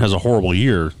goes there and has a horrible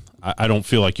year, I don't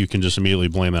feel like you can just immediately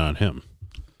blame that on him.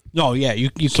 No, yeah, you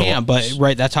can't, but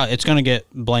right, that's how it's going to get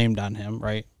blamed on him,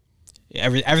 right?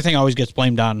 Everything always gets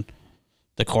blamed on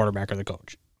the quarterback or the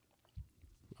coach.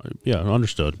 Yeah,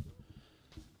 understood.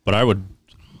 But I would,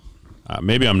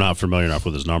 maybe I'm not familiar enough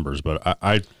with his numbers, but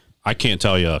I can't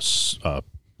tell you a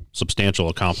substantial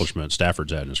accomplishment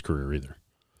Stafford's had in his career either.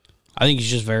 I think he's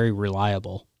just very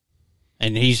reliable,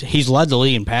 and he's led the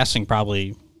league in passing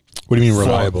probably. What do you mean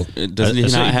reliable? Doesn't he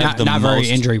not have the not most? very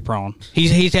injury prone.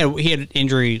 He had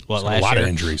injury last year. A lot of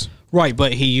injuries. Right,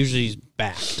 but he usually is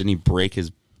back. Didn't he break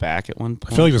his back at one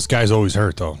point? I feel like this guy's always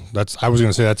hurt, though. I was going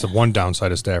to say that's the one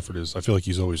downside of Stafford is I feel like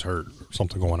he's always hurt.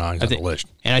 Something going on. He's on the list.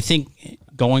 And I think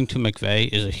going to McVay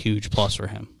is a huge plus for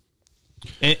him.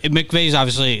 McVay's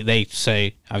obviously, they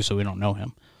say, obviously we don't know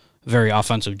him, very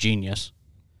offensive genius.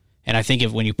 And I think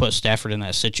when you put Stafford in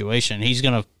that situation, he's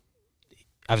going to,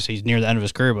 obviously he's near the end of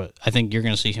his career, but I think you're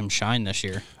going to see him shine this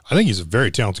year. I think he's a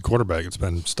very talented quarterback. It's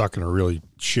been stuck in a really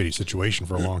shitty situation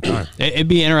for a long time. It'd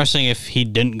be interesting if he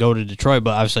didn't go to Detroit,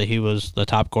 but obviously he was the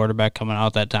top quarterback coming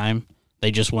out that time. They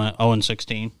just went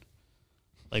 0-16.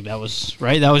 Like that was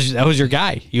right. That was your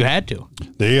guy. You had to.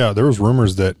 There was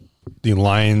rumors that the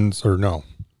Lions, or no,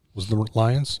 was it the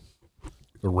Lions?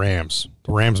 The Rams.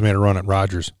 The Rams made a run at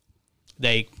Rodgers.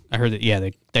 I heard that.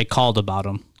 Yeah, they called about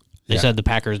him. They said the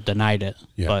Packers denied it.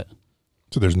 Yeah. But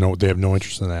So they have no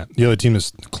interest in that. The other team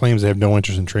that claims they have no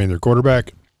interest in training their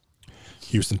quarterback,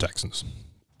 Houston Texans.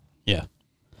 yeah,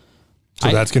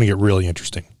 So that's going to get really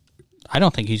interesting. I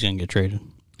don't think he's going to get traded.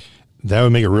 That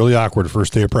would make it really awkward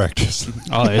first day of practice.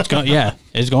 Oh, it's going. Yeah,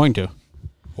 it's going to.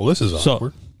 Well, this is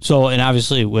awkward. So, and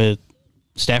obviously with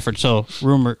Stafford. So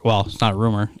rumor. Well, it's not a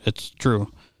rumor. It's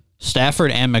true.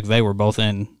 Stafford and McVay were both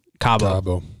in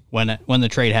Cabo. when the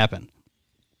trade happened.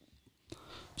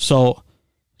 So,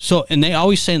 and they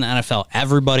always say in the NFL,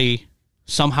 everybody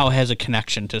somehow has a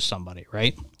connection to somebody,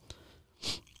 right?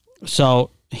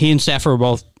 So he and Stafford were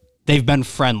both, they've been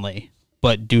friendly,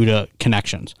 but due to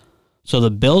connections. So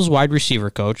the Bills wide receiver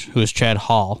coach, who is Chad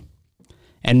Hall,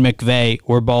 and McVay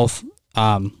were both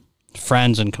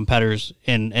friends and competitors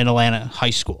in Atlanta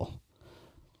high school.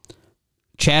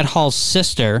 Chad Hall's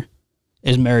sister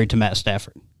is married to Matt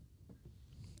Stafford.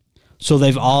 So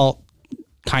they've all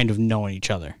kind of known each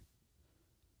other.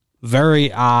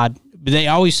 Very odd. But they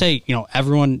always say,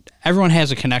 everyone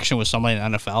has a connection with somebody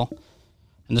in the NFL.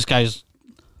 And this guy's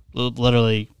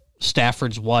literally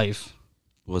Stafford's wife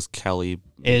was Kelly.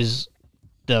 Is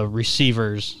the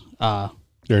receivers. Their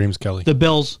name's Kelly. The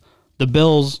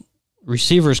Bills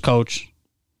receivers coach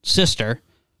sister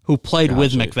who played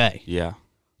with McVay. Yeah.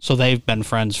 So they've been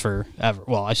friends forever.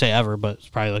 Well, I say ever, but it's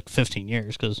probably like 15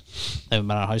 years because they haven't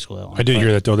been out of high school that long. I did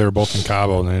hear that, though. They were both in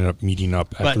Cabo and they ended up meeting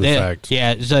up after the fact.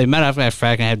 Yeah, so they met after the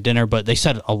fact and had dinner, but they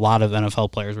said a lot of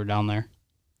NFL players were down there.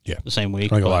 Yeah. The same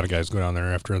week. I think a lot of guys go down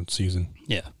there after the season.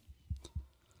 Yeah.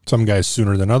 Some guys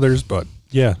sooner than others, but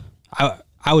yeah.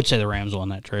 I would say the Rams won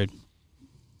that trade.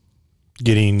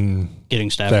 Getting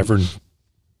Stafford.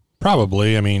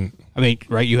 Probably. I mean,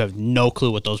 right? You have no clue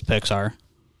what those picks are.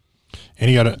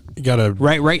 And you gotta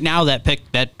right now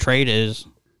that trade is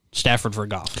Stafford for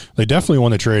Goff. They definitely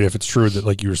won the trade if it's true that,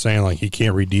 like you were saying, like he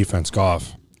can't read defense,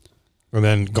 Goff. And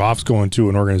then Goff's going to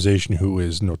an organization who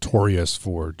is notorious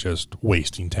for just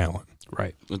wasting talent.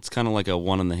 Right. It's kind of like a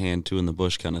one in the hand, two in the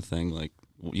bush kind of thing. Like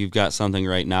you've got something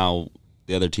right now,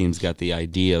 the other team's got the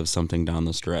idea of something down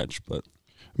the stretch, but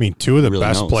two of the really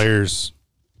best knows. players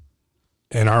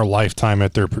in our lifetime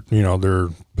at their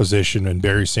position, and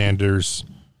Barry Sanders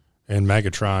and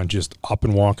Megatron just up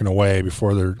and walking away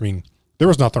before there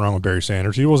was nothing wrong with Barry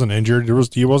Sanders. He wasn't injured.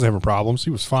 He wasn't having problems. He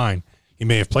was fine. He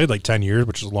may have played like 10 years,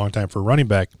 which is a long time for a running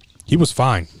back. He was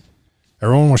fine.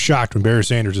 Everyone was shocked when Barry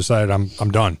Sanders decided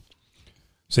I'm done.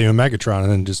 Same with Megatron,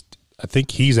 and then I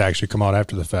think he's actually come out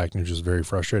after the fact and was just very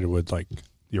frustrated with like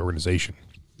the organization.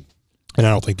 And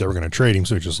I don't think they were going to trade him,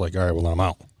 so he's just like, all right, we'll let him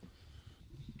out.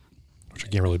 Which I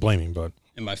can't really blame him, but.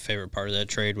 And my favorite part of that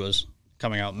trade was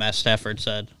coming out. Matt Stafford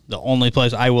said, the only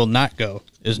place I will not go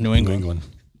is New England.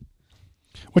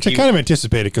 Which I kind of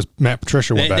anticipated because Matt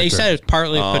Patricia went back there. They said it's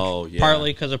partly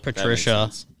because of That makes Patricia.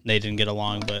 sense. They didn't get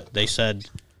along, but they said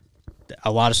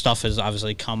a lot of stuff has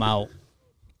obviously come out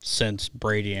since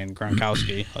Brady and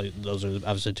Gronkowski. Those are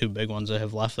obviously two big ones that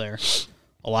have left there.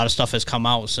 A lot of stuff has come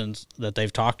out since that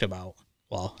they've talked about.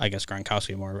 Well, I guess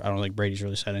Gronkowski more. I don't think Brady's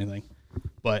really said anything.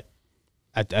 But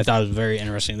I thought it was very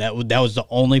interesting. That was the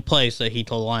only place that he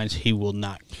told the Lions he will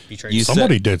not be traded.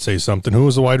 Somebody did say something. Who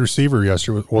was the wide receiver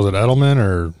yesterday? Was it Edelman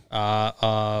or?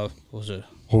 What was it?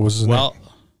 What was his name?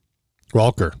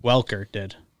 Welker. Welker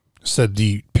did. Said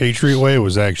the Patriot way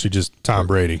was actually just Tom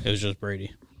Brady. It was just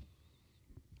Brady.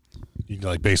 You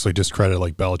basically discredit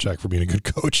Belichick for being a good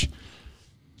coach.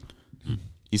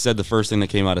 He said the first thing that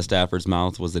came out of Stafford's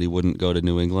mouth was that he wouldn't go to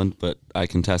New England, but I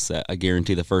contest that. I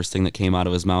guarantee the first thing that came out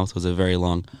of his mouth was a very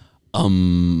long,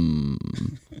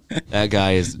 That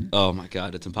guy is, oh my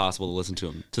God, it's impossible to listen to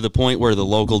him. To the point where the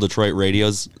local Detroit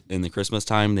radios in the Christmas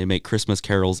time, they make Christmas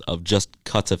carols of just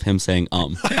cuts of him saying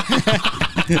That's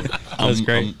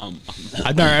great.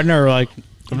 I've never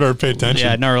paid attention.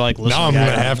 Yeah, I've never listened. Now I'm going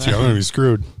to have to. I'm going to be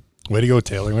screwed. Way to go,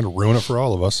 Taylor. I'm going to ruin it for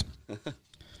all of us.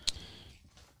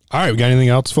 All right, we got anything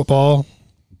else? Football?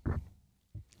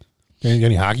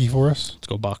 Any hockey for us? Let's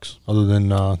go Bucks. Other than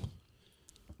the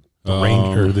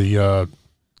the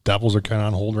Devils are kind of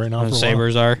on hold right now. The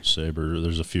Sabres are. Sabres.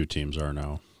 There's a few teams are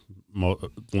now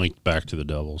linked back to the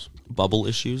Devils. bubble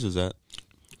issues. Is that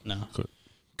No.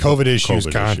 COVID issues,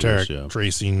 COVID contact issues, yeah.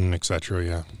 tracing,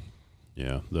 etc.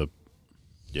 Yeah.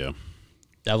 Yeah.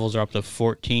 Devils are up to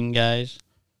 14 guys,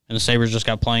 and the Sabres just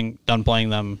got done playing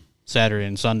them Saturday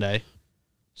and Sunday.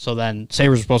 So then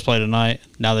Sabres were supposed to play tonight.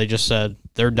 Now they just said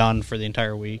they're done for the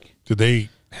entire week. Did they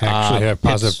actually have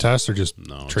positive tests or just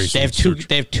No, tracing?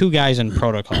 They have two guys in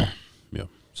protocol. Yeah.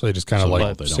 So they just kind of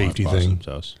They don't safety have thing.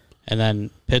 positive tests. And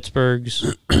then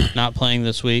Pittsburgh's not playing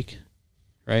this week,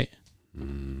 right?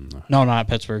 No, not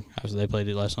Pittsburgh. Obviously, they played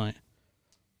it last night.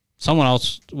 Someone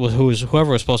else,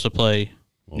 whoever was supposed to play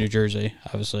New Jersey,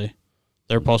 obviously,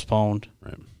 they're postponed.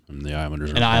 Right. And the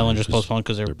Islanders. And the Islanders postponed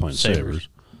because they're playing Sabres. Sabres.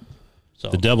 So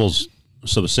The Devils.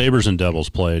 So the Sabres and Devils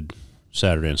played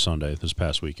Saturday and Sunday this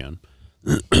past weekend.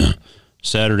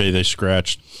 Saturday they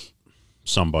scratched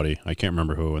somebody, I can't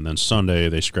remember who, and then Sunday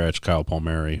they scratched Kyle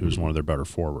Palmieri, who's one of their better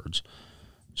forwards.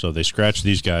 So they scratched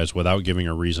these guys without giving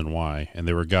a reason why, and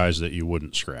they were guys that you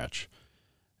wouldn't scratch.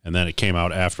 And then it came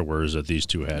out afterwards that these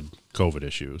two had COVID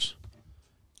issues.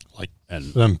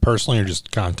 And them personally or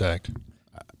just contact?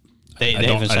 They I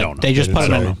don't know. They just put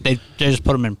them know. in. They just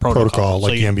put them in protocol.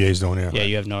 Like So the NBA's doing, yeah. Yeah,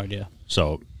 you have no idea.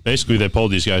 So basically they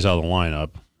pulled these guys out of the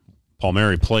lineup.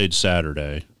 Palmieri played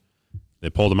Saturday. They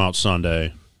pulled him out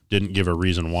Sunday. Didn't give a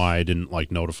reason why. Didn't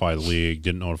notify the league.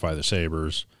 Didn't notify the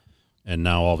Sabres. And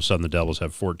now all of a sudden the Devils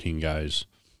have 14 guys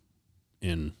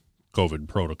in COVID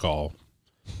protocol.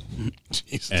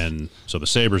 And so the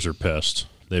Sabres are pissed.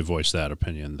 They voiced that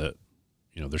opinion that,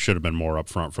 there should have been more up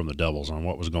front from the Devils on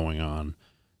what was going on.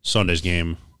 Sunday's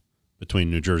game between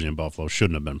New Jersey and Buffalo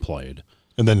shouldn't have been played.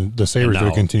 And then the Sabres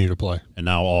will continue to play. And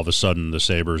now all of a sudden the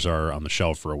Sabres are on the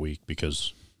shelf for a week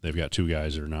because they've got two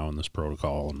guys that are now in this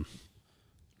protocol and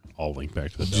all linked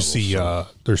back to the Devils. Did you see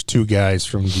there's two guys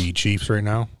from the Chiefs right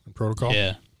now in protocol?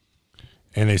 Yeah.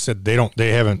 And they said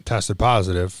they haven't tested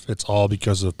positive. It's all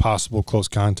because of possible close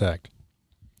contact.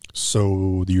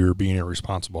 So you're being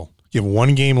irresponsible. You have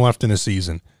one game left in the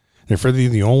season. And if they're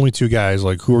the only two guys,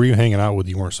 who are you hanging out with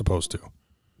you weren't supposed to?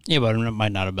 Yeah, but it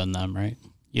might not have been them, right?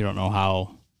 You don't know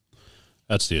how.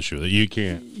 That's the issue that you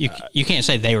can't. You can't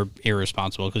say they were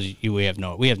irresponsible because we have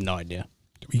no idea.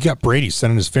 You got Brady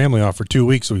sending his family off for 2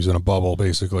 weeks, so he's in a bubble,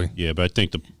 basically. Yeah, but I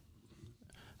think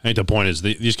the point is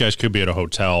these guys could be at a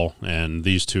hotel, and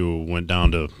these two went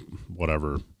down to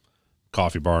whatever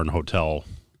coffee bar and hotel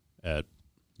at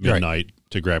midnight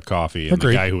to grab coffee, and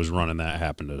Agreed. the guy who was running that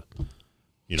happened to,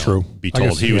 True. be I told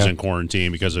guess, he was yeah. in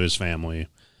quarantine because of his family.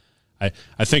 I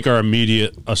think our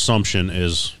immediate assumption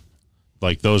is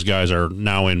those guys are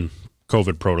now in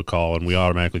COVID protocol, and we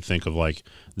automatically think of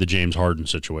the James Harden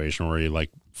situation where he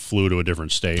flew to a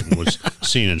different state and was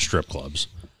seen in strip clubs.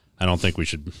 I don't think we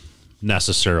should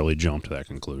necessarily jump to that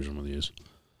conclusion with these.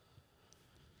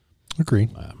 Agreed.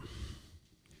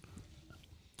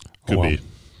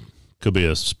 Could be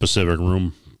a specific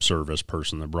room service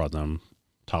person that brought them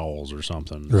towels or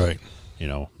something. Right.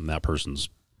 And that person's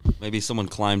Maybe someone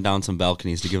climbed down some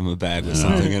balconies to give him a bag with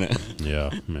something in it.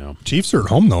 yeah. Chiefs are at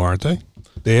home, though, aren't they?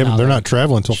 They're not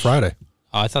traveling until Friday.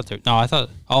 I saw something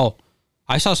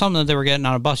that they were getting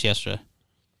on a bus yesterday.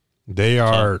 They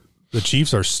are the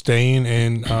Chiefs are staying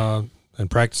in and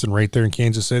practicing right there in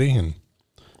Kansas City, and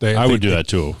I would do that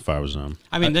too if I was them.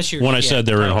 I mean, this year When I said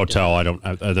they were in a hotel, I don't.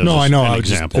 No, I know. An It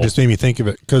example. just made me think of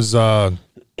it because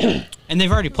and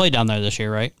they've already played down there this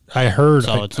year, right? I heard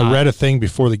So it's I not- read a thing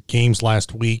before the games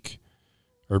last week,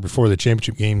 or before the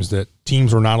championship games, that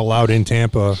teams were not allowed in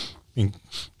Tampa. I mean,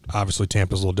 obviously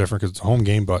Tampa's a little different because it's a home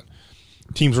game, but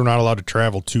teams were not allowed to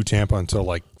travel to Tampa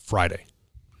until Friday.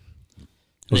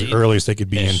 It was the earliest they could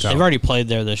be in town. They've already played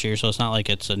there this year, so it's not like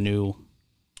it's a new.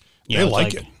 They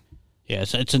like it. Yeah,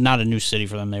 it's not a new city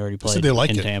for them. They already played Said they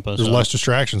like in it. Tampa. There's so. less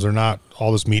distractions. They're not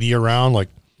all this media around.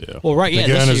 Well, right, They yeah.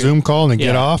 get this on a year- Zoom call and they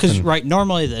get off. Because and-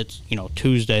 normally that's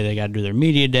Tuesday they got to do their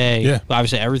media day. Yeah. But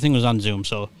obviously everything was on Zoom,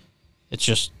 so it's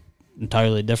just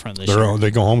entirely different this year. They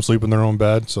go home, sleep in their own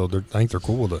bed, so I think they're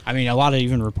cool with it. I mean, a lot of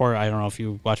even report. I don't know if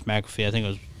you watched McAfee. I think it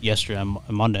was yesterday on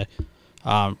Monday.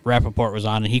 Rappaport was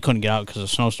on, and he couldn't get out because of a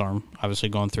snowstorm, obviously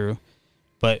going through.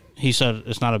 But he said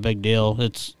it's not a big deal.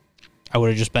 I would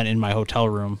have just been in my hotel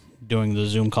room doing the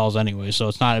Zoom calls anyway, so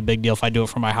it's not a big deal if I do it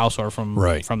from my house or from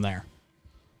there.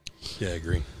 Yeah, I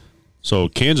agree. So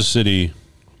Kansas City,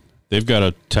 they've got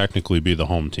to technically be the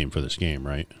home team for this game,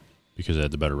 right? Because they had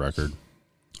the better record. Is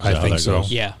I that how think that so.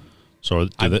 goes? Yeah, So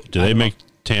do I they don't make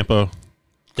Tampa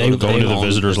they go into the own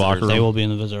visitors' visitors. locker room? They will be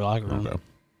in the visitor locker room. Okay.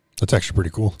 That's actually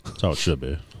pretty cool. That's how it should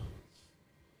be.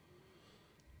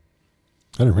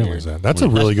 I didn't realize that. That's a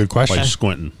really good question. Like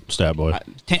squinting, stat boy.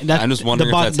 I'm just wondering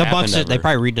if that's the happened Bucks. They ever.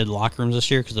 probably redid the locker rooms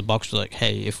this year because the Bucks were like,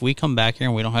 "Hey, if we come back here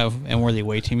and we don't have and we're the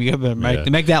away team, you got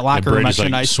to make that locker room Brady's extra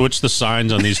like, nice." switch the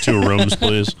signs on these two rooms,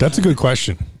 please. That's a good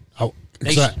question.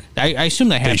 I assume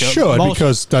they have They to. should,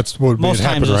 because that's what most would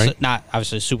happen, times right? it's not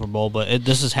obviously Super Bowl, but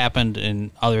this has happened in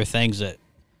other things that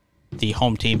the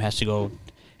home team has to go.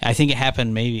 I think it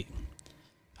happened maybe.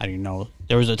 I don't even know.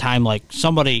 There was a time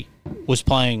somebody was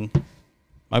playing.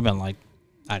 I've been I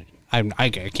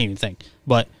can't even think,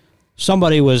 but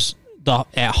somebody was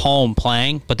at home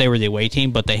playing, but they were the away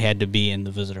team, but they had to be in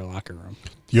the visitor locker room.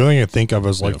 The only thing I think of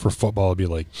is for football, it'd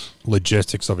be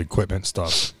logistics of equipment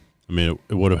stuff. I mean,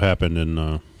 it would have happened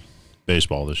in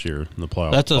baseball this year in the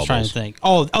playoffs. That's what I was trying to think.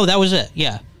 Oh, that was it.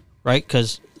 Yeah, right.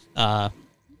 Because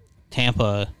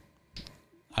Tampa.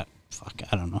 I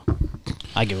don't know.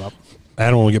 I give up.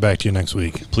 Adam will get back to you next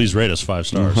week. Please rate us 5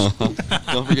 stars.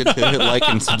 Don't forget to hit like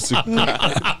and subscribe.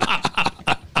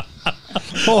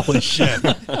 Holy shit.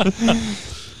 All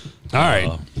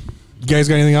right. You guys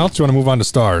got anything else? Do you want to move on to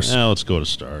stars? Yeah, let's go to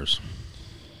stars.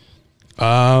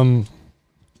 I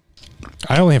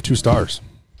only have 2 stars.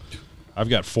 I've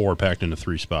got 4 packed into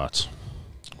 3 spots.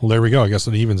 Well, there we go. I guess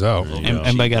it evens out. There you go.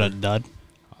 Anybody got a dud?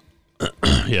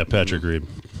 Yeah, Patrick Reed.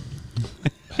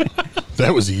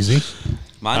 That was easy.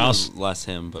 Mine was less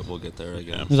him, but we'll get there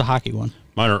again. There's a hockey one.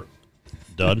 Mine are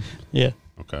dud. Yeah.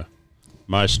 Okay.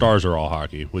 My stars are all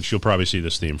hockey, which you'll probably see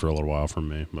this theme for a little while from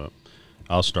me, but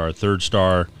I'll start. 3rd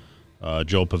star,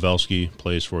 Joe Pavelski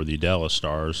plays for the Dallas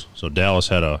Stars. So Dallas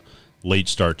had a late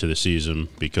start to the season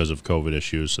because of COVID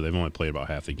issues, so they've only played about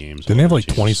half the games. Didn't they have like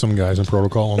 20-some guys in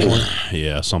protocol on one?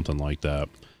 Yeah, something like that.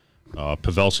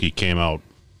 Pavelski came out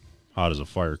hot as a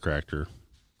firecracker.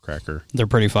 They're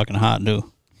pretty fucking hot,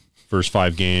 too. First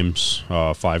 5 games,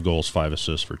 5 goals, 5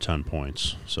 assists for 10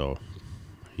 points. So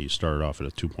he started off at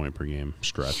a 2-point per game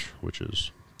stretch, which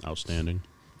is outstanding.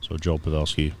 So Joe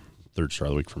Pavelski, 3rd star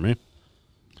of the week for me.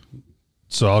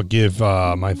 So I'll give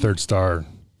my 3rd star.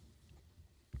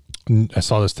 I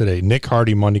saw this today. Nick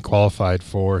Hardy Monday qualified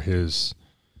for his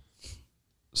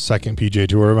 2nd PGA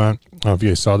Tour event. I don't know if you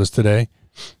guys saw this today.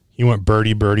 He went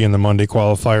birdie in the Monday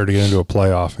qualifier to get into a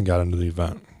playoff and got into the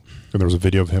event. And there was a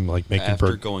video of him like making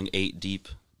After going 8 deep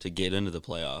to get into the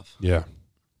playoff. Yeah.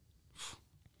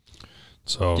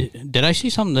 So Did I see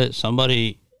something that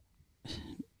somebody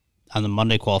on the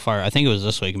Monday qualifier, I think it was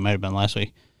this week, it might have been last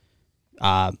week,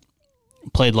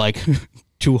 played like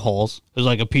 2 holes. It was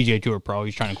like a PGA Tour pro.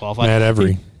 He's trying to qualify. Matt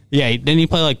Every. Didn't he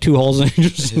play like 2 holes and he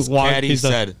just His walked?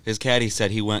 caddy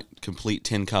said he went complete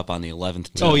tin cup on the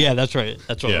 11th tee. Oh yeah, that's right.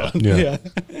 That's what. Yeah. It was. Yeah.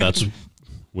 That's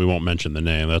we won't mention the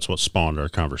name. That's what spawned our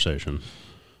conversation.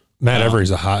 Matt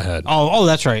Every's a hothead. Oh,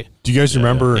 that's right. Do you guys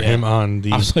remember him on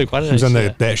the? I was like, why did he was I on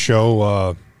say that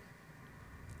show,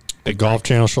 the Golf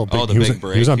Channel show. Oh, the he was, Big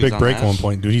Break. He was on He was Big on Break that? at one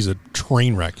point. Dude, he's a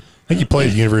train wreck. I think he played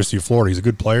at the University of Florida. He's a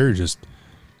good player. Just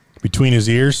between his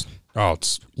ears,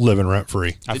 it's living rent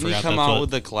free. I Didn't he forgot come that's out what-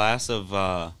 with the class of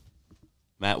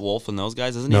Matt Wolf and those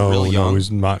guys? Isn't he No, really young?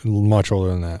 he's not much older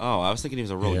than that. Oh, I was thinking he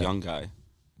was a real Yeah. young guy.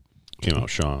 Came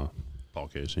out Paul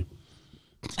Casey.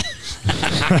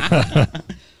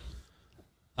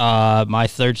 My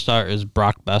 3rd star is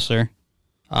Brock Besser.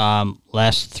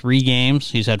 Last 3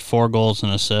 games, he's had 4 goals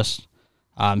and assists.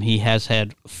 He has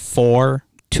had 4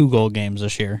 2-goal games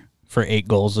this year for 8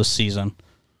 goals this season,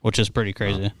 which is pretty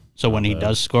crazy. So when he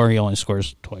does score, he only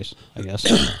scores twice, I guess.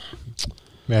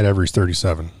 Matt Every's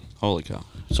 37. Holy cow.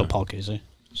 So Paul Casey.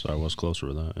 So I was closer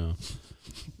with that,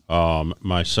 yeah.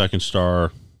 My 2nd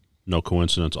star, no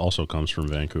coincidence, also comes from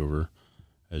Vancouver,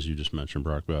 as you just mentioned,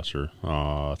 Brock Besser.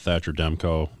 Thatcher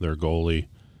Demko, their goalie.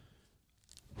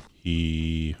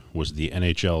 He was the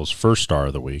NHL's 1st star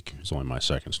of the week. He's only my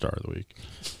 2nd star of the week.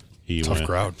 He Tough went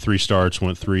crowd. 3 starts,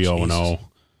 went 3-0-0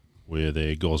 with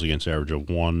a goals against average of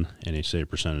 1 and a save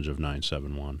percentage of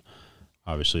 .971.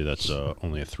 Obviously, that's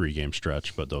only a 3-game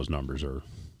stretch, but those numbers are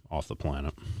off the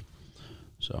planet.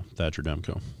 So, Thatcher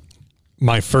Demko.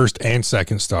 My 1st and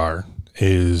 2nd star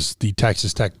is the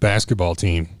Texas Tech basketball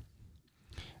team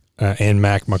and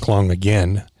Mac McClung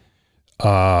again.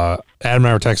 Adam and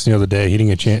I were texting the other day. He didn't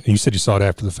get a chance. You said you saw it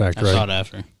after the fact, I right? saw it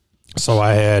after. So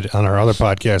I had on our other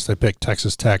podcast, I picked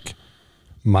Texas Tech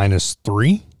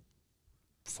 -3,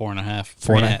 4.5.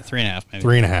 4.5. 3.5, maybe.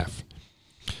 3.5.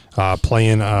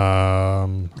 Playing,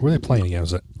 who were they playing again?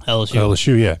 Was it LSU.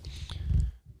 LSU? Yeah.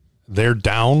 They're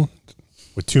down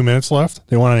with 2 minutes left.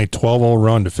 They went on a 12-0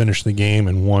 run to finish the game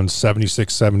and won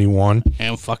 76-71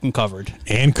 And fucking covered.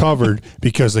 and covered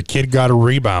because the kid got a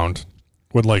rebound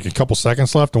with like a couple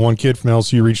seconds left, and one kid from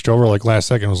LSU reached over like last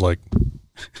second and was like,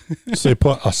 so they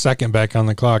put a second back on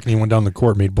the clock, and he went down the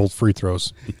court and made both free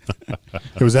throws.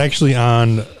 It was actually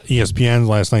on ESPN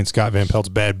last night, Scott Van Pelt's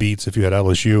Bad Beats, if you had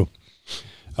LSU.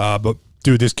 But,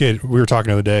 dude, this kid, we were talking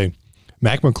the other day,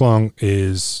 Mac McClung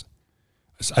is,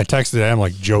 I texted Adam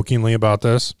like jokingly about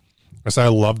this. I said, I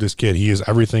love this kid. He is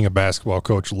everything a basketball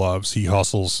coach loves. He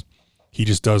hustles. He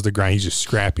just does the grind. He's just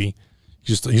scrappy.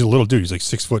 He's a little dude. He's like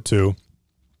 6'2".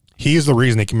 He is the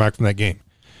reason they came back from that game.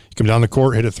 He came down the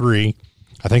court, hit a 3.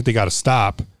 I think they got a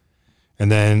stop.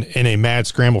 And then in a mad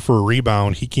scramble for a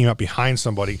rebound, he came up behind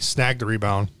somebody, snagged the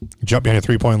rebound, jumped behind a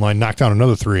 3-point line, knocked down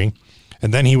another 3.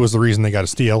 And then he was the reason they got a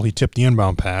steal. He tipped the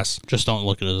inbound pass. Just don't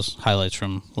look at his highlights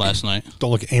from last night.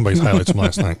 Don't look at anybody's highlights from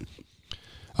last night.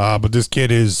 But this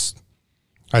kid is,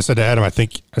 I said to Adam, I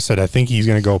think he's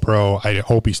going to go pro. I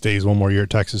hope he stays one more year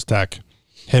at Texas Tech.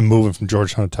 Him moving from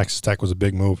Georgetown to Texas Tech was a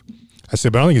big move. I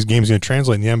said, but I don't think his game's going to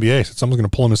translate in the NBA. I said, someone's going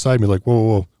to pull him aside and be like,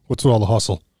 whoa, what's with all the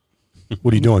hustle?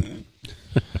 What are you doing?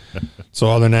 So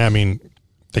other than that, I mean,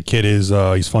 the kid is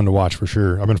he's fun to watch for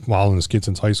sure. I've been following this kid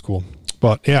since high school.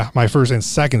 But, yeah, my first and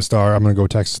second star, I'm going to go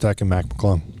Texas Tech and Mac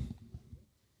McClung.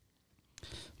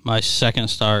 My second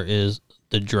star is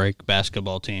the Drake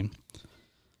basketball team.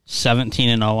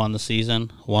 17-0 on the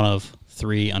season, one of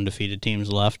 3 undefeated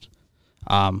teams left.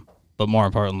 But more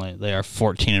importantly, they are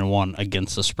 14-1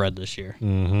 against the spread this year.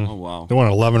 Mm-hmm. Oh, wow. They won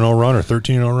an 11-0 run or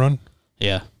 13-0 run?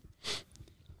 Yeah.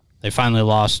 They finally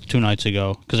lost 2 nights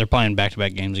ago because they're playing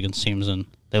back-to-back games against teams, and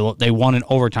they won in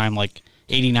overtime like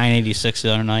 89-86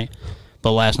 the other night,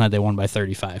 but last night they won by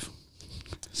 35.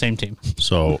 Same team.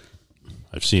 So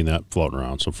I've seen that floating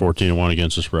around. So 14-1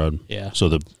 against the spread. Yeah. So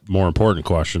the more important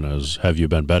question is, have you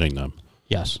been betting them?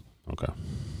 Yes. Okay.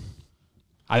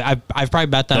 I've probably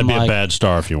bet them That'd be like a bad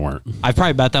star if you weren't. I've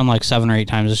probably bet them like 7 or 8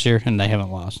 times this year, and they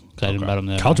haven't lost because I didn't bet them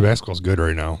the other College night. basketball's good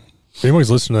right now. If anybody's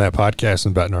listening to that podcast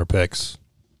and betting our picks,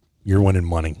 you're winning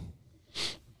money.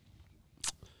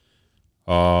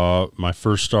 My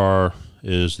first star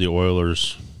is the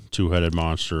Oilers' two-headed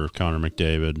monster, Connor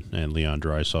McDavid and Leon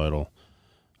Draisaitl.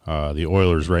 The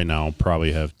Oilers right now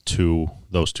probably have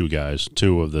those two guys,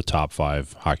 2 of the top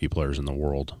 5 hockey players in the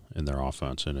world in their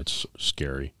offense, and it's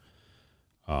scary.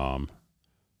 The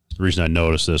reason I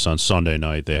noticed this, on Sunday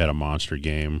night, they had a monster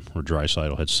game where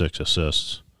Draisaitl had 6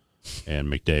 assists and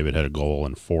McDavid had a goal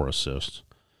and 4 assists.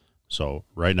 So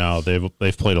right now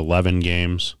they've played 11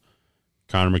 games.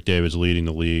 Connor McDavid's leading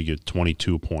the league at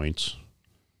 22 points,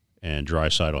 and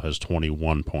Draisaitl has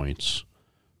 21 points.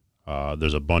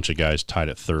 There's a bunch of guys tied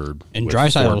at third. And with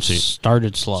Draisaitl 14.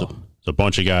 started slow. So there's a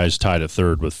bunch of guys tied at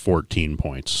third with 14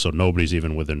 points, so nobody's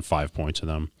even within 5 points of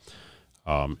them.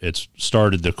 It's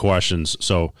started the questions.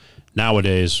 So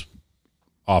nowadays,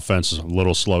 offense is a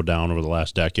little slowed down over the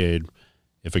last decade.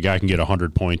 If a guy can get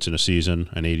 100 points in a season,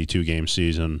 an 82-game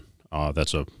season,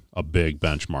 that's a big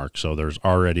benchmark. So there's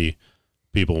already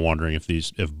people wondering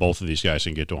if both of these guys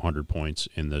can get to 100 points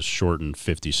in this shortened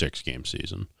 56-game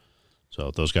season.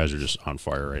 So those guys are just on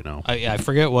fire right now. I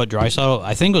forget what Draisaitl.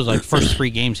 I think it was like first 3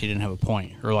 games he didn't have a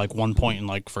point, or like 1 point in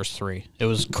like first 3. It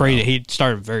was crazy. He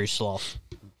started very slow.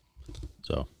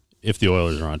 So if the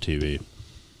Oilers are on TV,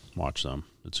 watch them.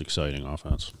 It's exciting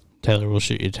offense. Taylor will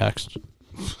shoot you a text.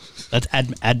 That's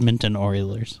Edmonton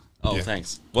Oilers. Oh, Yeah.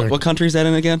 thanks. What country is that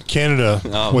in again? Canada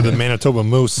Oh, with okay. the Manitoba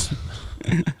Moose.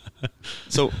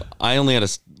 So I only had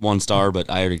 1 star, but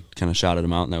I already kind of shouted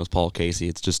him out, and that was Paul Casey.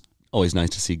 It's just always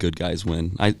nice to see good guys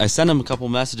win. I sent him a couple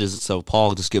messages, so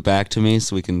Paul, just get back to me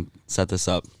so we can set this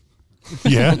up.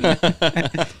 Yeah.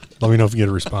 Let me know if you get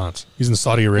a response. He's in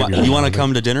Saudi Arabia. You want to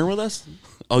come to dinner with us?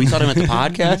 Oh, you thought I meant the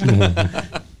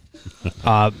podcast?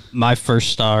 My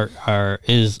first star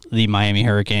is the Miami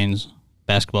Hurricanes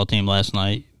basketball team. Last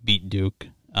night beat Duke.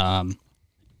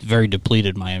 Very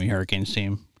depleted Miami Hurricanes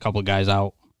team. A couple guys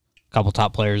out, a couple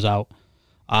top players out.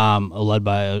 Led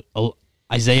by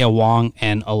Isaiah Wong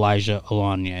and Elijah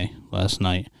Alonier last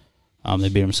night. They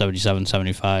beat them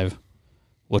 77-75,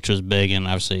 which was big and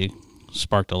obviously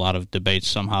sparked a lot of debates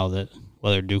somehow that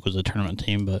whether Duke was a tournament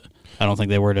team, but I don't think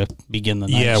they were to begin the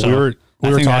night. Yeah, so we were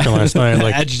talking last night.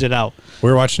 Like, edged it out. we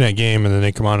were watching that game, and then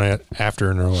they come on after,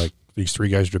 and they're like, these 3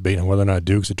 guys are debating whether or not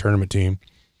Duke's a tournament team.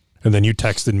 And then you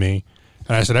texted me,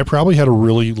 and I said, I probably had a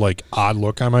really, like, odd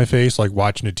look on my face, like,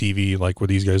 watching the TV, like, with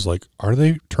these guys, like, are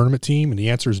they a tournament team? And the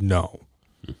answer is no.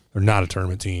 They're not a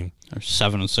tournament team. They're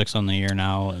 7-6 on the year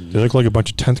now, and They look like a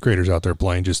bunch of 10th graders out there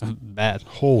playing just, bad.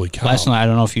 holy cow. Last night, I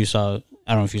don't know if you saw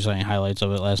any highlights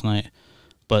of it last night,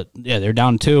 but yeah, they're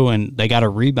down 2 and they got a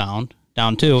rebound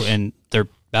down 2, and their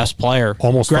best player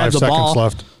Almost 5 grabbed the seconds ball.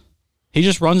 left. He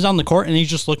just runs down the court and he's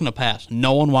just looking to pass.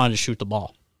 No one wanted to shoot the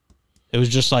ball. It was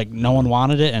just like no one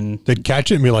wanted it, and They'd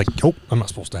catch it and be like, oh, I'm not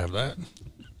supposed to have that.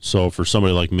 So for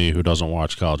somebody like me who doesn't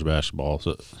watch college basketball,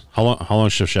 so how long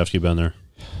has Krzyzewski been there?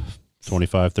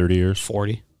 25, 30 years?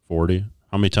 40, 40?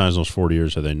 How many times in those 40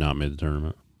 years have they not made the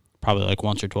tournament? probably like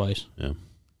once or twice. Yeah.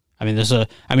 I mean,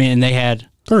 and they had.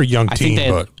 They're a young I team, think they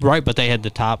but had, right, but they had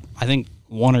the top. I think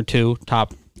 1 or 2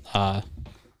 top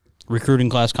recruiting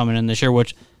class coming in this year,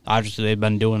 which obviously they've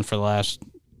been doing for the last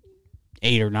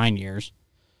 8 or 9 years,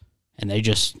 and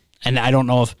I don't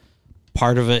know if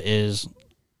part of it is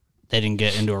they didn't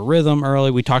get into a rhythm early.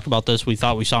 We talked about this. We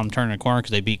thought we saw them turn a corner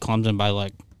because they beat Clemson by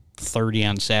like 30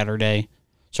 on Saturday.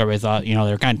 So everybody thought, they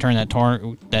were kind of turning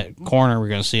that corner. We're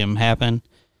going to see them happen.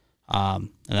 And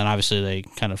then obviously they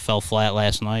kind of fell flat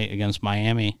last night against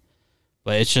Miami.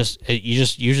 But it's just you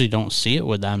just usually don't see it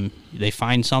with them. They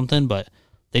find something, but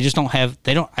they just don't have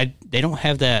they don't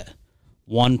have that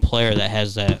one player that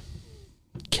has that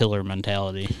killer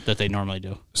mentality that they normally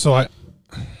do. So I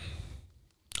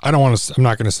don't want to. I'm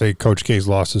not going to say Coach K's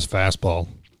lost his fastball,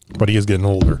 but he is getting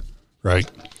older, right?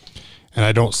 And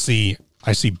I see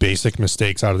basic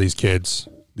mistakes out of these kids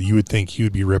that you would think he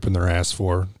would be ripping their ass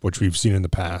for, which we've seen in the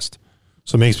past.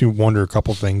 So it makes me wonder a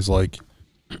couple things like,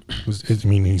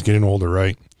 he's getting older,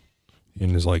 right?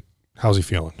 And is like, how's he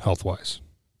feeling health-wise?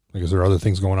 Like, is there other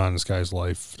things going on in this guy's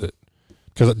life that,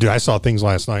 because, dude, I saw things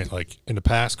last night, like, in the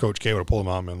past, Coach K would have pulled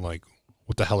him out and been like,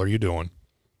 what the hell are you doing?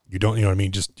 You don't, you know what I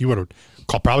mean? Just, you would have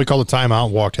probably called a timeout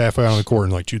and walked halfway out on the court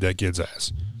and, like, chewed that kid's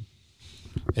ass.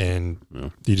 And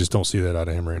you just don't see that out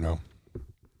of him right now.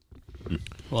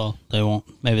 Well,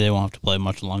 maybe they won't have to play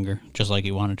much longer, just like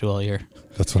he wanted to all year.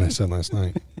 That's what I said last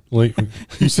night. Like,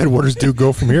 you said, where does Duke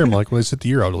go from here? I'm like, well, they sit the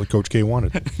year out like Coach K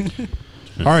wanted.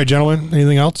 All right, gentlemen,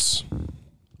 anything else?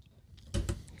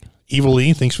 Evil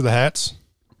Lee, thanks for the hats.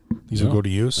 These will go to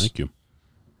use. Thank you.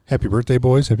 Happy birthday,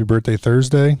 boys. Happy birthday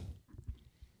Thursday.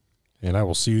 And I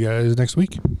will see you guys next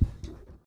week.